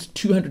 he's missed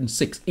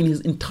 206 in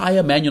his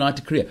entire Man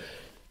United career.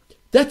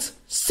 That's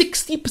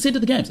 60%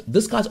 of the games.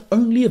 This guy's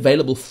only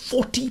available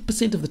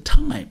 40% of the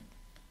time.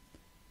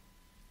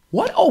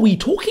 What are we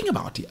talking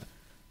about here?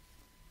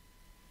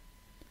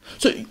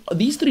 So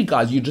these 3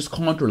 guys you just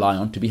can't rely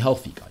on to be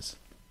healthy, guys.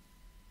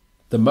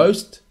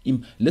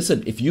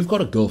 Listen, if you've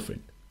got a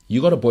girlfriend,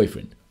 you got a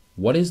boyfriend,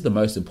 what is the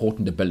most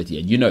important ability?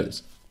 And you know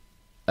this.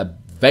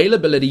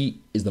 Availability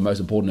is the most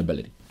important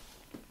ability.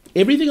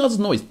 Everything else is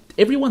noise.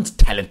 Everyone's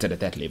talented at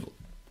that level.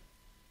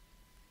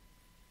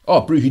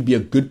 Oh, bro, he'd be a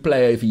good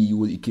player if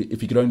he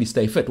could only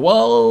stay fit.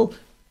 Well,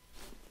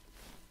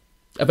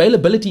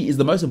 availability is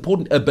the most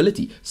important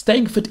ability.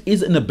 Staying fit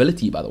is an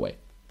ability, by the way.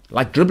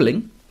 Like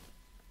dribbling.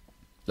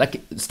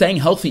 Like staying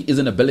healthy is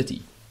an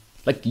ability.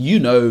 Like,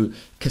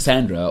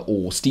 Cassandra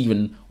or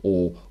Steven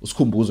or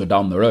Skumbuzo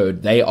down the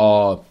road, they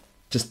are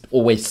just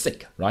always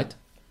sick, right?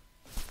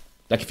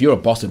 Like if you're a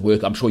boss at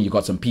work, I'm sure you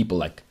got some people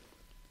like,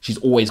 she's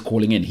always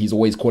calling in. He's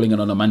always calling in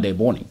on a Monday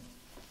morning.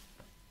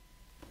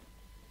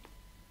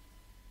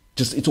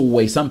 Just, it's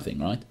always something,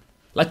 right?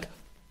 Like,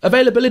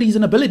 availability is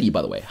an ability,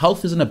 by the way.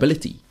 Health is an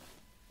ability.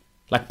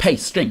 Like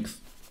pace, strength.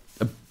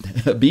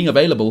 Being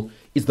available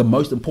is the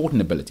most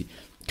important ability.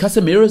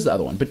 Casemiro is the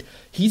other one, but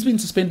he's been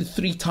suspended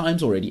 3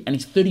 times already, and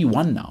he's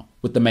 31 now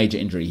with the major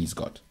injury he's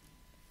got.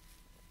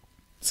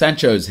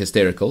 Sancho's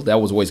hysterical. That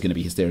was always going to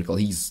be hysterical.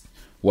 He's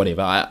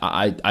whatever.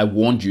 I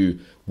warned you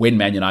when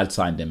Man United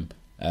signed him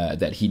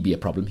that he'd be a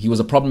problem. He was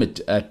a problem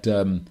at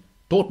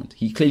Dortmund.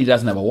 He clearly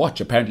doesn't have a watch.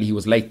 Apparently he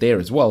was late there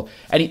as well.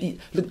 And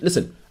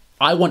listen,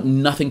 I want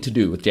nothing to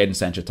do with Jadon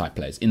Sancho type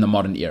players in the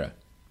modern era.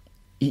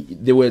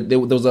 There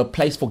was a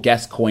place for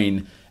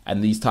Gascoigne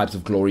and these types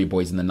of glory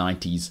boys in the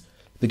 90s.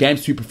 The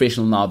game's too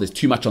professional now. There's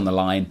too much on the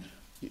line.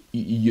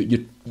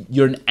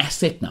 You're an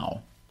asset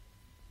now.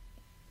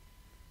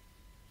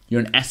 You're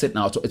an asset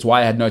now. It's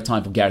why I had no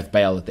time for Gareth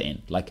Bale at the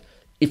end. Like,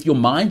 if your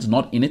mind's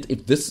not in it,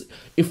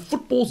 if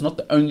football's not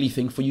the only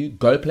thing for you,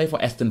 go play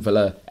for Aston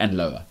Villa and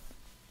lower.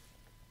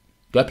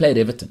 Go play at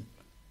Everton.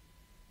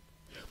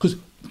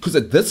 Because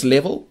at this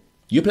level,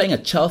 you're playing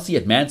at Chelsea,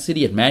 at Man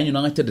City, at Man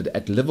United,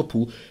 at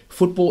Liverpool.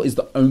 Football is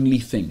the only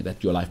thing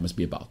that your life must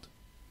be about.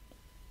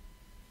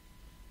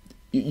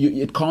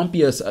 It can't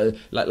be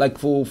like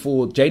for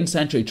Jadon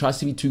Sancho, he tries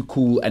to be too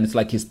cool, and it's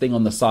like his thing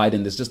on the side,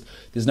 and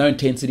there's no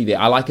intensity there.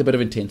 I like a bit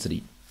of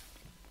intensity.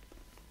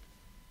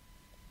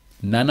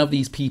 None of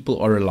these people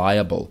are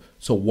reliable.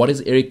 So what is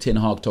Erik ten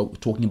Hag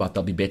talking about?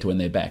 They'll be better when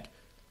they're back.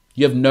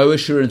 You have no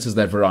assurances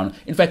that Varane...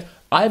 In fact,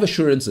 I have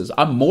assurances.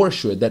 I'm more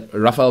assured that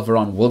Rafael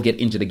Varane will get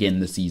injured again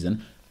this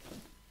season.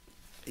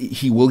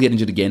 He will get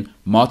injured again.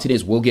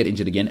 Martinez will get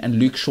injured again. And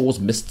Luke Shaw's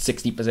missed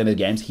 60% of the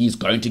games. He's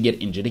going to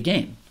get injured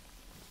again.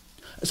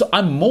 So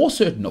I'm more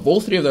certain of all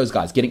three of those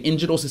guys getting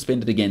injured or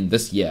suspended again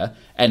this year,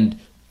 and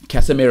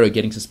Casemiro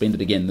getting suspended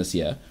again this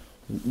year.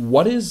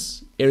 What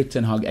is Erik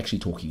ten Hag actually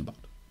talking about?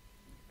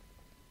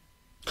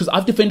 Because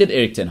I've defended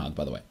Erik ten Hag,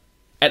 by the way.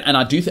 And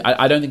I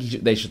don't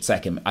think they should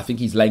sack him. I think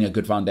he's laying a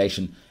good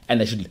foundation,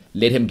 and they should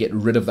let him get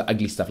rid of the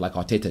ugly stuff like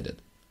Arteta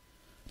did.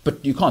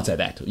 But you can't say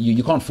that.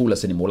 You can't fool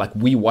us anymore. Like,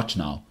 we watch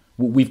now.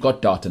 We've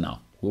got data now.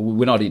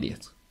 We're not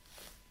idiots.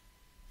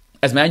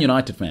 As Man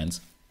United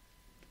fans,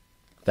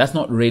 that's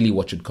not really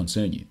what should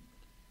concern you.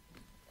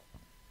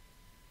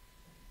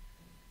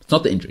 It's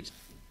not the injuries.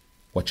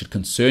 What should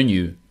concern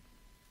you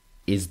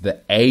is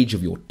the age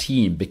of your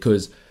team,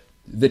 because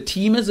the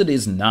team as it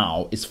is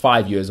now is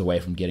 5 years away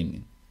from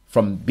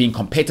being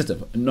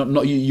competitive.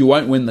 You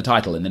won't win the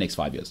title in the next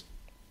 5 years.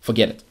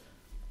 Forget it.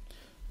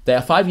 They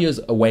are 5 years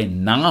away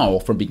now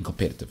from being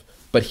competitive.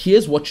 But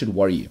here's what should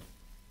worry you.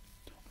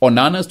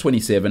 Onana's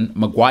 27,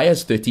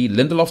 Maguire's 30,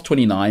 Lindelof's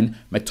 29,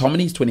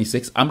 McTominay's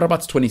 26,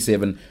 Amrabat's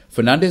 27,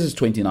 Fernandes is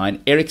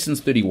 29,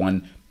 Eriksen's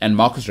 31, and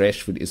Marcus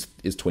Rashford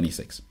is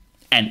 26.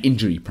 And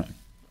injury prone.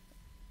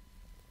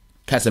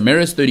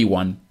 Casemiro's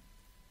 31,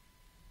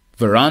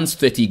 Varane's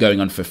 30 going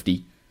on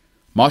 50,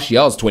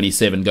 Martial's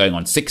 27 going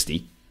on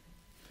 60,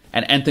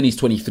 and Anthony's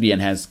 23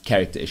 and has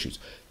character issues.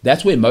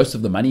 That's where most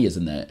of the money is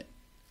in the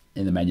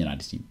Man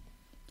United team.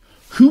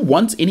 Who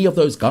wants any of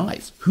those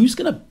guys? Who's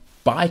going to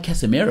buy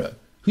Casemiro?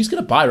 Who's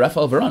going to buy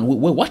Rafael Varane?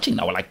 We're watching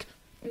now. We're like,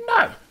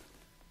 no.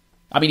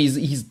 I mean,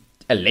 he's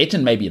a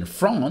legend maybe in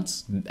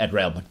France at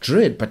Real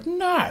Madrid, but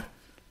no.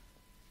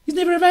 He's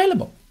never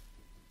available.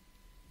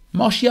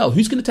 Martial.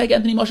 Who's going to take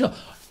Anthony Martial?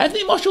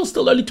 Anthony Martial's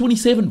still only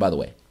 27, by the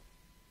way.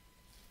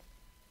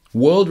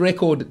 World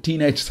record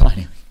teenage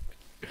signing.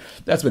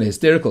 That's been a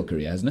hysterical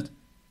career, hasn't it?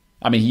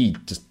 I mean, he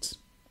just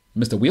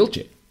missed a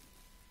wheelchair.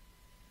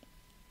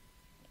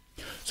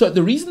 So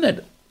the reason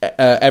that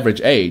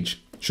average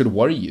age should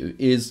worry you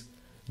is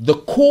the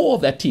core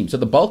of that team. So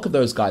the bulk of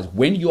those guys,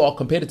 when you are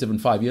competitive in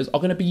 5 years, are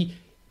going to be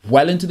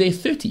well into their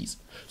 30s.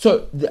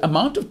 So the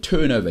amount of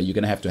turnover you're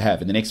going to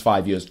have in the next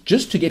 5 years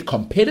just to get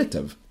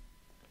competitive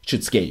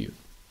should scare you.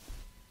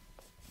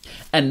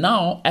 And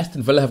now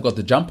Aston Villa have got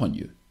the jump on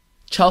you.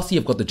 Chelsea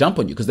have got the jump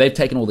on you because they've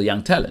taken all the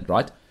young talent,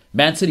 right?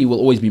 Man City will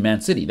always be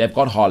Man City. They've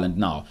got Haaland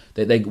now.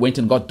 They went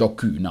and got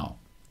Doku now.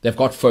 They've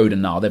got Foden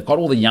now. They've got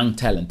all the young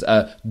talent.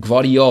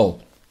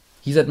 Gvardiol,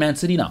 he's at Man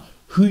City now.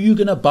 Who are you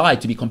going to buy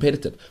to be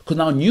competitive? Because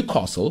now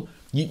Newcastle,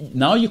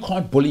 you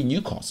can't bully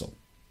Newcastle.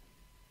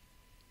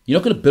 You're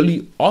not going to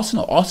bully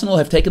Arsenal. Arsenal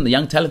have taken the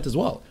young talent as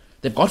well.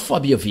 They've got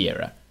Fabio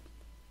Vieira.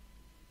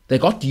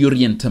 They've got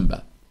Jurrien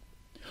Timber.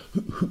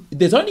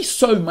 There's only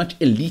so much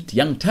elite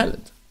young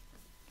talent.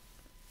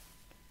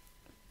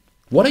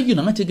 What are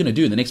United going to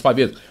do in the next 5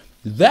 years?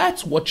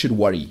 That's what should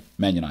worry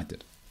Man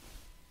United.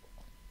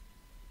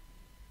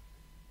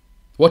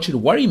 What should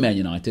worry Man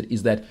United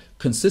is that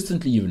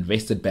consistently you've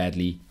invested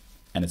badly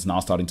and it's now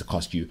starting to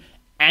cost you.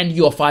 And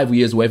you're 5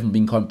 years away from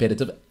being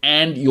competitive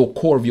and your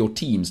core of your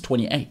team's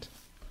 28.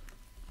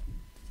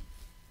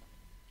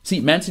 See,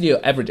 Man City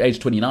are average age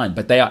 29,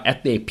 but they are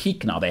at their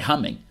peak now. They're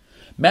humming.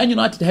 Man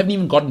United haven't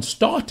even gotten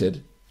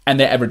started and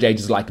their average age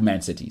is like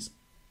Man City's.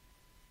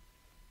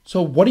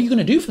 So what are you going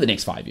to do for the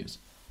next 5 years?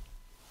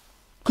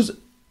 Because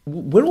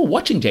we're all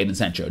watching Jadon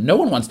Sancho. No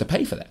one wants to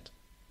pay for that.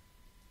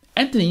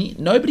 Anthony,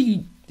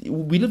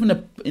 we live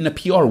in a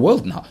PR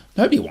world now.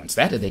 Nobody wants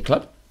that at their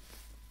club.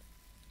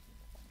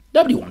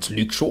 Nobody wants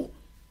Luke Shaw.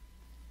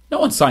 No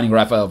one's signing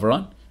Rafael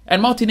Varane.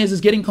 And Martinez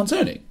is getting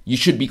concerning. You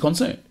should be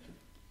concerned.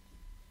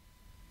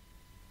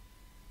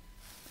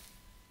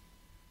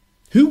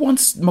 Who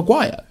wants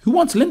Maguire? Who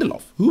wants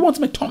Lindelof? Who wants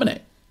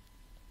McTominay?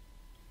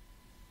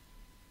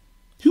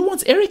 Who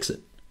wants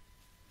Eriksen?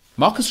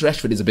 Marcus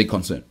Rashford is a big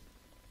concern.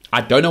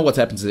 I don't know what's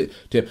happened to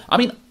him. I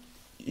mean,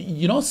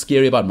 you know what's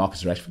scary about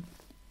Marcus Rashford?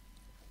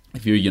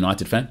 If you're a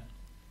United fan,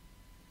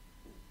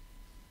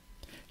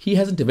 he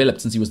hasn't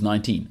developed since he was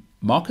 19.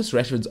 Marcus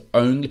Rashford's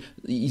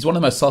he's one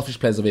of the most selfish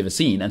players I've ever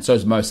seen, and so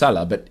is Mo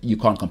Salah, but you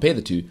can't compare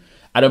the two.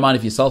 I don't mind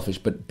if you're selfish,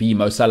 but be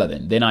Mo Salah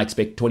then. Then I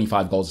expect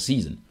 25 goals a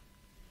season.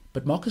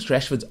 But Marcus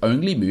Rashford's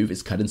only move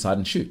is cut inside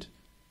and shoot.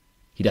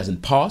 He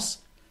doesn't pass.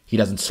 He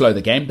doesn't slow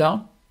the game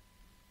down.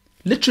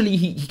 Literally,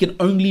 he can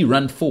only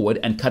run forward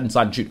and cut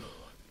inside and shoot.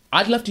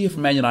 I'd love to hear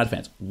from Man United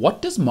fans.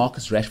 What does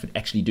Marcus Rashford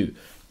actually do?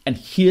 And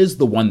here's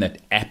the one that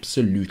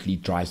absolutely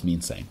drives me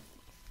insane.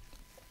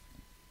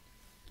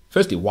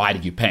 Firstly, why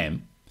did you pay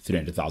him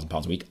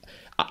 £300,000 a week?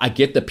 I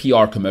get the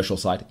PR commercial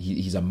side.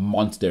 He's a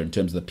monster in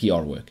terms of the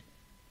PR work.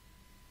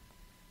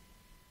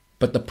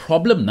 But the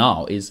problem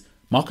now is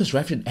Marcus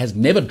Rashford has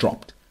never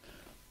dropped.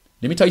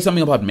 Let me tell you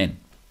something about men.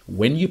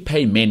 When you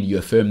pay men, you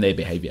affirm their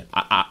behavior.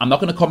 I'm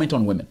not going to comment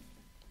on women.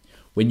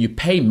 When you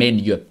pay men,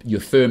 you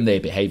affirm their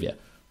behavior.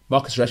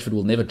 Marcus Rashford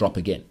will never drop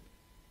again.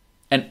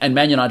 And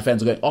Man United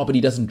fans are going, oh, but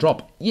he doesn't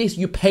drop. Yes,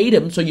 you paid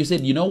him, so you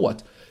said, you know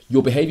what?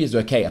 Your behavior is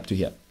okay up to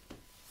here.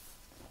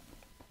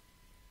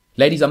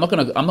 Ladies, I'm not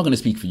going to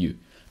speak for you.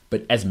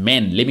 But as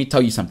men, let me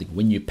tell you something.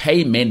 When you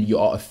pay men, you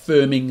are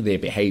affirming their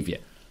behavior.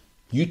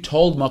 You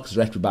told Marcus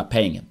Rashford about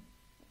paying him.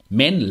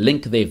 Men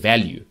link their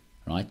value,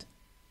 right?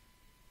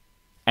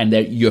 And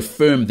you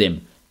affirm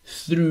them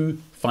through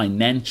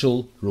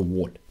financial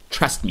reward.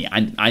 Trust me,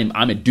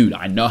 I'm a dude.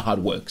 I know how it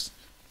works.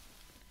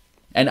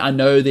 And I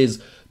know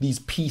there's these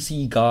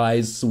PC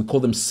guys, so we call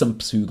them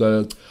simps, who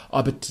go,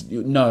 oh, but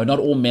no, not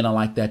all men are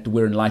like that.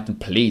 We're enlightened.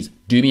 Please,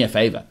 do me a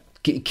favor.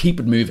 Keep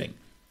it moving.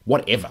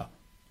 Whatever.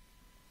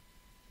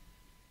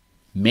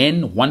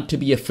 Men want to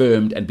be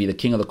affirmed and be the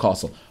king of the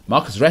castle.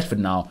 Marcus Rashford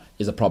now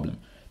is a problem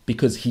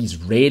because he's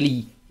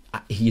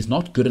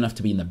not good enough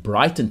to be in the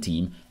Brighton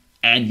team,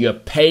 and you're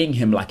paying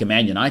him like a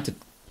Man United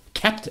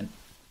captain.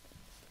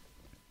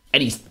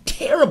 And he's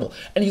terrible.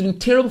 And he's been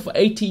terrible for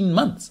 18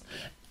 months.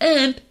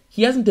 And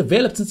he hasn't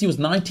developed since he was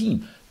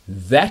 19.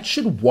 That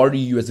should worry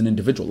you as an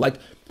individual. Like,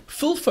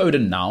 Phil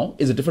Foden now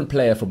is a different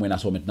player from when I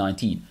saw him at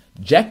 19.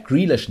 Jack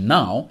Grealish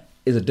now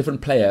is a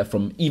different player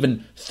from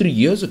even 3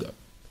 years ago.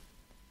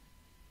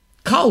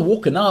 Kyle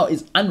Walker now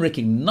is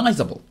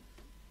unrecognizable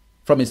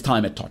from his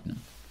time at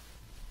Tottenham.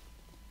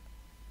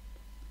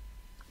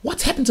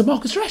 What's happened to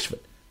Marcus Rashford?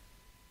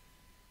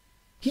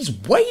 He's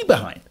way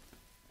behind.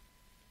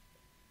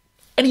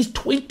 And he's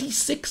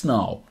 26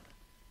 now.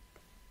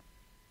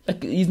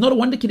 Like, he's not a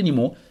wonder kid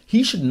anymore.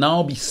 He should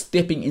now be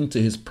stepping into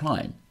his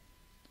prime.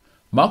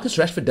 Marcus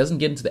Rashford doesn't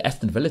get into the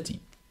Aston Villa team.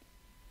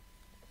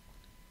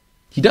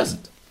 He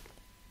doesn't.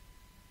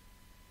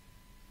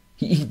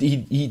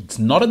 He's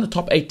not in the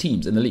top 8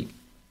 teams in the league.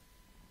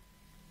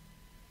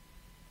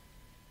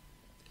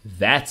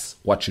 That's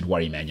what should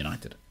worry Man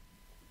United.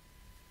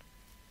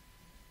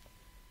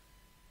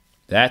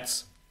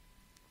 That's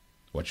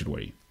what should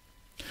worry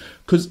you.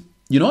 Because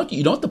you know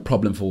what the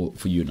problem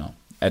for you now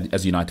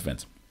as United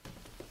fans.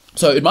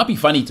 So it might be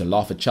funny to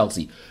laugh at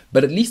Chelsea,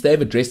 but at least they've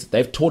addressed it.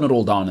 They've torn it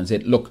all down and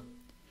said, look,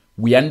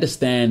 we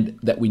understand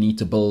that we need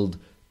to build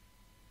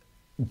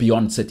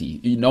beyond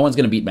City. No one's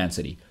going to beat Man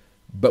City.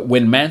 But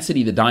when Man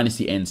City, the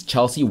dynasty ends,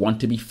 Chelsea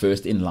want to be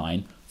first in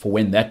line for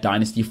when that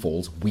dynasty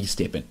falls, we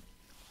step in.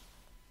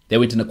 They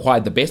went and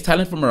acquired the best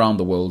talent from around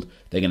the world.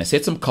 They're going to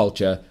set some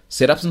culture,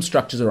 set up some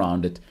structures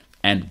around it,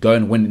 and go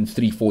and win in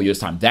 3-4 years'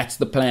 time. That's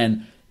the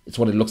plan. It's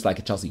what it looks like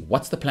at Chelsea.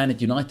 What's the plan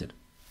at United?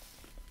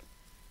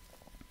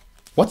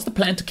 What's the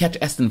plan to catch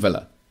Aston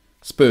Villa,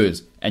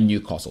 Spurs, and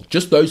Newcastle?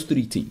 Just those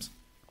 3 teams.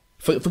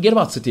 Forget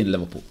about City and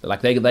Liverpool.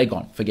 Like, they're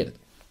gone. Forget it.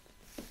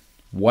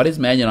 What is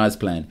Man United's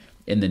plan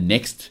in the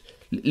next,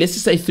 let's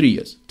just say 3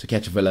 years, to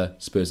catch Villa,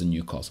 Spurs, and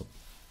Newcastle?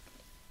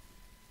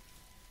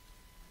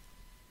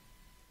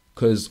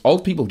 Because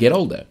old people get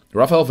older.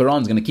 Rafael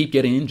Varane's going to keep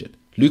getting injured.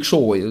 Luke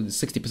Shaw is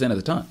 60% of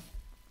the time.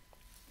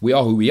 We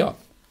are who we are.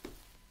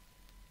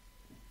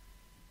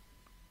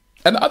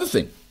 And the other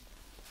thing,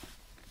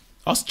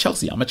 ask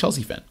Chelsea. I'm a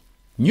Chelsea fan.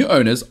 New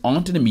owners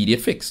aren't an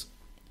immediate fix.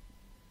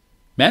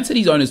 Man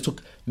City's owners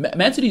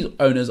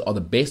are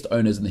the best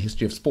owners in the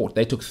history of sport.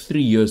 They took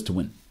 3 years to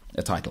win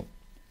a title.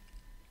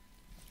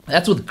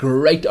 That's with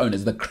great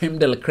owners, the creme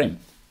de la creme.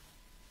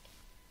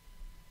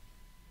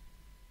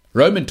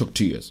 Roman took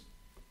 2 years.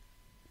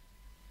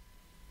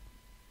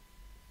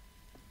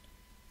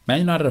 Man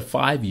United are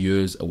 5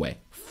 years away.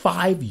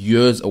 5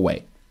 years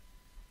away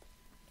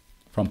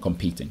from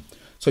competing.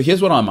 So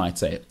here's what I might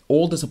say.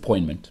 All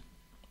disappointment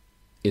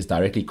is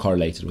directly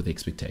correlated with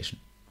expectation.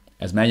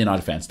 As Man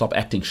United fans, stop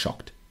acting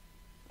shocked.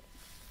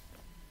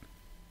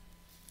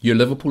 You're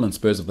Liverpool and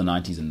Spurs of the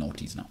 90s and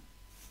noughties now.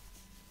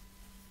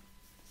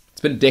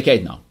 It's been a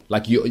decade now.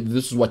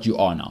 This is what you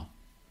are now.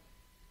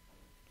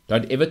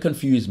 Don't ever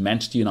confuse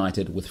Manchester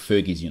United with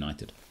Fergie's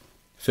United.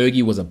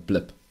 Fergie was a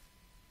blip.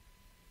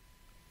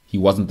 He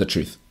wasn't the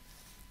truth.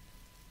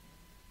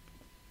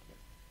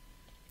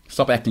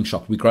 Stop acting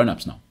shocked. We're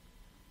grown-ups now.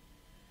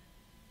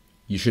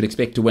 You should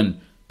expect to win,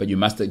 but you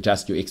must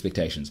adjust your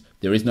expectations.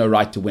 There is no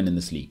right to win in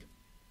this league.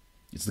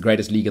 It's the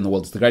greatest league in the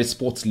world. It's the greatest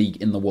sports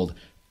league in the world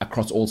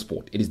across all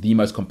sport. It is the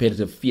most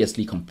competitive,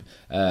 fiercely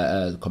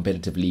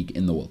competitive league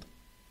in the world.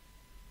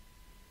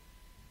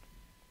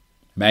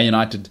 Man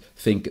United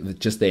think that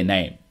just their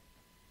name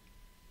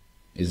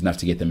is enough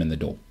to get them in the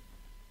door.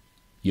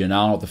 You're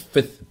now the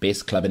 5th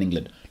best club in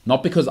England.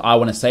 Not because I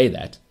want to say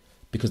that,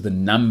 because the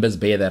numbers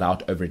bear that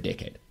out over a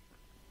decade.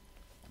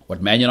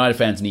 What Man United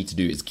fans need to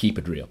do is keep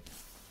it real.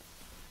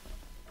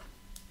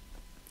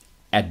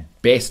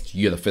 At best,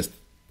 you're the 5th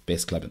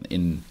best club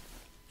in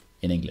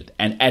England.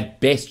 And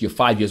at best, you're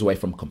 5 years away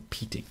from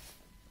competing.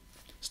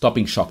 Stop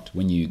being shocked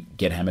when you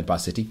get hammered by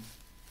City.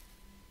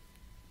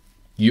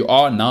 You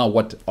are now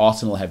what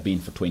Arsenal have been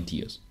for 20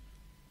 years.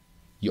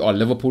 You are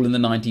Liverpool in the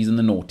 90s and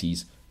the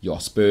noughties. You are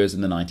Spurs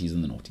in the 90s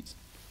and the noughties.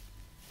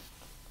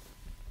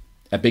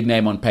 A big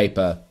name on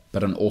paper,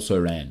 but an also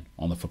ran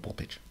on the football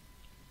pitch.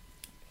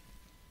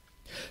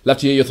 Love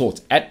to hear your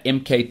thoughts. At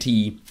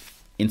MKT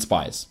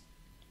Inspires.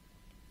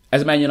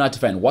 As a Man United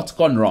fan, what's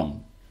gone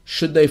wrong?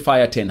 Should they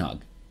fire Ten Hag?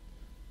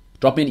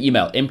 Drop me an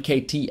email,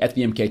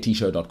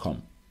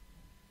 mkt@themktshow.com.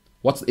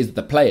 Is it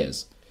the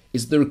players?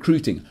 Is it the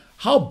recruiting?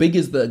 How big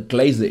is the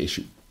Glazer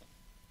issue?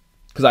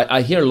 Because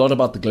I hear a lot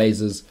about the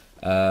Glazers.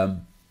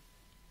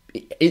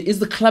 Is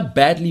the club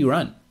badly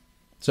run?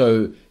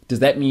 So does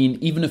that mean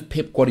even if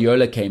Pep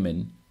Guardiola came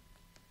in,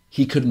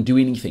 he couldn't do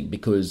anything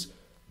because,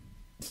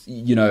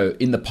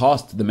 in the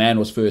past the man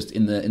was first.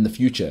 In the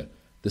future,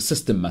 the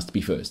system must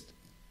be first,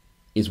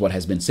 is what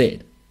has been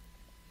said.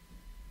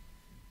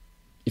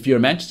 If you're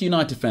a Manchester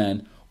United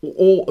fan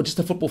or just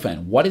a football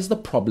fan, what is the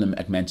problem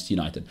at Manchester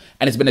United?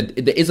 And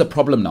there is a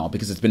problem now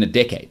because it's been a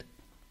decade.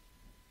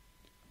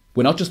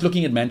 We're not just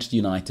looking at Manchester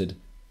United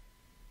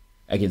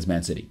against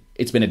Man City.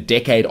 It's been a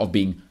decade of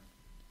being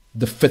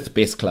the fifth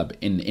best club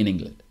in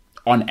England,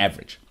 on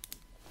average.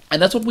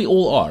 And that's what we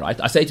all are.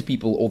 I say to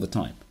people all the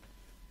time,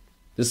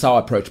 this is how I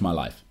approach my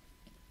life.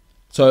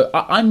 So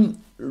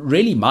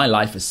my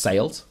life is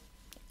sales.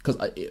 Because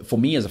for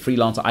me as a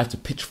freelancer, I have to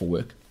pitch for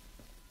work.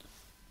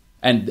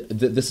 And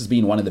this has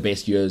been one of the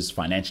best years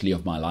financially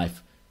of my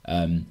life.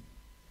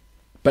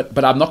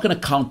 But I'm not going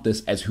to count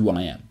this as who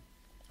I am.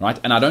 Right?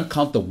 And I don't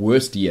count the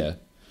worst year.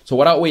 So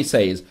what I always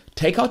say is,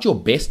 take out your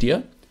best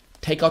year,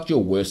 take out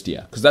your worst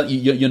year. Because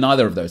you're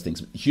neither of those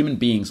things. Human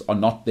beings are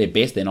not their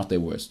best, they're not their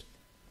worst.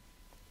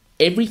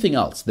 Everything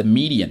else, the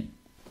median,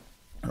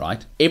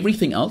 right?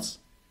 Everything else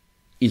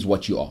is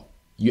what you are.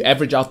 You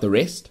average out the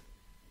rest,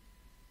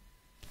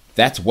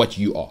 that's what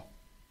you are.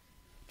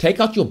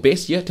 Take out your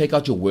best year, take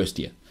out your worst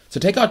year.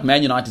 So take out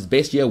Man United's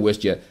best year,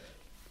 worst year,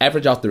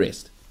 average out the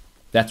rest.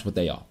 That's what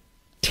they are.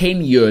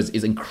 10 years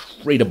is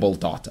incredible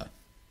data.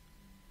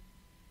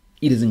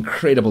 It is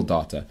incredible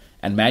data.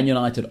 And Man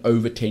United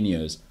over 10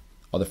 years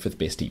are the fifth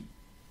best team.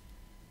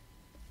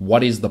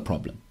 What is the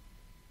problem?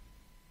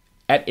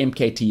 At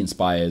MKT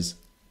Inspires,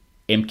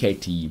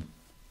 MKT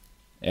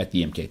at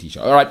the MKT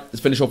Show. All right, let's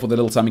finish off with a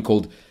little something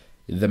called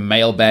the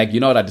mailbag.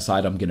 You know what I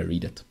decided? I'm going to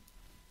read it.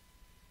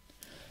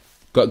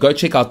 Go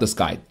check out this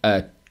guy.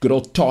 Good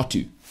old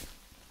Tatu.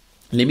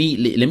 Let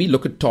me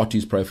look at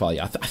Tatu's profile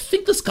here. I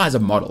think this guy's a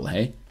model,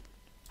 hey?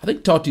 I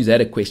think Tatu's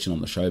had a question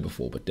on the show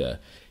before, but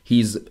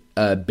he's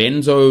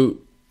Benzo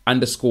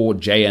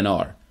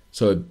 _JNR.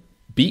 So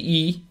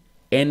BENZO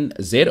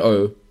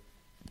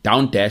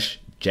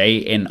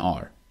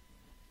 _JNR.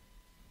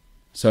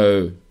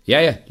 So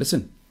yeah.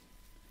 Listen,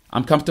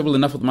 I'm comfortable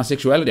enough with my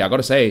sexuality. I got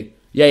to say,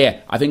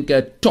 I think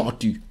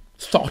Tatu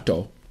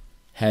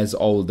has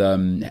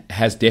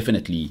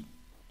definitely.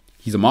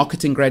 He's a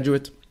marketing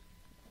graduate.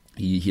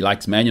 He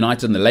likes Man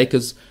United and the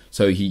Lakers.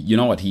 So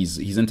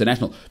he's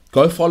international.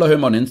 Go follow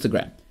him on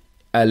Instagram.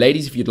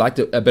 Ladies, if you'd like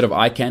a bit of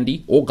eye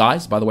candy, or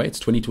guys, by the way, it's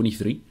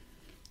 2023.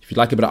 If you'd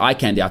like a bit of eye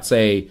candy, I'd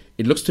say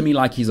it looks to me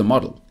like he's a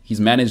model. He's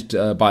managed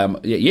by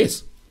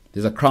yes,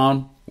 there's a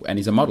crown and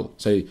he's a model.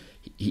 So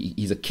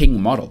he's a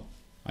king model,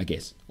 I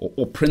guess,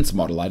 or prince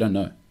model. I don't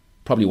know.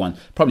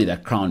 Probably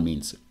that crown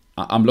means.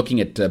 I'm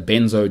looking at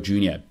Benzo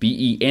Jr.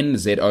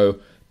 BENZO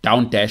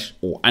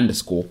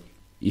 _,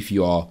 if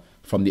you are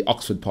from the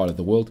Oxford part of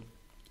the world.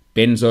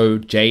 Benzo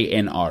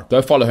JNR.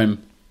 Go follow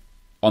him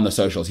on the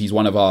socials. He's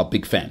one of our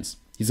big fans.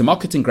 He's a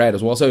marketing grad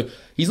as well, so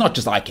he's not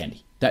just eye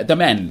candy. The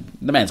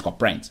man's got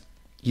brains.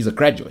 He's a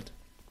graduate.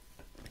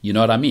 You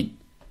know what I mean?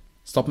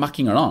 Stop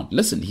mucking around.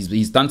 Listen,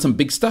 he's done some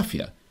big stuff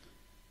here.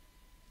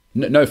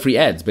 No free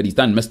ads, but he's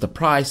done Mr.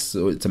 Price.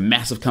 It's a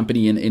massive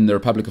company in the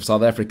Republic of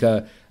South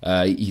Africa.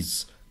 I'm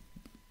just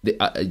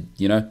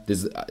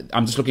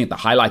looking at the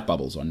highlight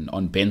bubbles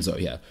on Benzo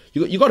here.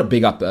 You got to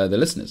big up the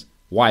listeners.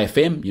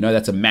 YFM,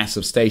 that's a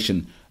massive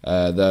station,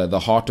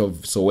 the heart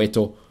of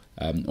Soweto,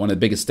 one of the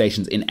biggest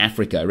stations in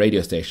Africa,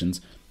 radio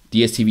stations.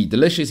 DSTV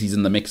Delicious, he's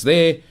in the mix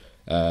there.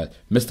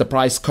 Mr.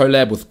 Price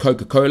collab with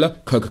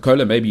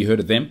Coca-Cola, maybe you heard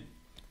of them.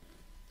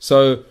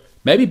 So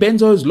maybe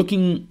Benzo's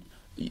looking,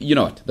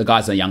 the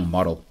guy's a young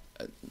model.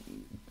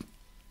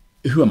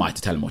 Who am I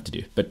to tell him what to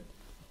do? But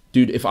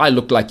dude, if I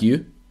looked like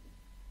you,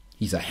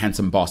 he's a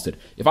handsome bastard.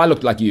 If I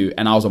looked like you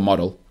and I was a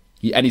model,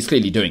 and he's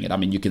clearly doing it, I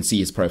mean, you can see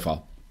his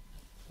profile,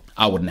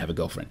 I wouldn't have a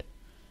girlfriend.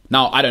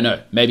 Now, I don't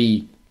know.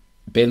 Maybe,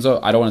 Benzo,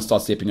 I don't want to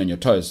start stepping on your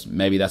toes.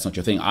 Maybe that's not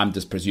your thing. I'm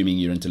just presuming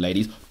you're into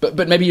ladies.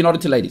 But maybe you're not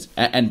into ladies.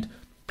 And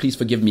please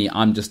forgive me.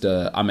 I'm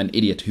an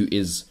idiot who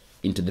is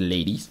into the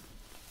ladies.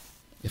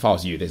 If I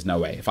was you, there's no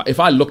way. If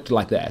I looked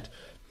like that,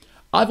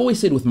 I've always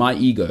said with my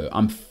ego,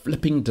 I'm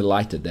flipping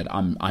delighted that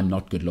I'm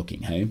not good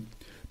looking, hey?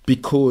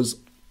 Because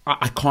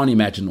I can't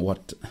imagine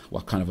what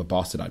kind of a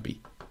bastard I'd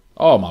be.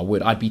 Oh my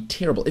word, I'd be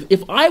terrible.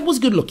 If I was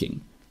good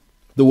looking,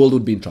 the world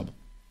would be in trouble.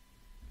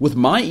 With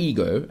my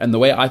ego and the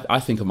way I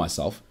think of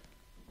myself,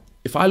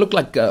 if I look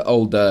like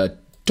old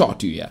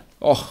Tatu,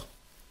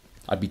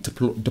 I'd be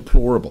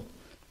deplorable.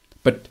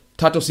 But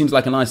Tato seems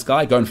like a nice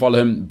guy. Go and follow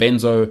him,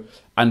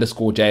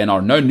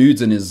 Benzo_JNR. No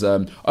nudes in his...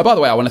 Oh, by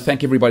the way, I want to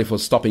thank everybody for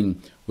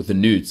stopping with the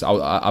nudes.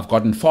 I've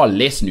gotten far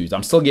less nudes.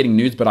 I'm still getting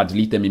nudes, but I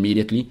delete them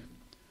immediately.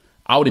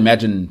 I would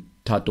imagine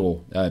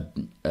Tato,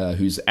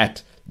 who's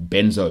at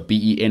Benzo,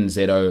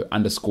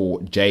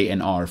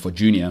 BENZO_JNR for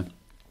junior.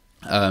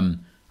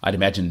 I'd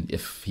imagine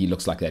if he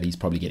looks like that, he's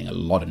probably getting a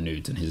lot of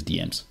nudes in his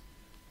DMs.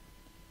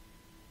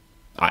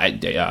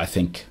 I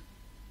think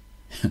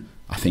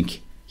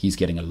he's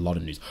getting a lot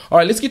of nudes. All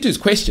right, let's get to his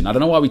question. I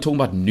don't know why we're talking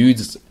about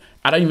nudes.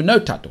 I don't even know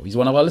Tato. He's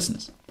one of our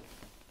listeners.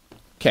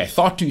 Okay,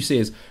 Thatu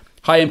says,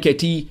 "Hi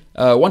MKT,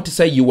 want to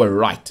say you were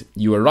right.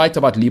 You were right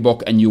about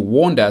Liebok and you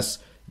warned us,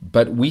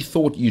 but we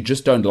thought you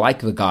just don't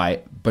like the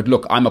guy. But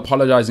look, I'm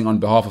apologizing on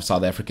behalf of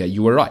South Africa.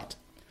 You were right.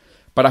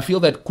 But I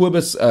feel that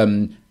Kobus,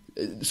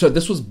 so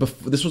this was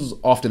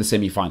after the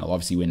semi-final,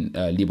 obviously when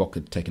Liebok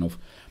had taken off.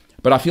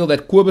 But I feel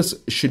that Kobus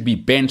should be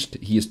benched.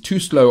 He is too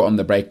slow on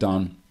the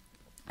breakdown.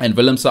 And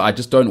Willemse, I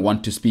just don't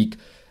want to speak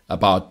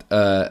about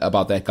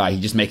that guy. He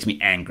just makes me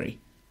angry.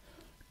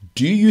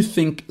 Do you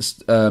think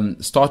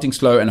starting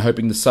slow and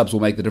hoping the subs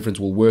will make the difference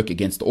will work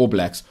against the All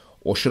Blacks?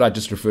 Or should I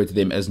just refer to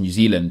them as New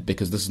Zealand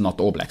because this is not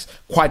the All Blacks?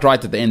 Quite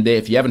right at the end there.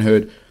 If you haven't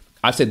heard,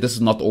 I've said this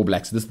is not the All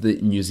Blacks. This is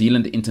the New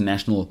Zealand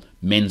international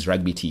men's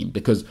rugby team.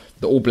 Because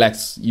the All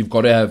Blacks, you've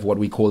got to have what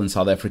we call in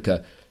South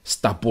Africa,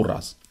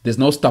 stapuras. There's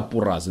no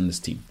stapuras in this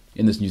team,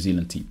 in this New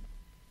Zealand team.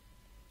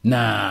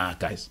 Nah,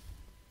 guys.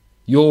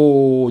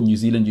 New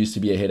Zealand used to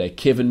be a headache.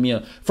 Kevin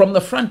Meir. From the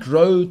front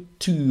row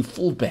to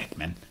fullback,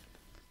 man.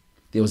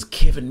 There was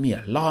Kevin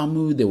Meir,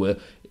 Lamu. There were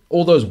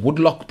all those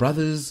Woodlock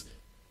brothers.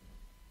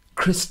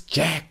 Chris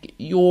Jack.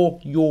 Then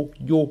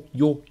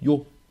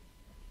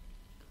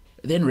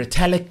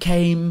Retallick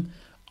came.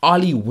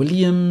 Ali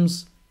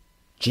Williams.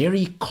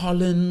 Jerry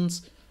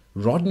Collins.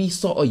 Rodney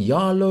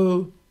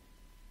So'oyalo.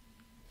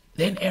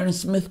 Then Aaron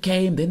Smith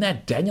came. Then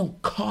that Daniel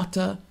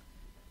Carter.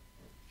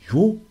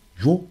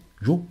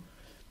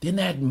 Then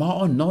they had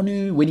Ma'a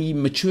Nonu when he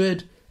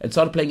matured and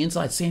started playing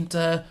inside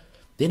centre.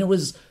 Then it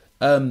was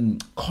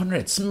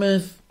Conrad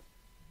Smith,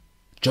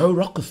 Joe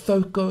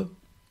Rokethoko.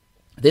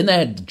 Then they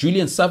had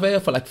Julian Surveyor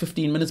for like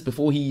 15 minutes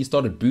before he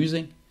started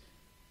boozing.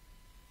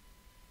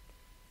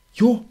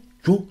 Then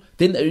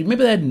remember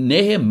they had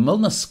Nehe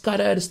Milner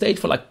Scudder at a stage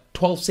for like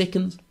 12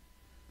 seconds.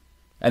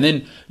 And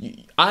then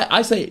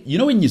I say, you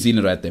know when New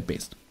Zealand are at their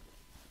best?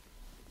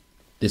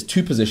 There's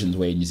two positions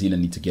where New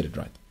Zealand need to get it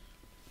right.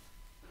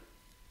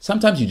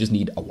 Sometimes you just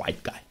need a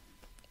white guy.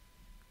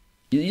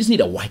 You just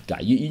need a white guy.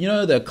 You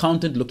know, the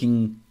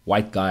accountant-looking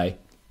white guy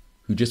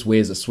who just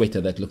wears a sweater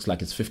that looks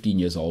like it's 15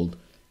 years old,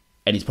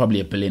 and he's probably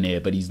a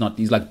billionaire, but he's not.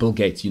 He's like Bill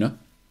Gates, you know?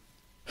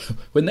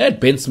 When they had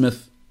Ben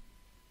Smith,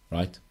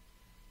 right,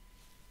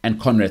 and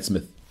Conrad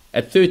Smith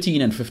at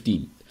 13 and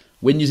 15,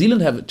 when New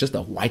Zealand have just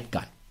a white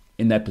guy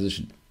in that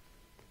position,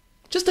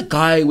 just a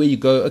guy where you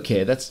go,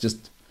 okay, that's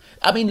just...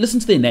 I mean, listen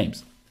to their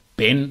names.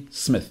 Ben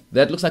Smith.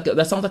 That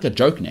sounds like a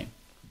joke name.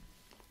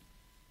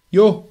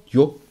 Yo.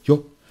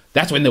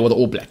 That's when they were the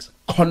All Blacks.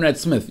 Conrad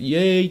Smith.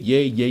 Yay.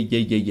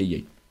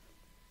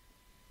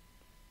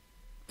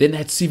 Then they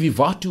had Sivi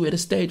Vatu at a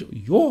stage.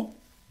 Yo.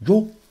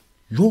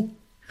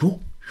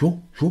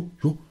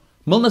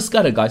 Milner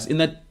Scudder, guys, in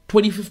that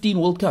 2015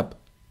 World Cup.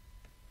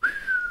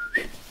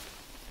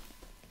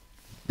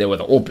 They were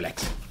the All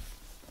Blacks.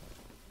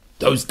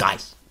 Those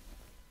guys.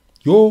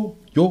 Yo.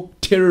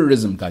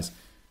 Terrorism, guys.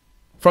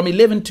 From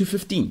 11 to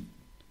 15.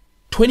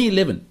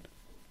 2011.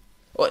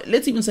 Or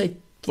let's even say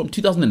from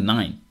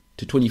 2009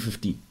 to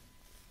 2015.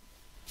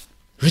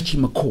 Richie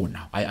McCaw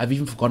now. I've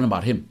even forgotten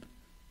about him.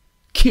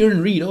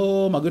 Kieran Reid.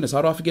 Oh my goodness.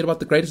 How do I forget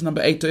about the greatest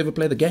number 8 to ever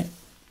play the game?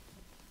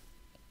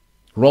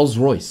 Rolls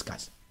Royce,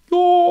 guys.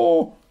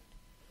 Yo.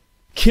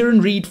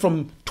 Kieran Reid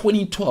from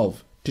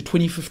 2012 to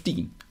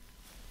 2015.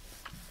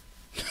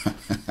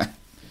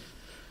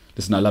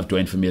 Listen, I love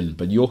Dwayne Vermeulen,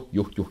 but yo.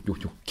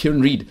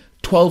 Kieran Reid,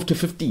 12 to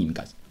 15,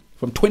 guys.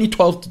 From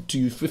 2012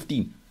 to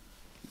 15.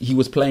 He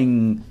was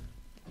playing...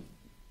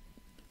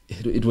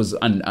 It was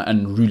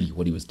unruly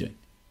what he was doing.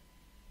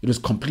 It was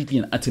completely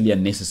and utterly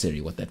unnecessary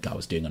what that guy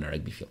was doing on a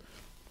rugby field.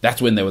 That's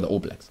when they were the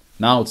All Blacks.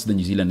 Now it's the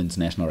New Zealand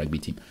international rugby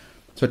team.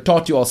 So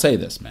Tatu, I'll say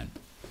this, man.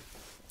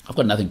 I've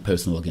got nothing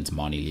personal against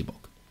Manie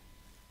Liebok.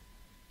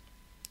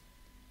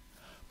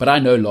 But I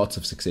know lots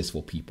of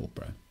successful people,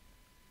 bro.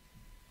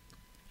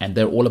 And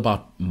they're all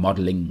about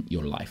modeling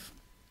your life.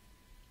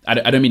 I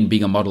don't mean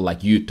being a model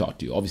like you,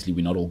 Tatu. Obviously,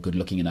 we're not all good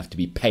looking enough to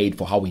be paid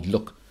for how we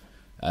look.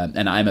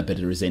 And I'm a bit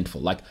resentful.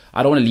 Like,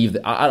 I don't want to leave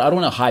I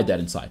don't want to hide that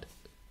inside.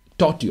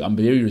 Tatu, I'm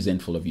very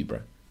resentful of you,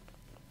 bro.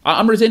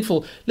 I'm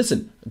resentful.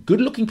 Listen,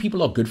 good-looking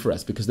people are good for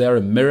us because they are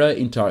a mirror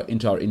into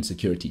our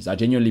insecurities. I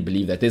genuinely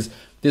believe that.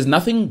 There's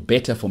nothing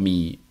better for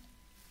me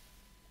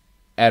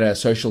at a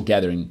social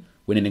gathering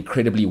when an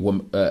incredibly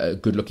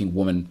good-looking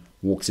woman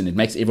walks in. It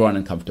makes everyone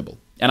uncomfortable.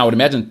 And I would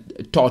imagine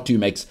Tatu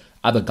makes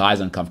other guys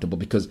uncomfortable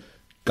because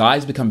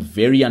guys become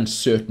very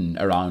uncertain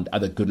around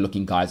other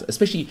good-looking guys,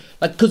 especially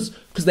like because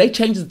they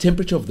change the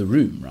temperature of the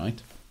room,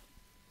 right?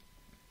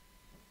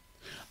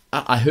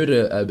 I heard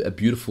a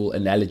beautiful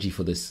analogy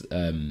for this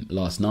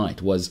last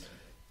night. Was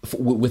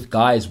with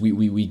guys,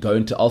 we go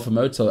into alpha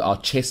mode, so our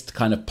chest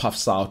kind of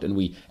puffs out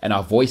and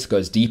our voice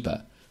goes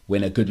deeper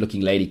when a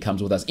good-looking lady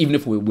comes with us. Even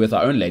if we're with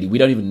our own lady, we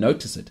don't even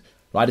notice it,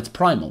 right? It's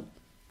primal.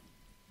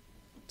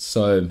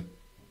 So,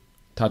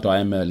 Tato, I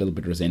am a little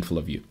bit resentful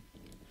of you.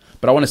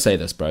 But I want to say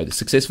this, bro. The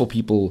successful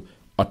people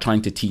are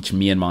trying to teach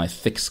me and my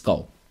thick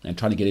skull, and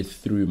trying to get it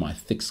through my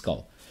thick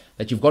skull,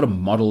 that you've got to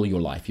model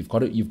your life. You've got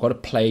to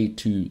play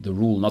to the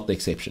rule, not the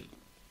exception.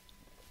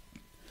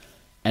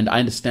 And I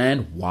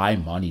understand why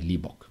Mani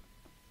Libbok,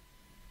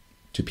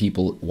 to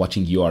people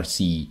watching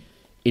URC,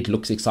 it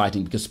looks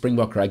exciting because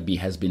Springbok rugby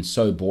has been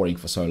so boring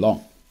for so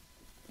long.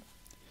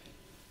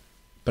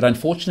 But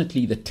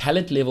unfortunately, the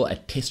talent level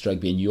at Test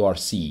rugby and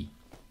URC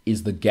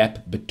is the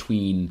gap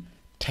between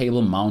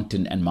Table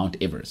Mountain and Mount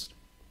Everest.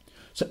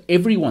 So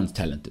everyone's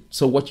talented.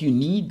 So what you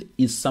need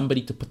is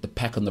somebody to put the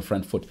pack on the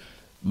front foot.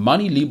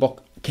 Mani Libbok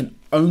can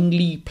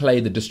only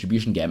play the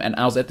distribution game. And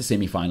I was at the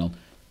semi-final.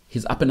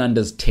 His up and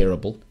under's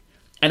terrible.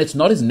 And it's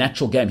not his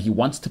natural game. He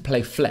wants to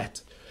play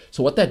flat.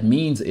 So what that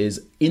means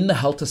is, in the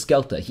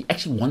helter-skelter, he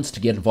actually wants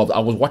to get involved. I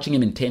was watching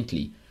him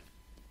intently.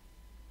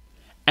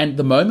 And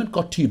the moment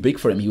got too big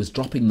for him. He was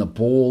dropping the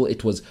ball.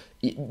 It was,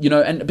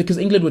 and because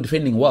England were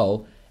defending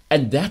well,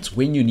 and that's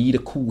when you need a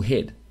cool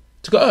head.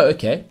 To go,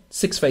 okay,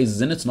 6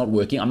 phases in, it's not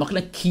working. I'm not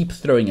going to keep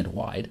throwing it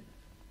wide.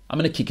 I'm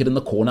going to kick it in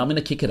the corner. I'm going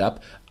to kick it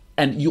up.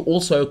 And you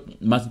also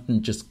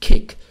mustn't just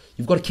kick.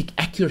 You've got to kick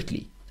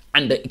accurately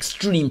under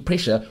extreme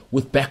pressure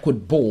with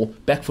backfoot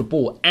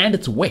ball, and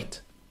it's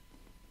wet.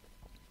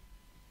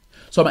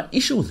 So my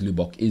issue with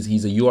Libbok is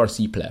he's a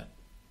URC player.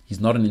 He's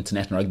not an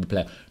international rugby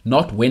player.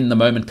 Not when the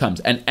moment comes.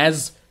 And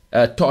as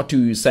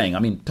Tatu is saying,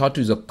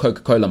 Tatu's a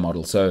Coca-Cola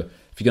model. So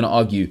if you're going to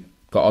argue,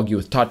 go argue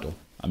with Tatu.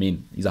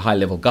 He's a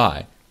high-level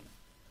guy.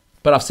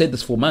 But I've said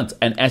this for months.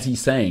 And as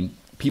he's saying,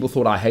 people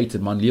thought I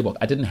hated Mani Libbok.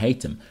 I didn't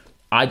hate him.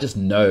 I just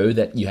know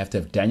that you have to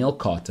have Daniel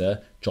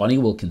Carter, Johnny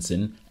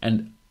Wilkinson,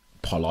 and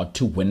Pollard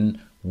to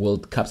win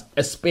World Cups,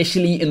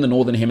 especially in the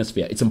Northern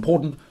Hemisphere. It's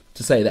important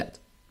to say that.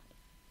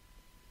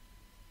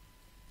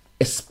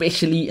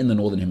 Especially in the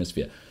Northern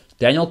Hemisphere.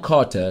 Daniel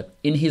Carter,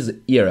 in his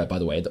era, by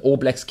the way, the All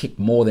Blacks kicked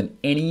more than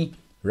any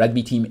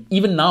rugby team,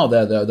 even now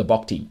the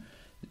Bok team.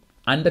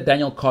 Under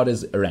Daniel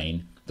Carter's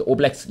reign, the All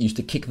Blacks used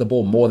to kick the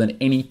ball more than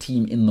any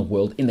team in the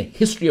world, in the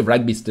history of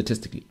rugby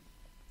statistically,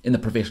 in the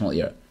professional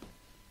era.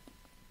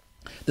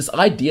 This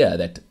idea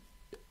that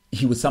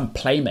he was some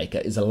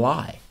playmaker is a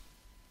lie.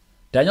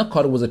 Daniel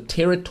Carter was a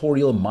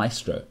territorial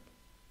maestro.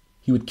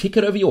 He would kick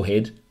it over your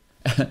head,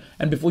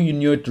 and before you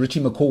knew it, Richie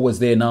McCaw was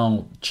there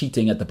now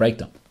cheating at the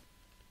breakdown.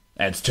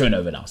 And it's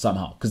turnover now,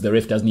 somehow, because the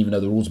ref doesn't even know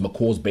the rules.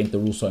 McCaw's bent the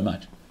rules so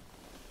much.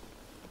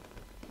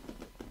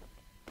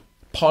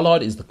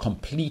 Pollard is the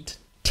complete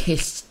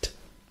test.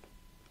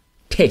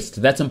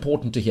 That's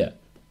important to hear.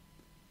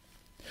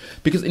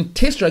 Because in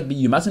Test rugby,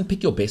 you mustn't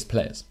pick your best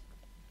players.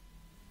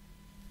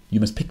 You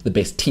must pick the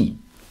best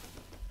team.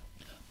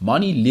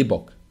 Mani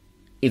Libbok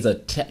is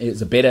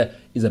a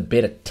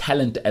better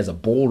talent as a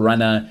ball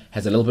runner,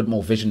 has a little bit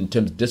more vision in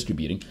terms of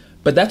distributing,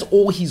 but that's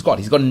all he's got.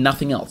 He's got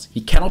nothing else.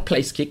 He cannot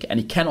place kick,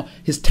 and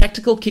his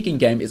tactical kicking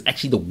game is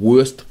actually the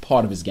worst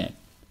part of his game.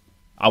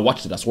 I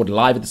watched it. I saw it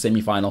live at the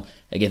semi-final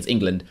against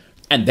England,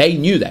 and they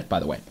knew that, by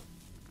the way.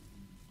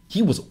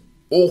 He was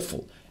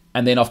awful.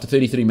 And then after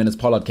 33 minutes,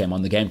 Pollard came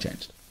on, the game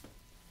changed.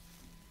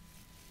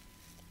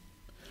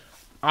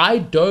 I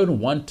don't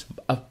want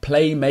a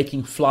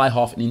play-making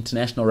fly-half in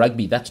international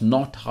rugby. That's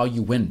not how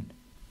you win.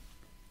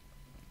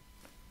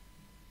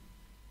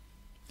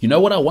 You know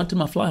what I want in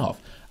my fly-half?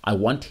 I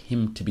want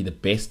him to be the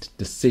best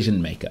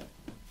decision-maker.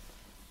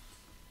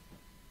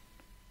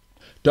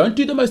 Don't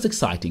do the most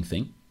exciting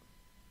thing.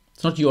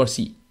 It's not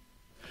URC.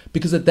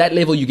 Because at that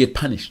level, you get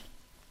punished.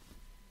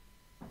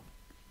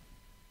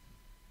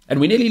 And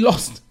we nearly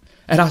lost.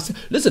 And I said,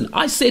 listen,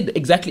 I said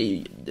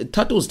exactly,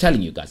 Tato was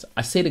telling you guys,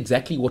 I said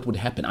exactly what would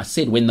happen. I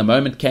said when the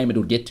moment came, it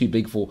would get too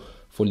big for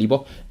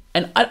Libbok.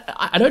 And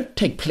I don't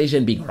take pleasure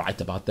in being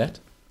right about that.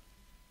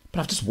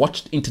 But I've just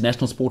watched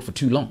international sport for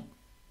too long.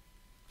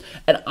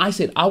 And I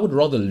said I would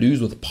rather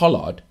lose with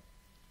Pollard,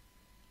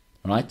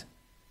 right,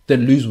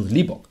 than lose with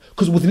Libbok.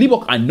 Because with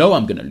Libbok, I know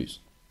I'm going to lose.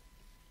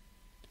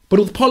 But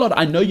with Pollard,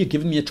 I know you're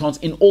giving me a chance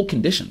in all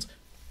conditions.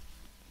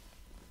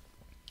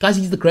 Guys,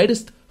 he's the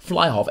greatest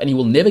fly half, and he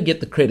will never get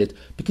the credit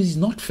because he's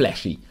not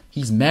flashy.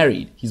 He's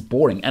married. He's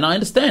boring. And I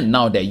understand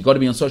nowadays you got to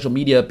be on social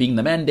media being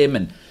the man dem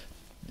and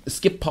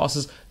skip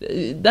passes.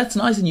 That's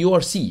nice in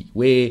URC,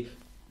 where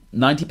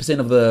 90%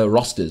 of the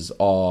rosters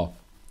are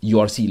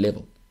URC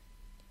level.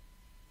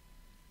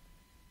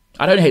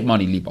 I don't hate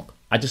Mani Libbok.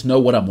 I just know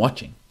what I'm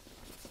watching.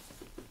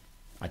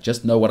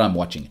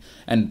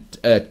 And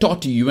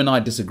Toti, you and I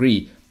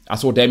disagree. I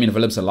saw Damien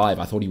Willemse live.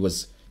 I thought he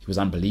was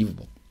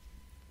unbelievable.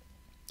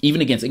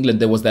 Even against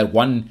England, there was that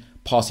one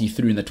pass he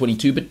threw in the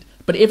 22,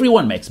 but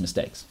everyone makes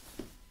mistakes.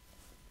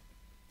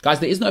 Guys,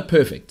 there is no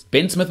perfect.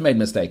 Ben Smith made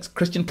mistakes.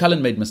 Christian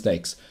Cullen made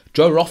mistakes.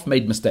 Joe Roff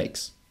made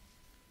mistakes.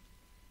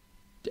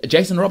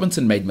 Jason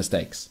Robinson made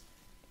mistakes.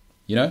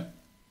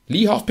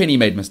 Lee Halfpenny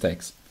made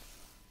mistakes.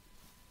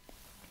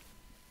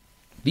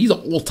 These are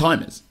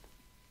all-timers.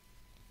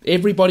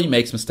 Everybody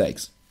makes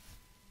mistakes.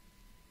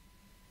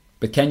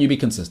 But can you be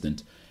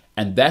consistent?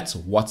 And that's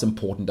what's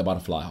important about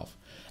a fly half.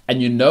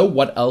 And you know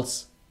what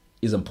else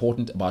is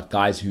important about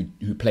guys who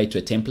play to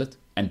a template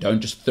and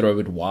don't just throw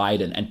it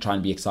wide and try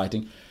and be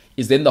exciting,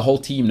 is then the whole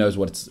team knows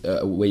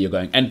where you're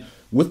going. And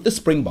with the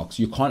Springboks,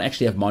 you can't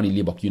actually have Manie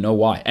Libbok. You know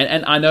why?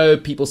 And I know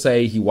people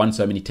say he won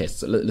so many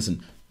tests.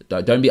 Listen,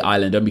 don't be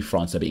Ireland, don't be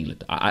France, don't be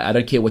England. I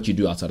don't care what you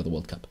do outside of the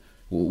World Cup.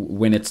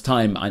 When it's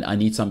time, I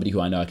need somebody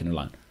who I know I can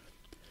rely on.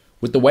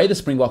 With the way the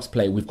Springboks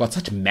play, we've got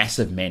such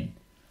massive men.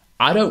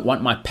 I don't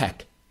want my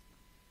pack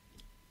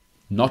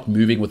not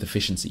moving with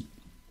efficiency.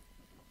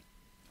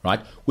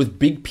 Right? With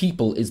big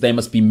people, they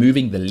must be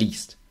moving the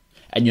least.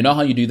 And you know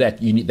how you do that?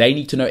 They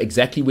need to know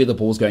exactly where the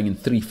ball's going in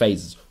 3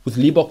 phases. With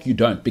Libbok, you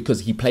don't,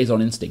 because he plays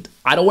on instinct.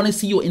 I don't want to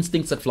see your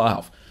instincts at fly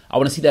half. I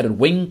want to see that at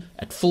wing,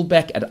 at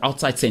fullback, at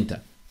outside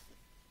centre.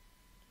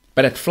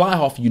 But at fly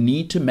half, you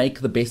need to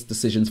make the best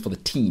decisions for the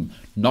team,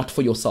 not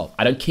for yourself.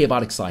 I don't care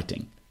about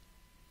exciting.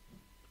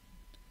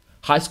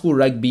 High school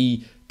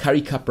rugby,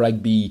 Currie Cup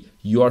rugby,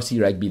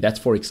 URC rugby, that's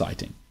for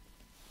exciting.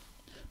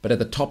 But at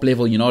the top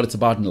level, you know what it's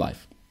about in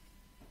life.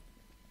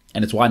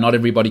 And it's why not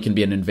everybody can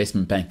be an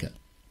investment banker.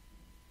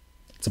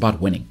 It's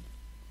about winning.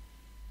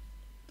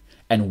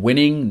 And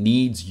winning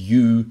needs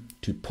you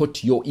to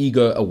put your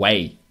ego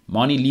away.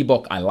 Manie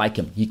Libbok, I like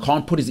him. He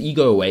can't put his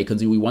ego away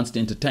because he wants to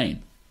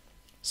entertain.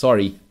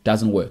 Sorry,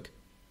 doesn't work.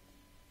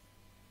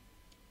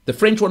 The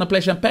French want to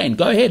play champagne.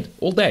 Go ahead,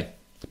 all day.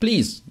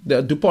 Please.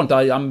 DuPont,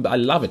 I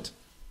love it.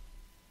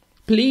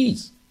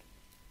 Please.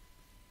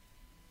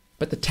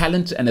 But the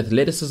talent and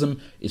athleticism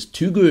is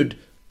too good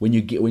when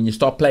you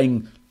start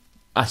playing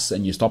us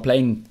and you start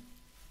playing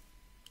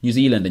New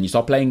Zealand and you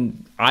start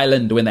playing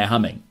Ireland when they're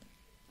humming.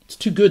 It's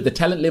too good. The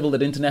talent level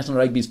at international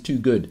rugby is too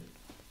good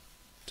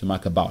to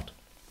muck about.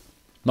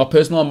 Not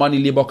personal on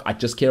Manie Libbok. I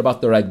just care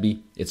about the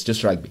rugby. It's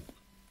just rugby.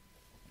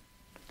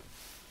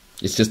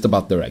 It's just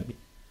about the rugby.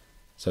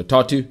 So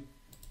Tatu,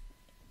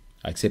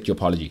 I accept your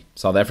apology.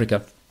 South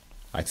Africa,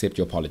 I accept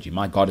your apology.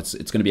 My God, it's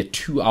going to be a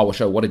 2-hour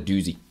show. What a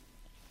doozy.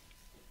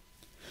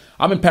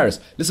 I'm in Paris.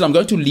 Listen, I'm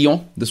going to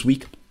Lyon this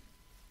week.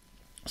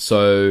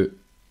 So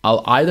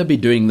I'll either be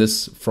doing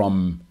this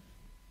from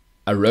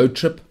a road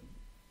trip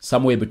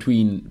somewhere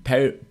between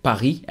Paris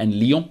and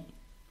Lyon.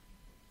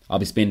 I'll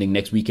be spending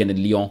next weekend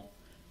in Lyon.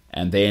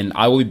 And then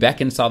I will be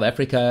back in South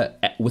Africa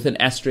with an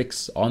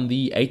asterisk on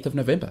the 8th of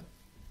November.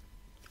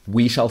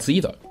 We shall see,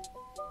 though.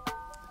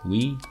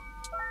 We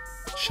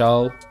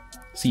shall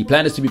see.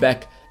 Plan is to be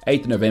back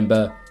 8th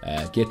November.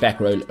 Get back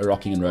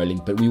rocking and rolling.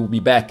 But we will be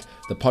back.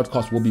 The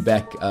podcast will be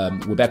back.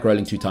 We're back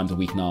rolling 2 times a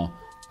week now.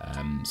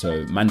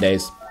 So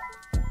Mondays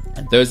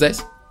and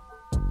Thursdays,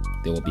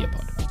 there will be a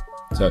pod.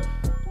 So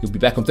you'll be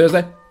back on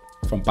Thursday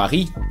from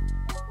Paris.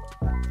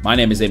 My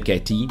name is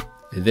MKT.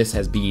 This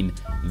has been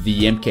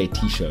the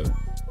MKT Show.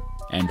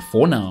 And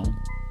for now,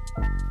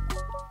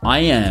 I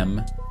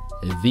am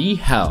the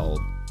hell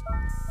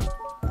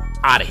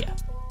out of here.